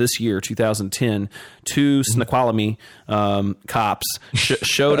 19th of this year, 2010, two Snoqualmie cops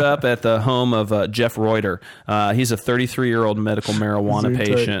showed up at the home of Jeff Reuter. He's a 33-year-old medical marijuana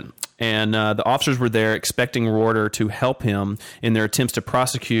patient. And the officers were there expecting Reuter to help him in their attempts to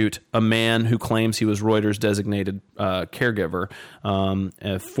prosecute a man who claims he was Reuter's designated caregiver,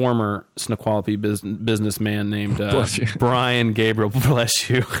 a former Snoqualmie businessman named Brian Gabriel. Bless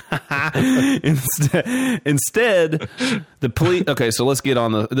you. Instead, the police. Okay, so let's get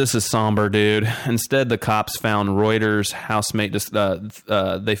on this is somber, dude. Instead, the cops found Reuter's housemate.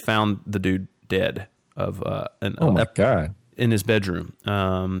 They found the dude dead of my God. in his bedroom.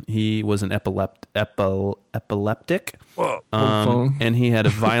 He was an epileptic, and he had a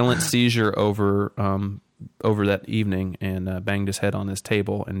violent seizure over that evening and banged his head on his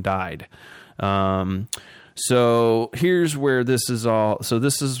table and died. So here's where this is all. So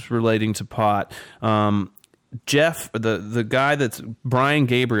this is relating to pot. Jeff, the guy that's Brian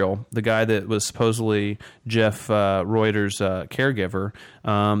Gabriel, the guy that was supposedly Jeff Reuter's caregiver,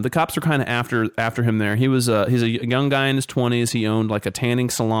 the cops are kind of after him there. He's a young guy in his 20s. He owned like a tanning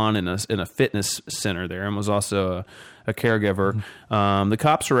salon in a fitness center there, and was also a caregiver. The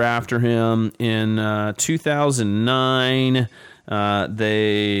cops were after him in 2009.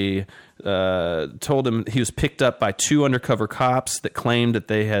 They told him he was picked up by 2 undercover cops that claimed that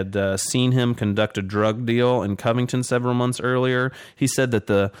they had seen him conduct a drug deal in Covington several months earlier. He said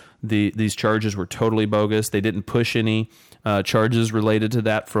that these charges were totally bogus. They didn't push any charges related to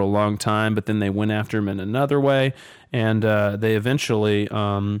that for a long time, but then they went after him in another way, and they eventually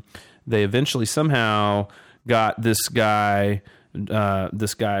somehow got this guy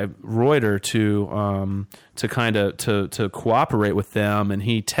Reuter to cooperate with them, and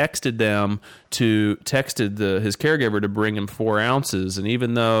he texted his caregiver to bring him 4 ounces. And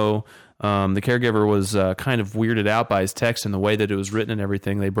even though the caregiver was kind of weirded out by his text and the way that it was written and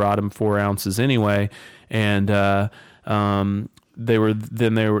everything, they brought him 4 ounces anyway, and they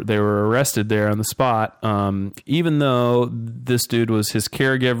were arrested there on the spot. Even though this dude was his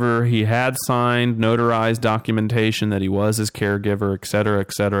caregiver, he had signed notarized documentation that he was his caregiver, et cetera,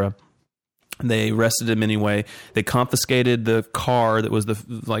 et cetera. They arrested him anyway. They confiscated the car that was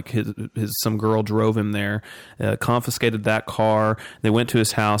some girl drove him there. Confiscated that car. They went to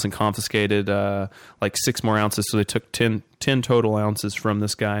his house and confiscated 6 more ounces. So they took 10 total ounces from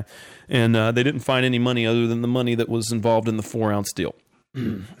this guy, and they didn't find any money other than the money that was involved in the 4-ounce deal.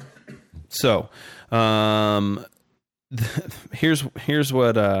 So here's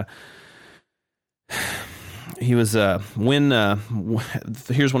what. He was here's one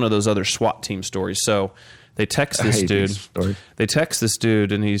of those other SWAT team stories. So they text this dude.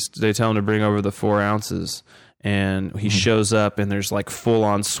 And they tell him to bring over the 4 ounces, and he shows up, and there's like full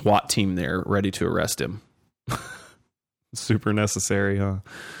on SWAT team there ready to arrest him. Super necessary, huh?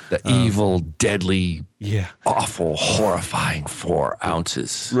 The evil, deadly, awful, horrifying 4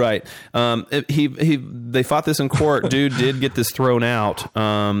 ounces. Right. They fought this in court. Dude did get this thrown out.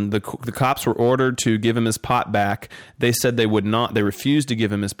 The cops were ordered to give him his pot back. They said they would not. They refused to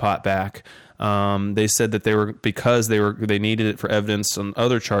give him his pot back. They said that they needed it for evidence on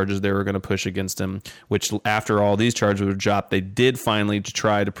other charges they were going to push against him, which after all these charges were dropped, they did finally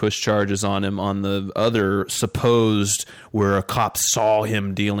try to push charges on him on the other supposed where a cop saw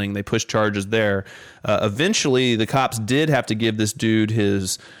him dealing. They pushed charges there. Eventually the cops did have to give this dude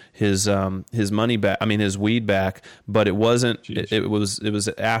his money back. I mean, his weed back, but it wasn't. It was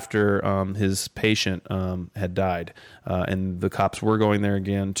after his patient had died, and the cops were going there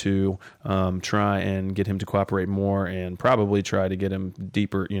again to try and get him to cooperate more, and probably try to get him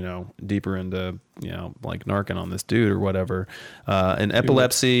deeper into like narking on this dude or whatever. In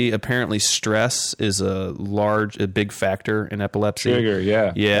epilepsy, apparently stress is a big factor in epilepsy.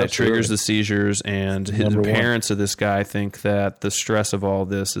 It triggers the seizures, and his parents of this guy think that the stress of all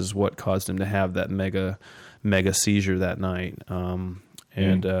this is what caused him to have that mega seizure that night.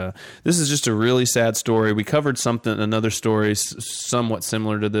 This is just a really sad story. We covered another story somewhat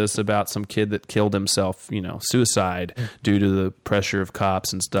similar to this about some kid that killed himself, suicide due to the pressure of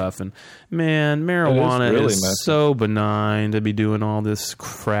cops and stuff. And man, marijuana is so benign to be doing all this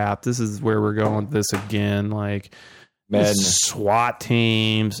crap. This is where we're going with this again. Like, SWAT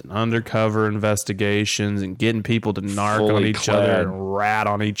teams and undercover investigations and getting people to narc on each other and rat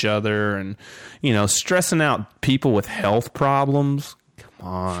on each other and, stressing out people with health problems. Come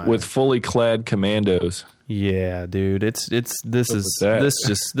on. With fully clad commandos. Yeah, dude. This just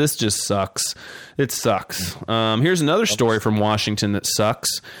sucks. It sucks. Here's another story from Washington that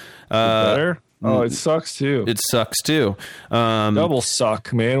sucks. Better? Oh, it sucks too. It sucks too. Double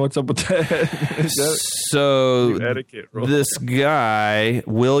suck, man. What's up with that? So this guy,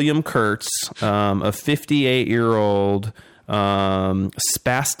 William Kurtz, a 58-year-old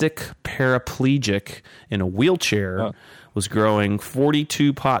spastic paraplegic in a wheelchair, was growing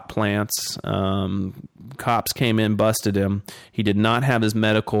 42 pot plants. Cops came in, busted him. He did not have his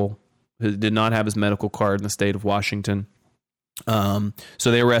medical card in the state of Washington. So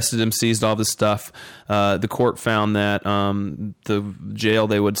they arrested him, seized all this stuff. The court found that the jail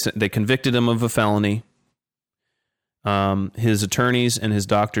they convicted him of a felony. His attorneys and his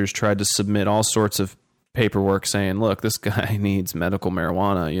doctors tried to submit all sorts of paperwork saying, look, this guy needs medical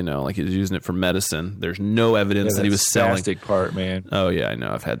marijuana, you know, like he was using it for medicine. There's no evidence that he was selling. Spastic part, man. Oh yeah, I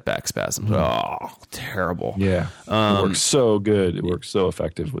know. I've had back spasms. Oh, terrible. Yeah. It works so good. It works so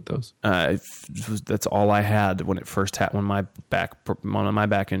effective with those. That's all I had when it first when my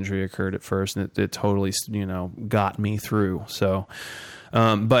back injury occurred at first, and it totally, you know, got me through. So,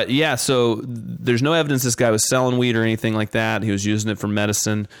 but yeah, so there's no evidence this guy was selling weed or anything like that. He was using it for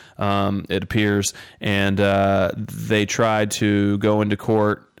medicine, it appears. And they tried to go into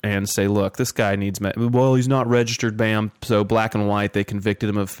court and say, look, this guy needs well, he's not registered, bam. So black and white, they convicted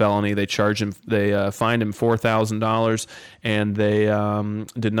him of felony. They charged him, they fined him $4,000, and they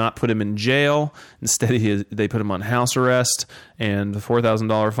did not put him in jail. Instead, they put him on house arrest, and the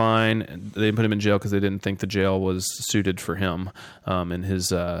 $4,000 fine, they put him in jail because they didn't think the jail was suited for him in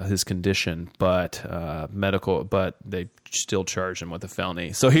his condition. But but they still charged him with a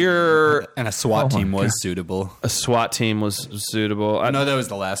felony. So here, and a SWAT team was suitable. A SWAT team was suitable. No, that was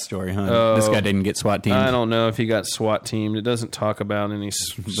the last story, huh? This guy didn't get SWAT teamed. I don't know if he got SWAT teamed. It doesn't talk about any.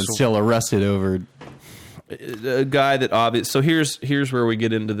 But still arrested over a guy that obvious. So here's where we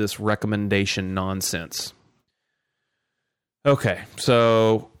get into this recommendation nonsense. Okay,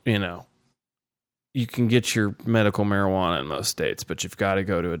 so you know, you can get your medical marijuana in most states, but you've got to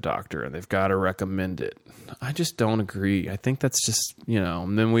go to a doctor and they've got to recommend it. I just don't agree. I think that's just, you know,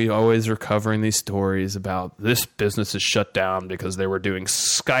 and then we always are covering these stories about this business is shut down because they were doing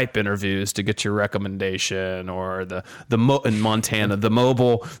Skype interviews to get your recommendation, or in Montana, the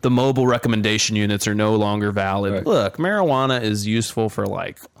mobile recommendation units are no longer valid. Right. Look, marijuana is useful for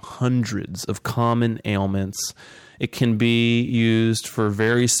like hundreds of common ailments. It can be used for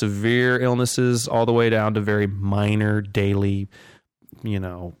very severe illnesses all the way down to very minor daily, you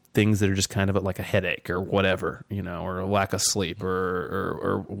know, things that are just kind of like a headache or whatever, you know, or a lack of sleep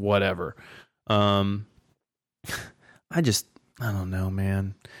or whatever. I don't know,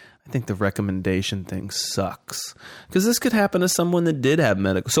 man. I think the recommendation thing sucks, because this could happen to someone that did have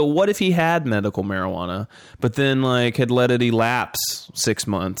medical. So what if he had medical marijuana, but then like had let it elapse 6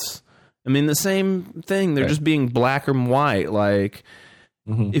 months? I mean, the same thing. They're just being black or white. Like,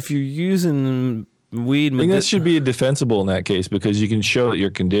 if you're using weed, I think that should be defensible in that case, because you can show that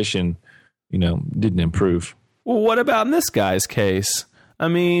your condition, you know, didn't improve. Well, what about in this guy's case? I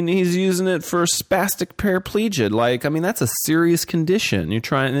mean, he's using it for spastic paraplegia. Like, I mean, that's a serious condition. You're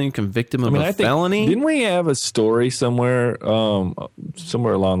trying to convict him of a felony. Didn't we have a story somewhere along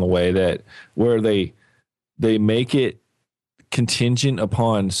the way that where they make it contingent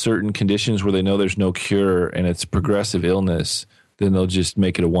upon certain conditions where they know there's no cure and it's progressive illness, then they'll just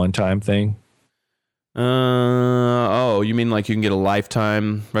make it a one-time thing? You mean like you can get a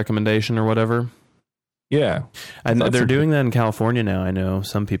lifetime recommendation or whatever? Yeah. They're doing that in California now. I know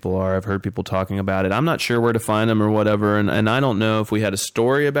some people are. I've heard people talking about it. I'm not sure where to find them or whatever, and I don't know if we had a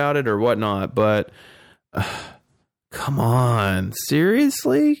story about it or whatnot, but come on.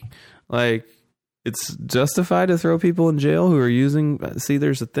 Seriously? Like, it's justified to throw people in jail who are using. See,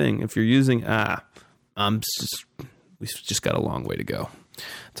 there's a thing. If you're using, we've just got a long way to go.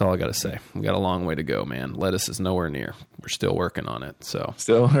 That's all I got to say. We got a long way to go, man. Lettuce is nowhere near. We're still working on it. So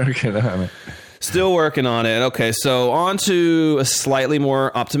still working on it. Still working on it. Okay, so on to a slightly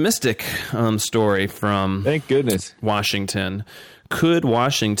more optimistic story from, thank goodness, Washington. Could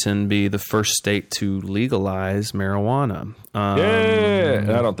Washington be the first state to legalize marijuana? Yeah,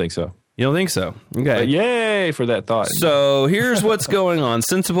 I don't think so. You don't think so? Okay. Yay for that thought. So here's what's going on.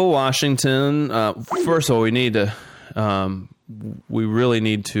 Sensible Washington. First of all, we really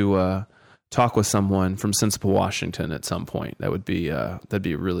need to talk with someone from Sensible Washington at some point. That'd be a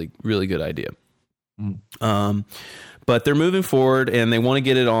really, really good idea. But they're moving forward, and they want to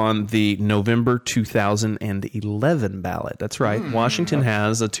get it on the November 2011 ballot. That's right. Washington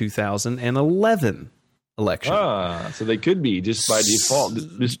has a 2011 election. So they could be just by default,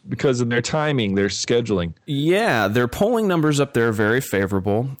 just because of their timing, their scheduling. Yeah, their polling numbers up there are very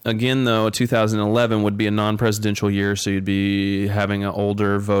favorable. Again, though, 2011 would be a non-presidential year, so you'd be having an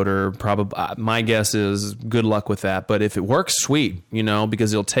older voter. Probably, my guess is good luck with that. But if it works, sweet, you know,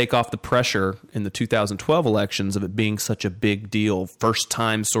 because it'll take off the pressure in the 2012 elections of it being such a big deal, first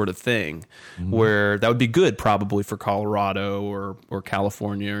time sort of thing, where that would be good probably for Colorado or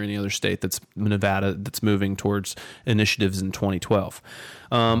California or any other state that's Nevada that's moving towards initiatives in 2012.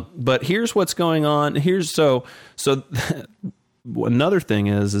 But here's what's going on. another thing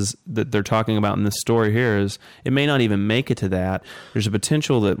is that they're talking about in this story here is it may not even make it to that. There's a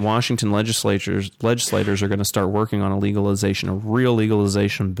potential that Washington legislators are going to start working on a real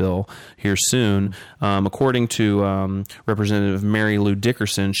legalization bill here soon. According to Representative Mary Lou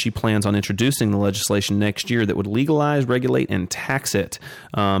Dickerson, she plans on introducing the legislation next year that would legalize, regulate, and tax it.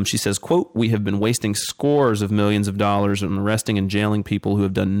 She says, quote, "We have been wasting scores of millions of dollars on arresting and jailing people who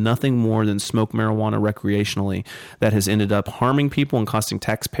have done nothing more than smoke marijuana recreationally. That has ended up harming people and costing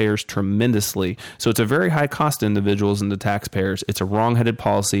taxpayers tremendously. So it's a very high cost to individuals and to taxpayers. It's a wrong-headed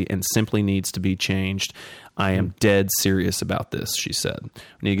policy and simply needs to be changed. I am dead serious about this," she said.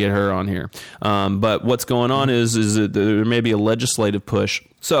 We need to get her on here. But what's going on is that there may be a legislative push.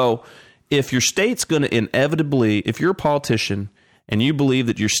 So if your state's going to inevitably, if you're a politician and you believe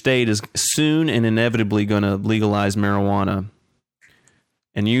that your state is soon and inevitably going to legalize marijuana,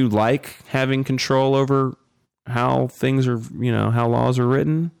 and you like having control over how things are, how laws are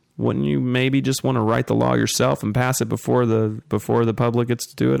written, wouldn't you maybe just want to write the law yourself and pass it before the public gets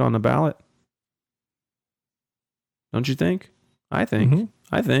to do it on the ballot? Don't you think? I think.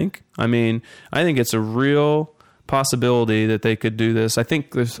 Mm-hmm. I mean, I think it's a real possibility that they could do this. I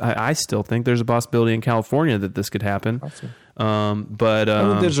still think there's a possibility in California that this could happen. Awesome. But I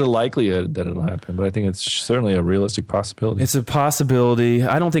think there's a likelihood that it'll happen, but I think it's certainly a realistic possibility. It's a possibility.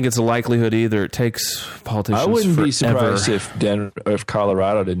 I don't think it's a likelihood either. It takes politicians. I wouldn't be forever. surprised if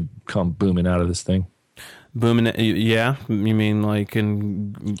Colorado didn't come booming out of this thing. Booming, yeah. You mean like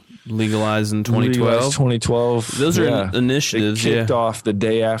in legalize in 2012? 2012. Those are initiatives. It kicked off the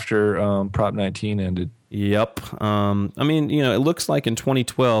day after Prop 19 ended. Yep. I mean, it looks like in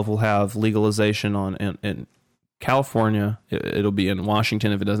 2012 we'll have legalization in California. It'll be in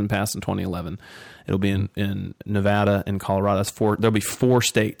Washington if it doesn't pass in 2011. It'll be in Nevada and Colorado. There'll be 4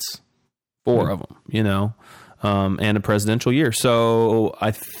 states, 4 of them, and a presidential year. So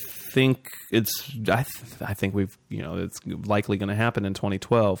I think I think we've, it's likely going to happen in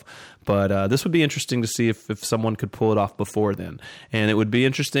 2012, but this would be interesting to see if someone could pull it off before then. And it would be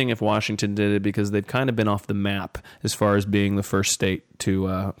interesting if Washington did it, because they've kind of been off the map as far as being the first state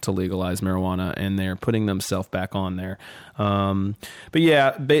to legalize marijuana, and they're putting themselves back on there. But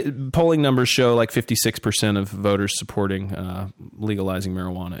yeah, polling numbers show like 56% of voters supporting legalizing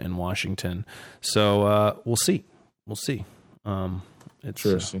marijuana in Washington. So we'll see. It's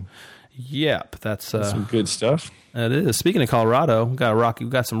interesting. Yep, that's some good stuff. It is. Speaking of Colorado, we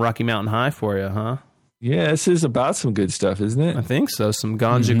got some Rocky Mountain High for you, huh? Yeah, this is about some good stuff, isn't it? I think so. Some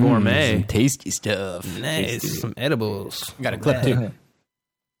ganja gourmet, some tasty stuff. Nice, some edibles. Got a clip too.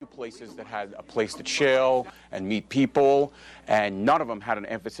 Places that had a place to chill and meet people, and none of them had an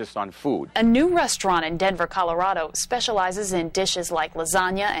emphasis on food. A new restaurant in Denver, Colorado specializes in dishes like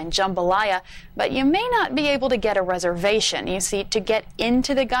lasagna and jambalaya, but you may not be able to get a reservation. You see, to get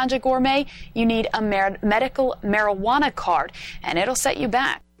into the Ganja Gourmet, you need a medical marijuana card, and it'll set you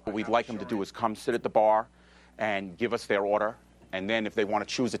back. What we'd like them to do is come sit at the bar and give us their order, and then if they want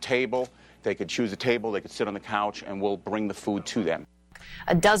to choose a table, they could choose a table, they could sit on the couch, and we'll bring the food to them.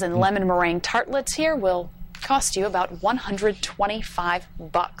 A dozen lemon meringue tartlets here will cost you about $125.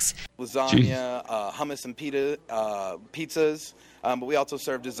 Lasagna, hummus and pizzas, but we also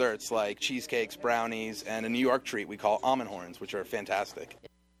serve desserts like cheesecakes, brownies, and a New York treat we call almond horns, which are fantastic.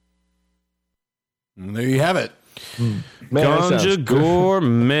 And there you have it. Ganja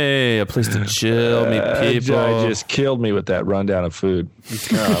Gourmet, a place to chill, meet people. I just killed me with that rundown of food.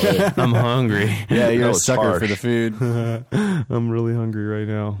 I'm hungry. Yeah, you're a sucker for the food. I'm really hungry right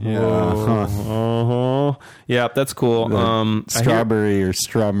now. Yeah. Yeah, that's cool. Strawberry or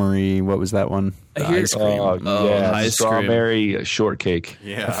strawberry, what was that one? Ice cream. Ice strawberry cream. Shortcake.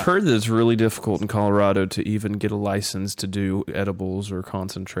 Yeah. I've heard that it's really difficult in Colorado to even get a license to do edibles or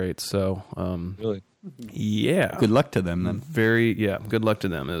concentrates. So, really? Yeah. Good luck to them then. Good luck to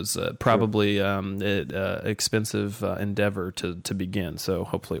them. It was probably expensive endeavor to begin. So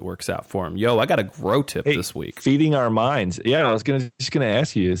hopefully it works out for them. Yo, I got a grow tip this week. Feeding our minds. Yeah, I was just gonna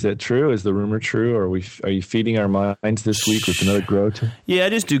ask you, is that true? Is the rumor true? Or are you feeding our minds this week with another grow tip? Yeah, I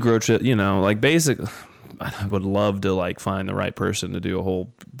just do grow tip. Like basic. I would love to find the right person to do a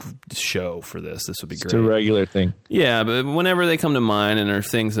whole show for this. This would be great. It's a regular thing. Yeah, but whenever they come to mind and are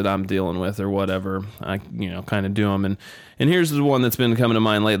things that I'm dealing with or whatever, I kind of do them. And here's the one that's been coming to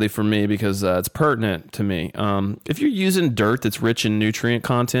mind lately for me because it's pertinent to me. If you're using dirt that's rich in nutrient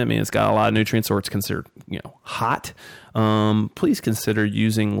content, it's got a lot of nutrients, or it's considered hot, please consider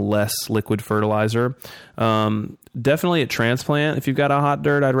using less liquid fertilizer. Definitely at transplant, if you've got a hot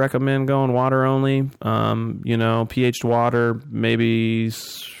dirt, I'd recommend going water only. pH water, maybe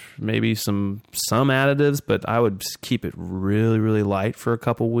maybe some additives, but I would just keep it really, really light for a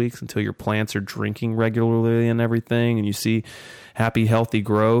couple weeks until your plants are drinking regularly and everything, and you see happy, healthy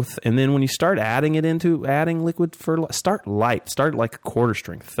growth. And then when you start adding liquid fertilizer, start light, start like a quarter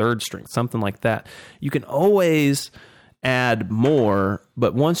strength, third strength, something like that. You can always add more,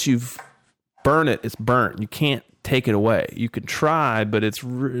 but once you've burned it, it's burnt. You can't take it away. You can try, but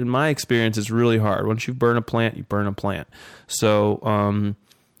in my experience, it's really hard. Once you burn a plant, you burn a plant. So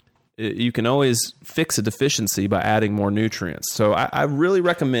you can always fix a deficiency by adding more nutrients. So I really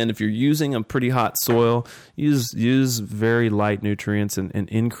recommend, if you're using a pretty hot soil, use very light nutrients and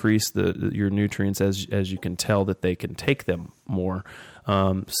increase your nutrients as you can tell that they can take them more.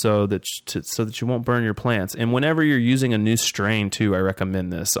 So that you won't burn your plants. And whenever you're using a new strain too, I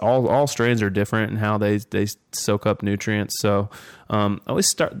recommend this. All strains are different in how they soak up nutrients. So always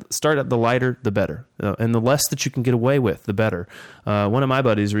start at the lighter, the better, and the less that you can get away with, the better. One of my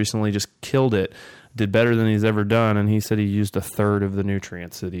buddies recently just killed it, did better than he's ever done, and he said he used a third of the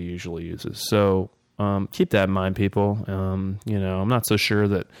nutrients that he usually uses. So keep that in mind, people. I'm not so sure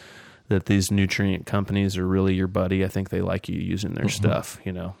that these nutrient companies are really your buddy. I think they like you using their stuff,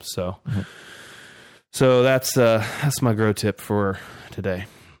 So, so that's my grow tip for today.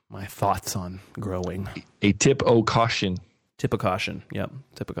 My thoughts on growing. A tip of caution. Tip of caution. Yep.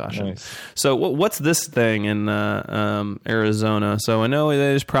 Tip of caution. Nice. So what's this thing in Arizona? So I know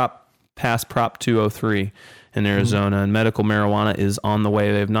they just passed Prop 203 in Arizona, and medical marijuana is on the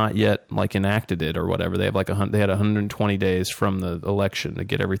way. They've not yet enacted it or whatever. They have they had 120 days from the election to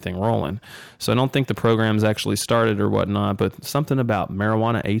get everything rolling. So I don't think the program's actually started or whatnot, but something about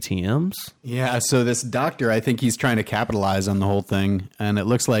marijuana ATMs. Yeah. So this doctor, I think he's trying to capitalize on the whole thing, and it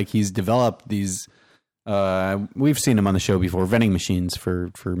looks like he's developed these. We've seen them on the show before, vending machines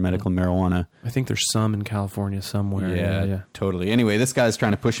for medical marijuana. I think there's some in California somewhere. Yeah, totally. Anyway, this guy's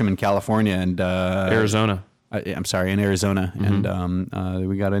trying to push them in California and Arizona. I'm sorry, in Arizona, and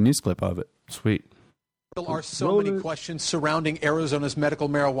we got a news clip of it. Sweet. There are so many questions surrounding Arizona's medical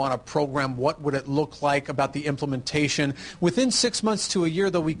marijuana program. What would it look like about the implementation? Within 6 months to a year,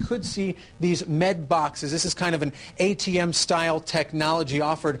 though, we could see these med boxes. This is kind of an ATM-style technology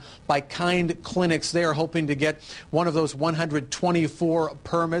offered by Kind Clinics. They are hoping to get one of those 124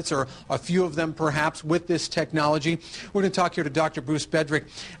 permits, or a few of them perhaps, with this technology. We're going to talk here to Dr. Bruce Bedrick.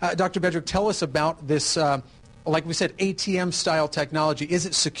 Dr. Bedrick, tell us about this like we said, ATM-style technology. Is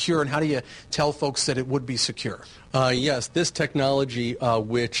it secure, and how do you tell folks that it would be secure? Yes, this technology,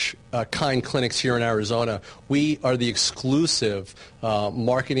 which Kind Clinics here in Arizona, we are the exclusive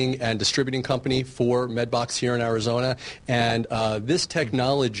marketing and distributing company for MedBox here in Arizona, and this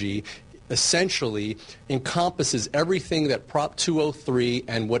technology essentially encompasses everything that Prop 203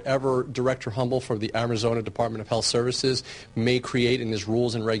 and whatever Director Humble for the Arizona Department of Health Services may create in his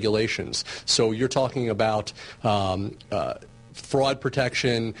rules and regulations. So you're talking about fraud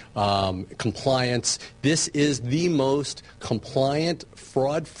protection, compliance. This is the most compliant,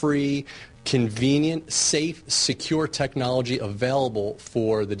 fraud-free, convenient, safe, secure technology available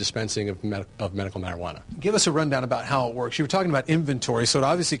for the dispensing of medical marijuana. Give us a rundown about how it works. You were talking about inventory, so it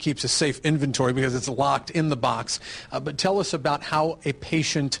obviously keeps a safe inventory because it's locked in the box. But tell us about how a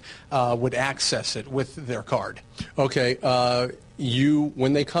patient would access it with their card. Okay.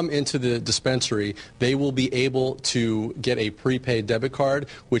 When they come into the dispensary, they will be able to get a prepaid debit card,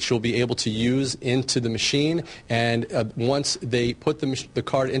 which you'll be able to use into the machine. And once they put the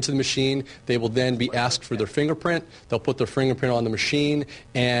card into the machine, they will then be asked for their fingerprint. They'll put their fingerprint on the machine,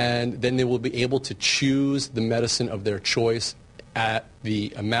 and then they will be able to choose the medicine of their choice at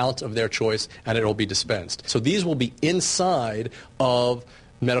the amount of their choice, and it will be dispensed. So these will be inside of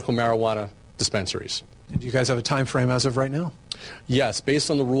medical marijuana dispensaries. Do you guys have a time frame as of right now? Yes,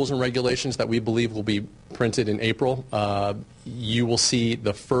 based on the rules and regulations that we believe will be printed in April, you will see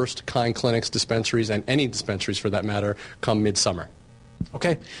the first Kind Clinics dispensaries, and any dispensaries for that matter, come midsummer.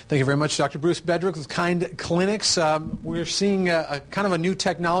 Okay. Thank you very much, Dr. Bruce Bedrick with Kind Clinics. We're seeing a kind of a new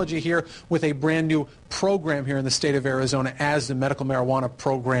technology here with a brand new program here in the state of Arizona as the medical marijuana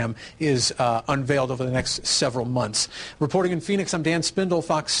program is unveiled over the next several months. Reporting in Phoenix, I'm Dan Spindle,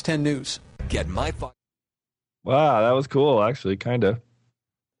 Fox 10 News. Get my Wow, that was cool, actually, kind of.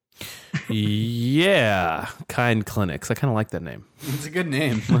 Yeah, Kind Clinics. I kind of like that name. It's a good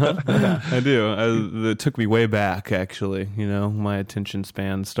name. I do. It took me way back, actually. You know, my attention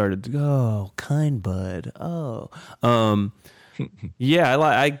span started to go, oh, Kind Bud. Oh. Yeah,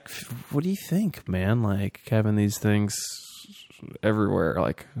 what do you think, man? Like, having these things everywhere,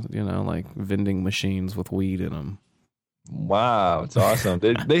 like, you know, like vending machines with weed in them. Wow, it's awesome.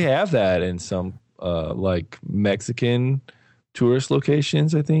 They have that in some like Mexican tourist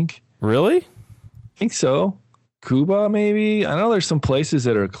locations, I think. Really? I think so. Cuba, maybe. I know there's some places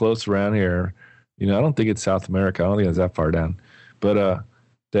that are close around here. I don't think it's South America. I don't think it's that far down. But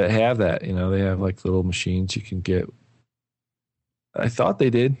that have that, they have like little machines you can get. I thought they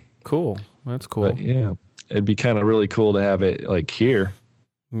did. Cool. That's cool. But, yeah. It'd be kind of really cool to have it like here.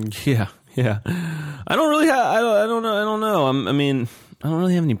 Yeah. I don't really have, I don't know. I don't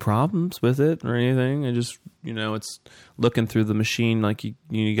really have any problems with it or anything. I just, it's looking through the machine. Like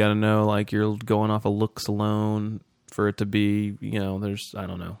you got to know, like you're going off of looks alone for it to be, there's, I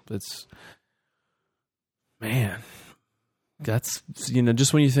don't know. It's, man, that's,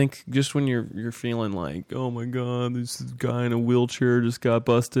 just when you're feeling like, oh my God, this guy in a wheelchair just got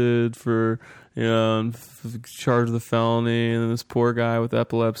busted for, charged with a felony, and this poor guy with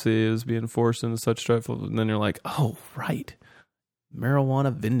epilepsy is being forced into such dreadful, and then you're like, oh, right.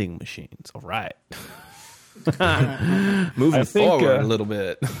 Marijuana vending machines. All right. Moving forward a little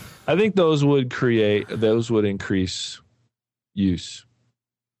bit. I think those would increase use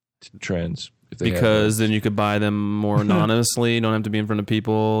trends. Because then you could buy them more anonymously. You don't have to be in front of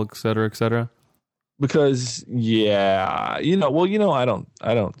people, et cetera, et cetera. Because I don't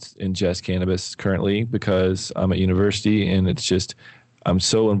ingest cannabis currently because I'm at university, and it's just, I'm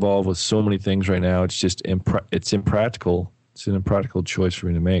so involved with so many things right now. It's just, it's impractical. It's an impractical choice for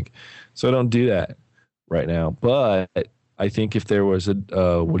me to make. So I don't do that right now. But I think if there was a,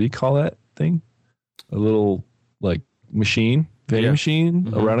 what do you call that thing? A little like vending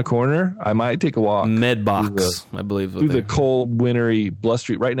machine around a corner, I might take a walk. Med box, I believe. Through the cold, wintry,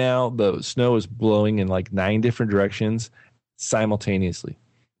 blustery. Right now, the snow is blowing in like 9 different directions simultaneously.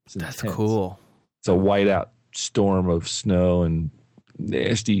 That's cool. It's a whiteout storm of snow and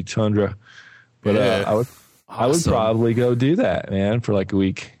nasty tundra. But I would probably go do that, man, for like a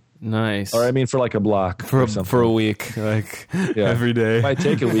week. Nice. Or for like a block for a week, like every day. Might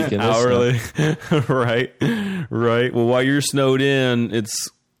take a week in hourly. Right. Well, while you're snowed in,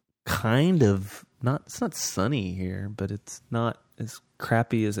 it's kind of it's not sunny here, but it's not as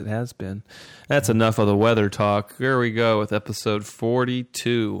crappy as it has been. That's enough of the weather talk. Here we go with episode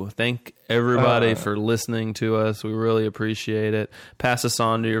 42. Thank everybody for listening to us. We really appreciate it. Pass us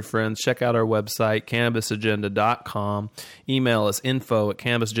on to your friends. Check out our website, cannabisagenda.com. Email us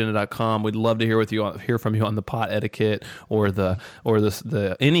info@cannabisagenda.com. We'd love to hear from you on the pot etiquette or the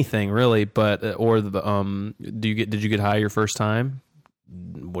anything really, but did you get high your first time?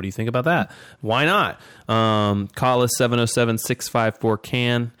 What do you think about that? Why not? Call us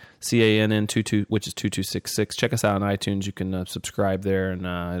 707-654-CAN, CANN 22, which is 2266. Check us out on iTunes. You can subscribe there, and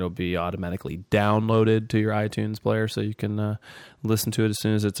it'll be automatically downloaded to your iTunes player, so you can listen to it as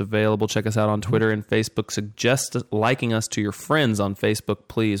soon as it's available. Check us out on Twitter and Facebook. Suggest liking us to your friends on Facebook,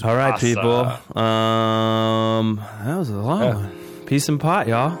 please. All right, people. That was a long one. Peace and pot,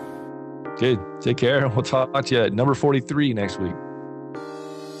 y'all. Good. Take care. We'll talk to you at number 43 next week.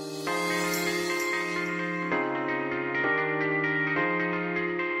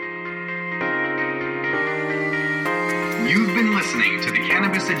 You've been listening to the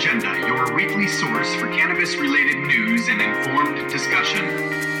Cannabis Agenda, your weekly source for cannabis-related news and informed discussion.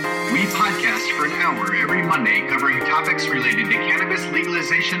 We podcast for an hour every Monday covering topics related to cannabis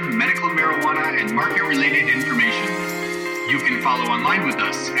legalization, medical marijuana, and market-related information. You can follow online with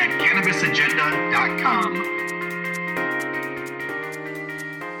us at cannabisagenda.com.